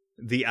like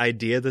the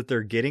idea that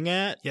they're getting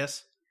at.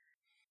 Yes.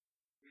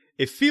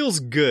 It feels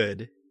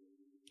good,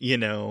 you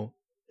know,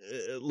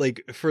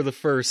 like, for the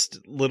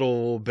first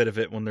little bit of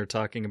it when they're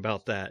talking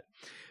about that.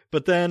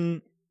 But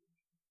then,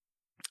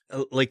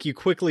 like, you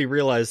quickly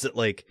realize that,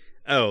 like,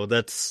 oh,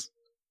 that's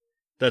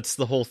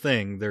the whole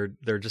thing.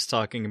 They're just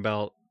talking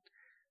about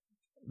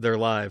their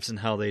lives and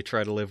how they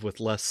try to live with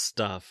less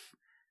stuff.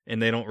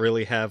 and they don't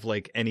really have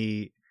like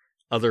any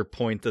other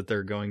point that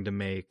they're going to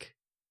make.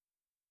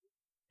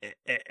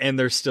 And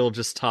they're still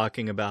just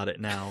talking about it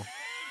now.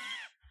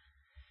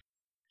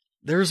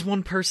 There's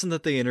one person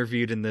that they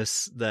interviewed in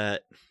this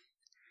that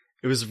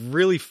it was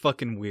really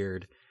fucking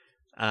weird.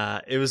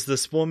 It was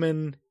this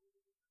woman.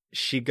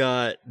 She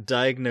got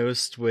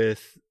diagnosed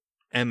with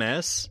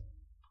MS,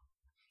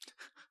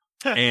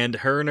 and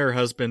her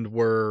husband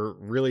were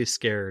really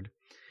scared.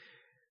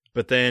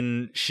 But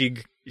then she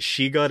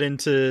got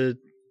into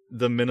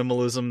the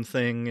minimalism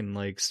thing and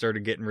like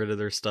started getting rid of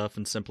their stuff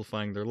and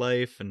simplifying their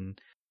life, and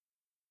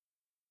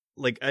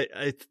like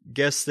I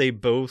guess they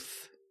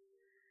both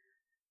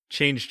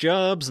changed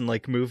jobs and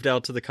like moved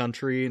out to the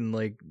country and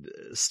like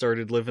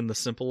started living the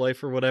simple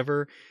life or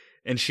whatever.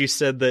 And she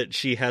said that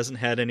she hasn't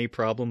had any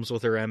problems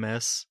with her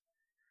MS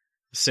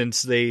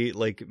since they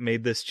like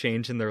made this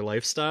change in their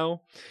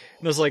lifestyle.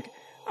 And I was like,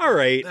 all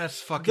right, that's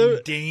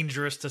fucking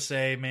dangerous to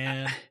say,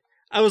 man.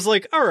 I was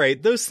like, all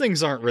right, those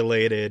things aren't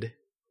related.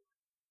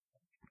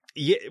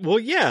 Yeah, well,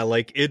 yeah,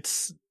 like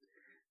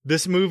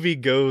this movie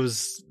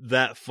goes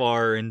that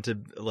far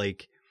into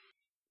like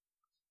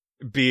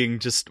being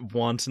just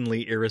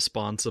wantonly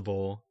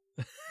irresponsible.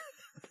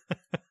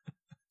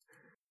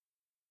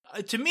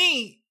 To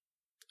me,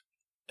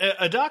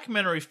 a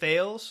documentary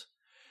fails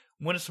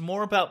when it's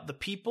more about the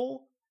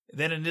people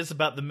than it is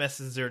about the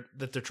message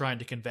that they're trying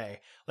to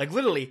convey. Like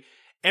literally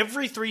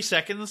every 3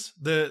 seconds,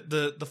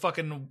 the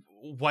fucking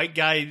white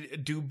guy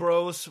dude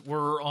bros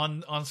were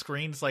on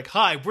screen. It's like,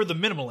 hi, we're the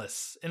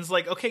minimalists. And it's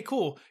like, okay,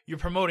 cool. You're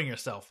promoting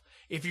yourself.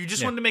 If you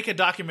just wanted to make a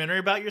documentary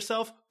about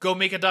yourself, go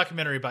make a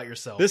documentary about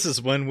yourself. This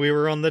is when we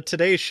were on the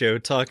Today Show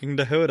talking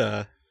to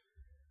Hoda.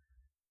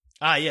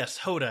 Ah, yes,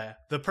 Hoda,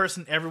 the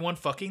person everyone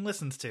fucking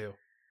listens to.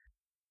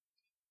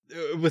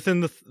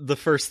 Within the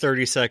first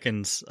 30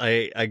 seconds,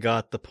 I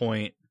got the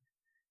point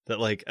that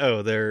like,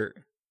 oh, they're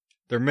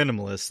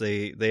minimalists.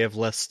 They have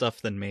less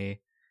stuff than me.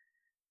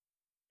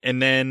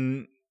 And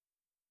then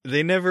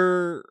they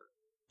never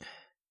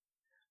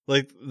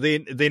like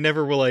they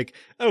never were like,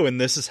 oh, and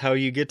this is how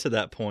you get to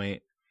that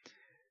point.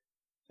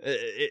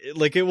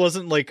 Like it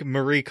wasn't like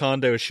Marie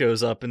Kondo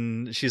shows up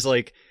and she's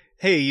like,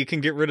 hey, you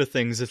can get rid of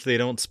things if they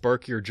don't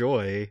spark your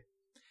joy.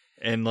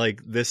 And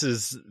like this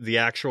is the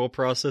actual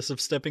process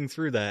of stepping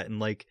through that and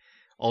like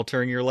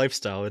altering your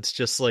lifestyle. It's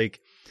just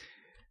like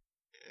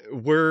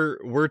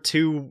we're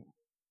two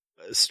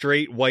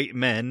straight white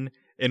men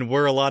and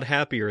we're a lot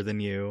happier than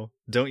you.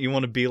 Don't you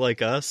want to be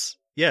like us?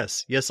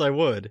 Yes, I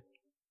would.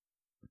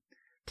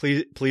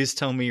 Please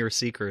tell me your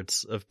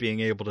secrets of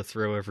being able to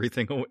throw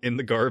everything in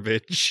the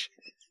garbage.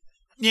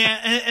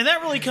 Yeah, and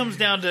that really comes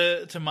down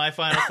to my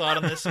final thought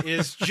on this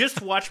is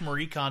just watch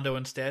Marie Kondo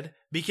instead,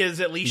 because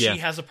at least she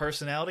has a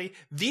personality.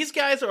 These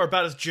guys are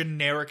about as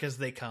generic as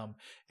they come,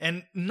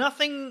 and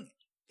nothing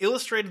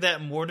illustrated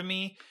that more to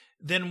me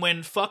than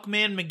when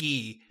Fuckman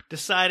McGee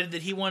decided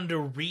that he wanted to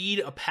read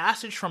a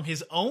passage from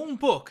his own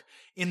book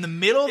in the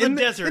middle of the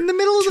desert. In the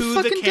middle of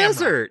the fucking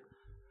desert.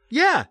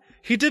 Yeah,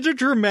 he did a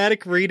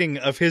dramatic reading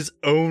of his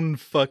own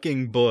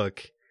fucking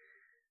book,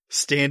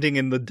 standing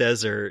in the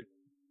desert.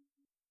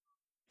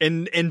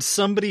 And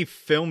somebody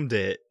filmed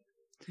it.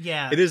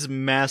 Yeah. It is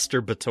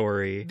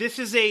masturbatory. This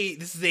is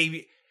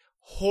a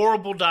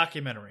horrible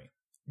documentary.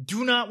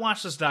 Do not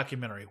watch this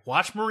documentary.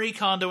 Watch Marie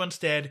Kondo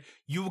instead.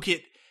 You will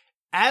get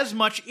as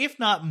much, if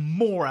not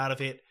more, out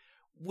of it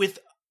with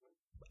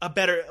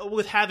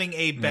having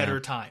a better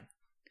time.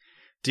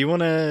 Do you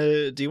want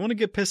to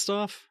get pissed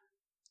off?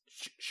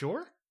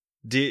 Sure.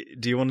 Do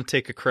you want to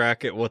take a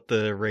crack at what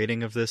the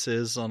rating of this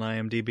is on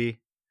IMDb?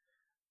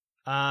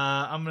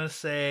 I'm going to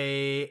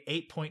say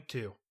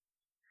 8.2.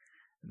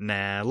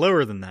 Nah,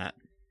 lower than that.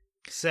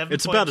 7.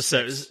 It's about a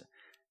 7.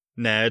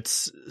 Nah,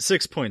 it's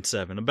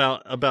 6.7.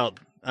 About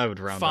I would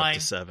round up to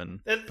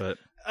 7. But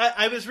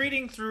I was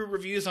reading through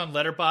reviews on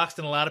Letterboxd,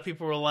 and a lot of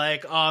people were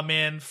like, "Oh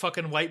man,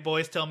 fucking white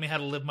boys tell me how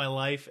to live my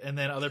life," and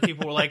then other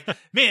people were like,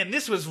 "Man,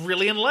 this was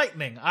really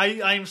enlightening.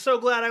 I'm so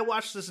glad I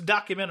watched this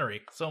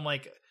documentary." So I'm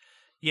like,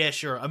 "Yeah,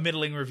 sure, a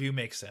middling review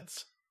makes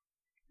sense."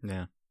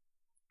 Yeah.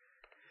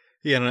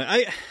 Yeah, no,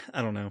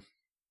 I don't know.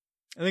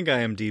 I think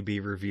IMDb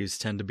reviews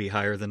tend to be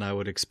higher than I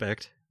would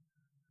expect.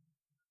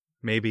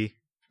 Maybe.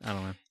 I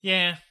don't know.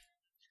 Yeah.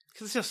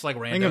 Because it's just like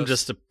randos. I think I'm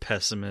just a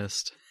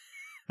pessimist.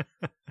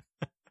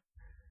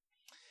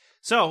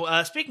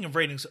 So, speaking of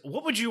ratings,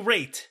 what would you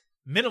rate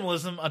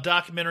Minimalism, a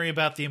documentary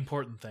about the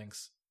important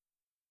things?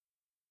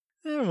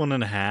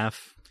 1.5,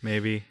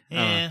 maybe.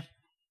 Yeah.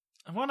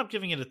 I wound up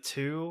giving it a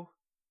 2,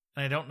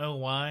 and I don't know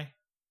why.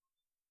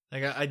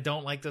 Like, I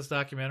don't like this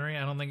documentary.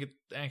 I don't think it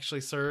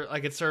actually serves...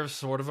 Like, it serves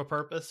sort of a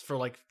purpose for,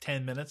 like,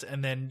 10 minutes,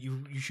 and then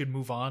you should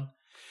move on.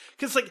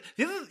 Because, like,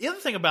 the other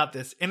thing about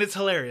this, and it's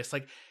hilarious,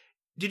 like,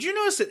 did you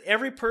notice that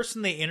every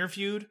person they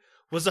interviewed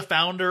was a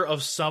founder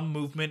of some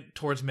movement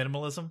towards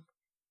minimalism?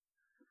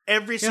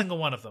 Every single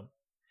one of them.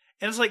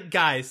 And it's like,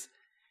 guys,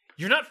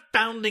 you're not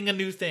founding a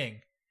new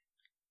thing.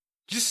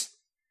 Just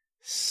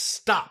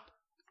stop.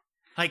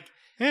 Like,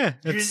 yeah,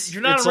 you're not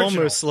it's original.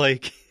 Almost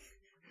like...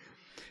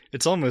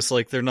 It's almost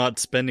like they're not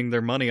spending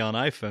their money on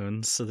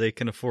iPhones so they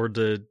can afford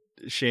to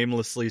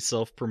shamelessly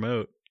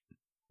self-promote.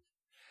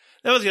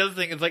 That was the other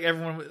thing. It's like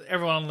everyone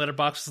on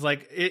Letterboxd is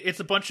like, it's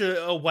a bunch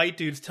of white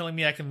dudes telling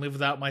me I can live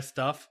without my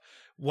stuff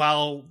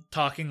while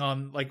typing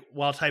on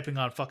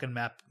fucking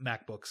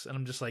MacBooks. And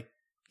I'm just like,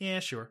 yeah,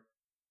 sure.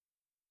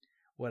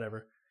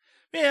 Whatever.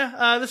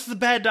 Yeah, this is a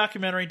bad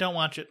documentary. Don't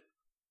watch it.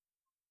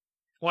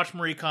 Watch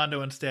Marie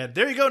Kondo instead.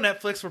 There you go,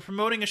 Netflix. We're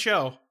promoting a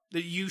show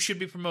that you should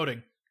be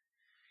promoting.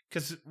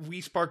 Because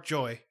we spark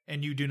joy,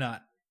 and you do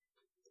not.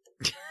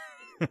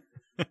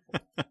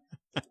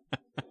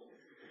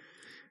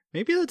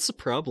 Maybe that's the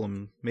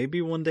problem.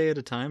 Maybe One Day at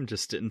a Time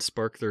just didn't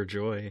spark their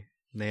joy,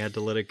 and they had to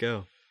let it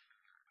go.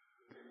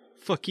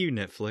 Fuck you,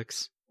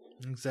 Netflix.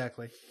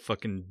 Exactly.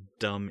 Fucking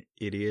dumb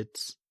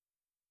idiots.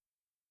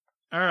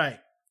 All right.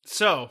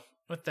 So,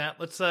 with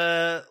that, let's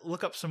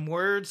look up some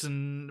words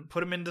and put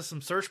them into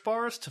some search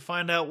bars to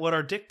find out what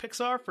our dick pics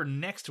are for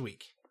next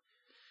week.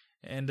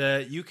 And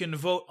you can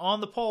vote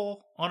on the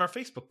poll on our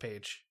Facebook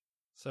page.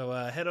 So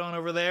head on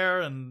over there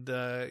and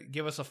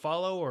give us a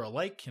follow or a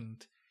like,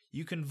 and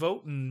you can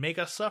vote and make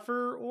us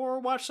suffer or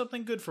watch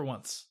something good for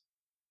once.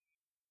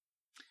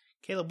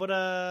 Caleb,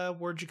 what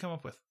word you come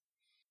up with?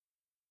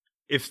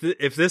 If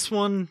this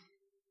one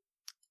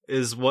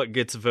is what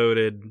gets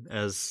voted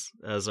as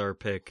our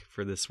pick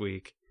for this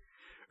week,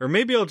 or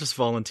maybe I'll just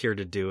volunteer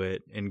to do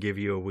it and give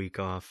you a week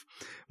off.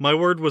 My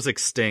word was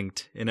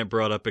extinct, and it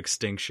brought up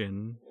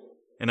extinction.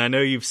 And I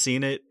know you've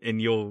seen it,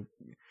 and you'll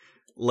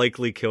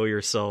likely kill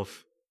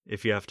yourself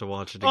if you have to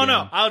watch it again. Oh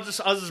no, I'll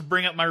just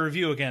bring up my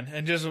review again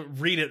and just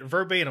read it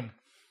verbatim.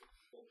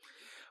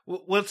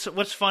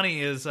 What's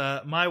funny is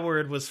my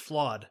word was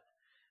flawed,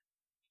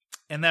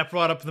 and that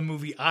brought up the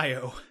movie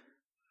Io.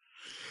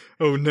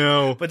 Oh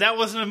no! But that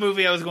wasn't a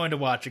movie I was going to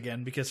watch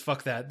again because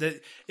fuck that.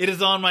 It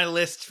is on my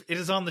list. It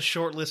is on the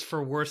short list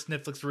for worst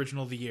Netflix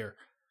original of the year.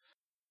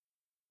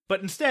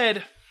 But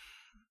instead,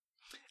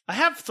 I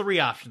have 3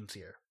 options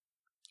here,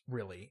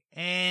 really,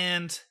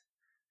 and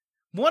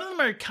one of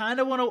them I kind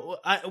of want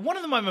to. One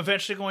of them I'm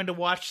eventually going to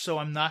watch, so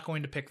I'm not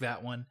going to pick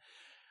that one.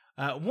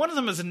 One of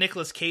them is a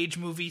Nicolas Cage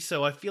movie,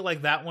 so I feel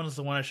like that one is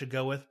the one I should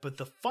go with. But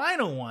the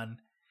final one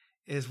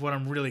is what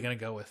I'm really going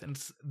to go with, and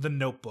it's The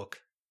Notebook.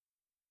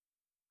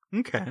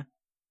 Okay.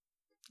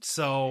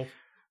 So,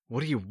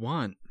 what do you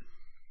want?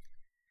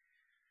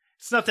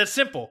 It's not that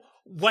simple.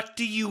 What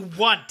do you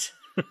want?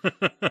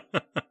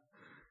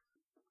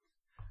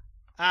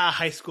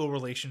 High school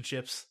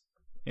relationships.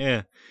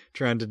 Yeah,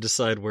 trying to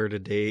decide where to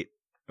date,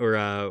 or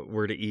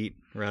where to eat,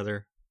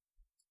 rather.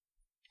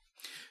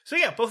 So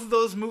yeah, both of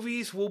those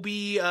movies will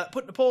be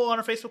put in a poll on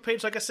our Facebook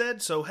page, like I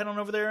said, so head on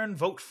over there and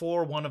vote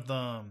for one of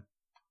them.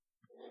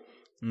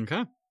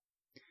 Okay.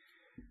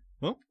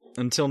 Well,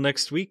 until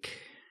next week,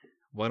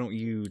 why don't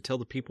you tell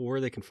the people where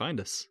they can find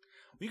us?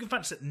 You can find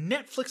us at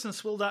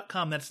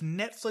netflixandswill.com. That's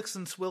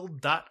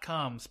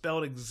netflixandswill.com,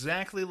 spelled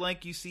exactly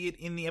like you see it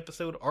in the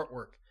episode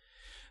artwork.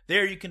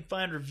 There you can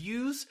find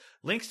reviews,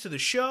 links to the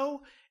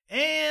show,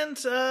 and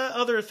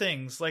other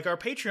things like our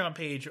Patreon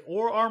page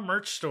or our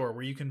merch store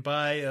where you can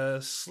buy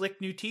a slick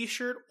new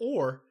t-shirt,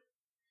 or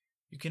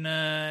you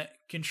can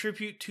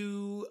contribute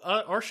to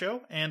our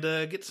show and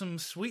get some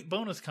sweet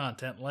bonus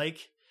content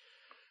like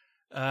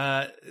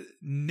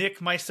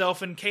Nick,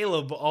 myself, and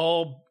Caleb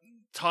all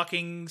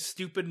talking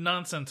stupid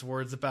nonsense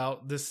words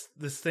about this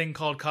thing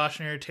called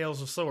Cautionary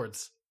Tales of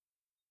Swords.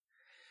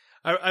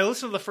 I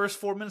listened to the first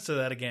 4 minutes of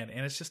that again,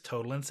 and it's just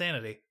total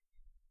insanity.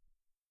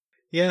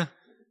 Yeah.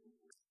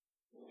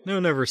 No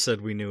one ever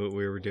said we knew what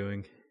we were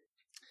doing.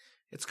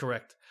 It's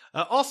correct.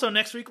 Also,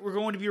 next week, we're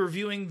going to be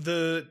reviewing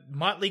the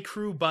Motley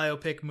Crue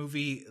biopic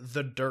movie,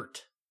 The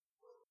Dirt.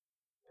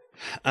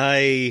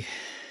 I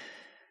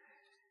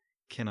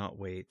cannot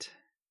wait.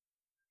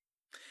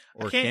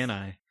 Or can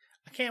I?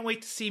 I can't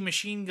wait to see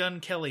Machine Gun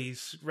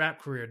Kelly's rap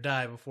career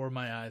die before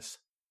my eyes.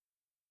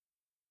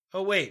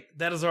 Oh wait,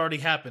 that has already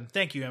happened.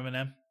 Thank you,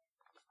 Eminem.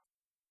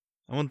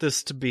 I want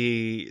this to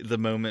be the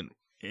moment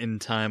in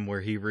time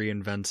where he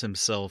reinvents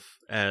himself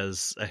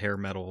as a hair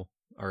metal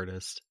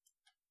artist.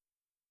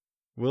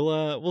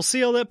 We'll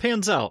see how that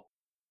pans out.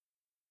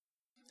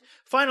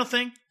 Final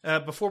thing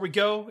before we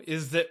go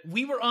is that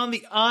we were on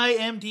the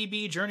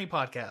IMDb Journey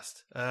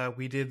podcast.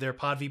 We did their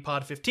Pod v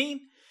Pod 15.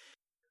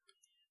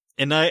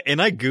 And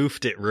I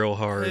goofed it real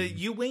hard.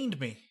 You waned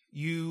me.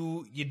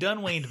 You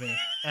done waned me,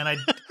 and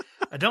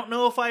I don't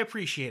know if I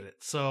appreciate it.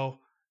 So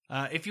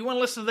if you want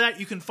to listen to that,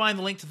 you can find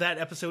the link to that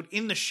episode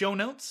in the show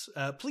notes.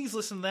 Please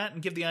listen to that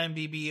and give the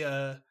IMDb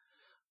a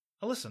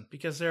listen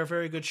because they're a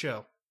very good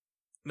show.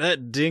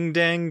 That ding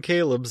dang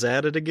Caleb's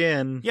at it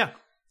again. Yeah.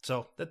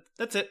 So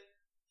that's it.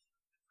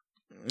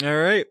 All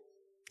right.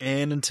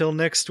 And until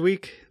next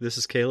week, this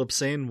is Caleb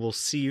saying we'll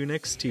see you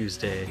next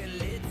Tuesday.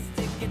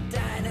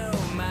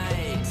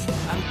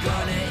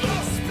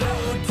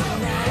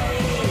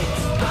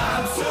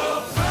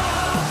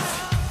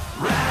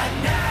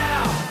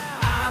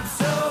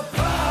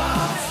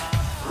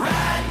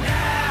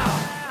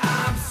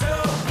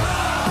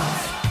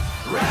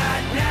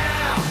 Right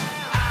now,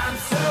 I'm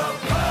so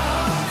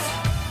pumped.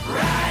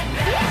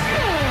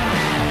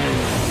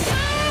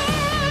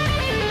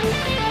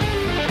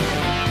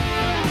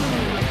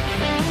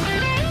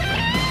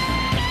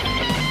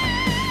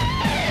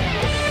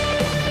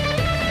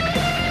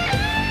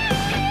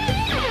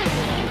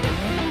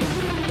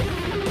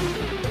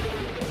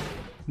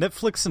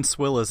 Netflix and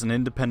Swill is an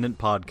independent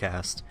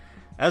podcast.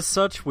 As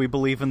such, we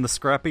believe in the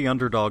scrappy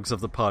underdogs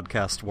of the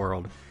podcast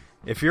world.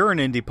 If you're an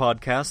indie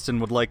podcast and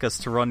would like us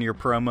to run your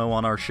promo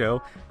on our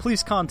show,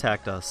 please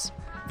contact us.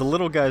 The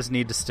little guys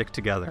need to stick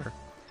together.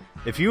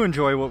 If you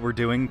enjoy what we're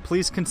doing,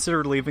 please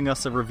consider leaving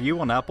us a review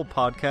on Apple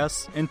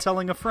Podcasts and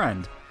telling a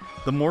friend.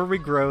 The more we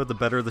grow, the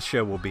better the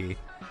show will be.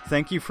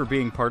 Thank you for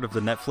being part of the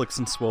Netflix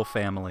and Swill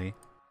family.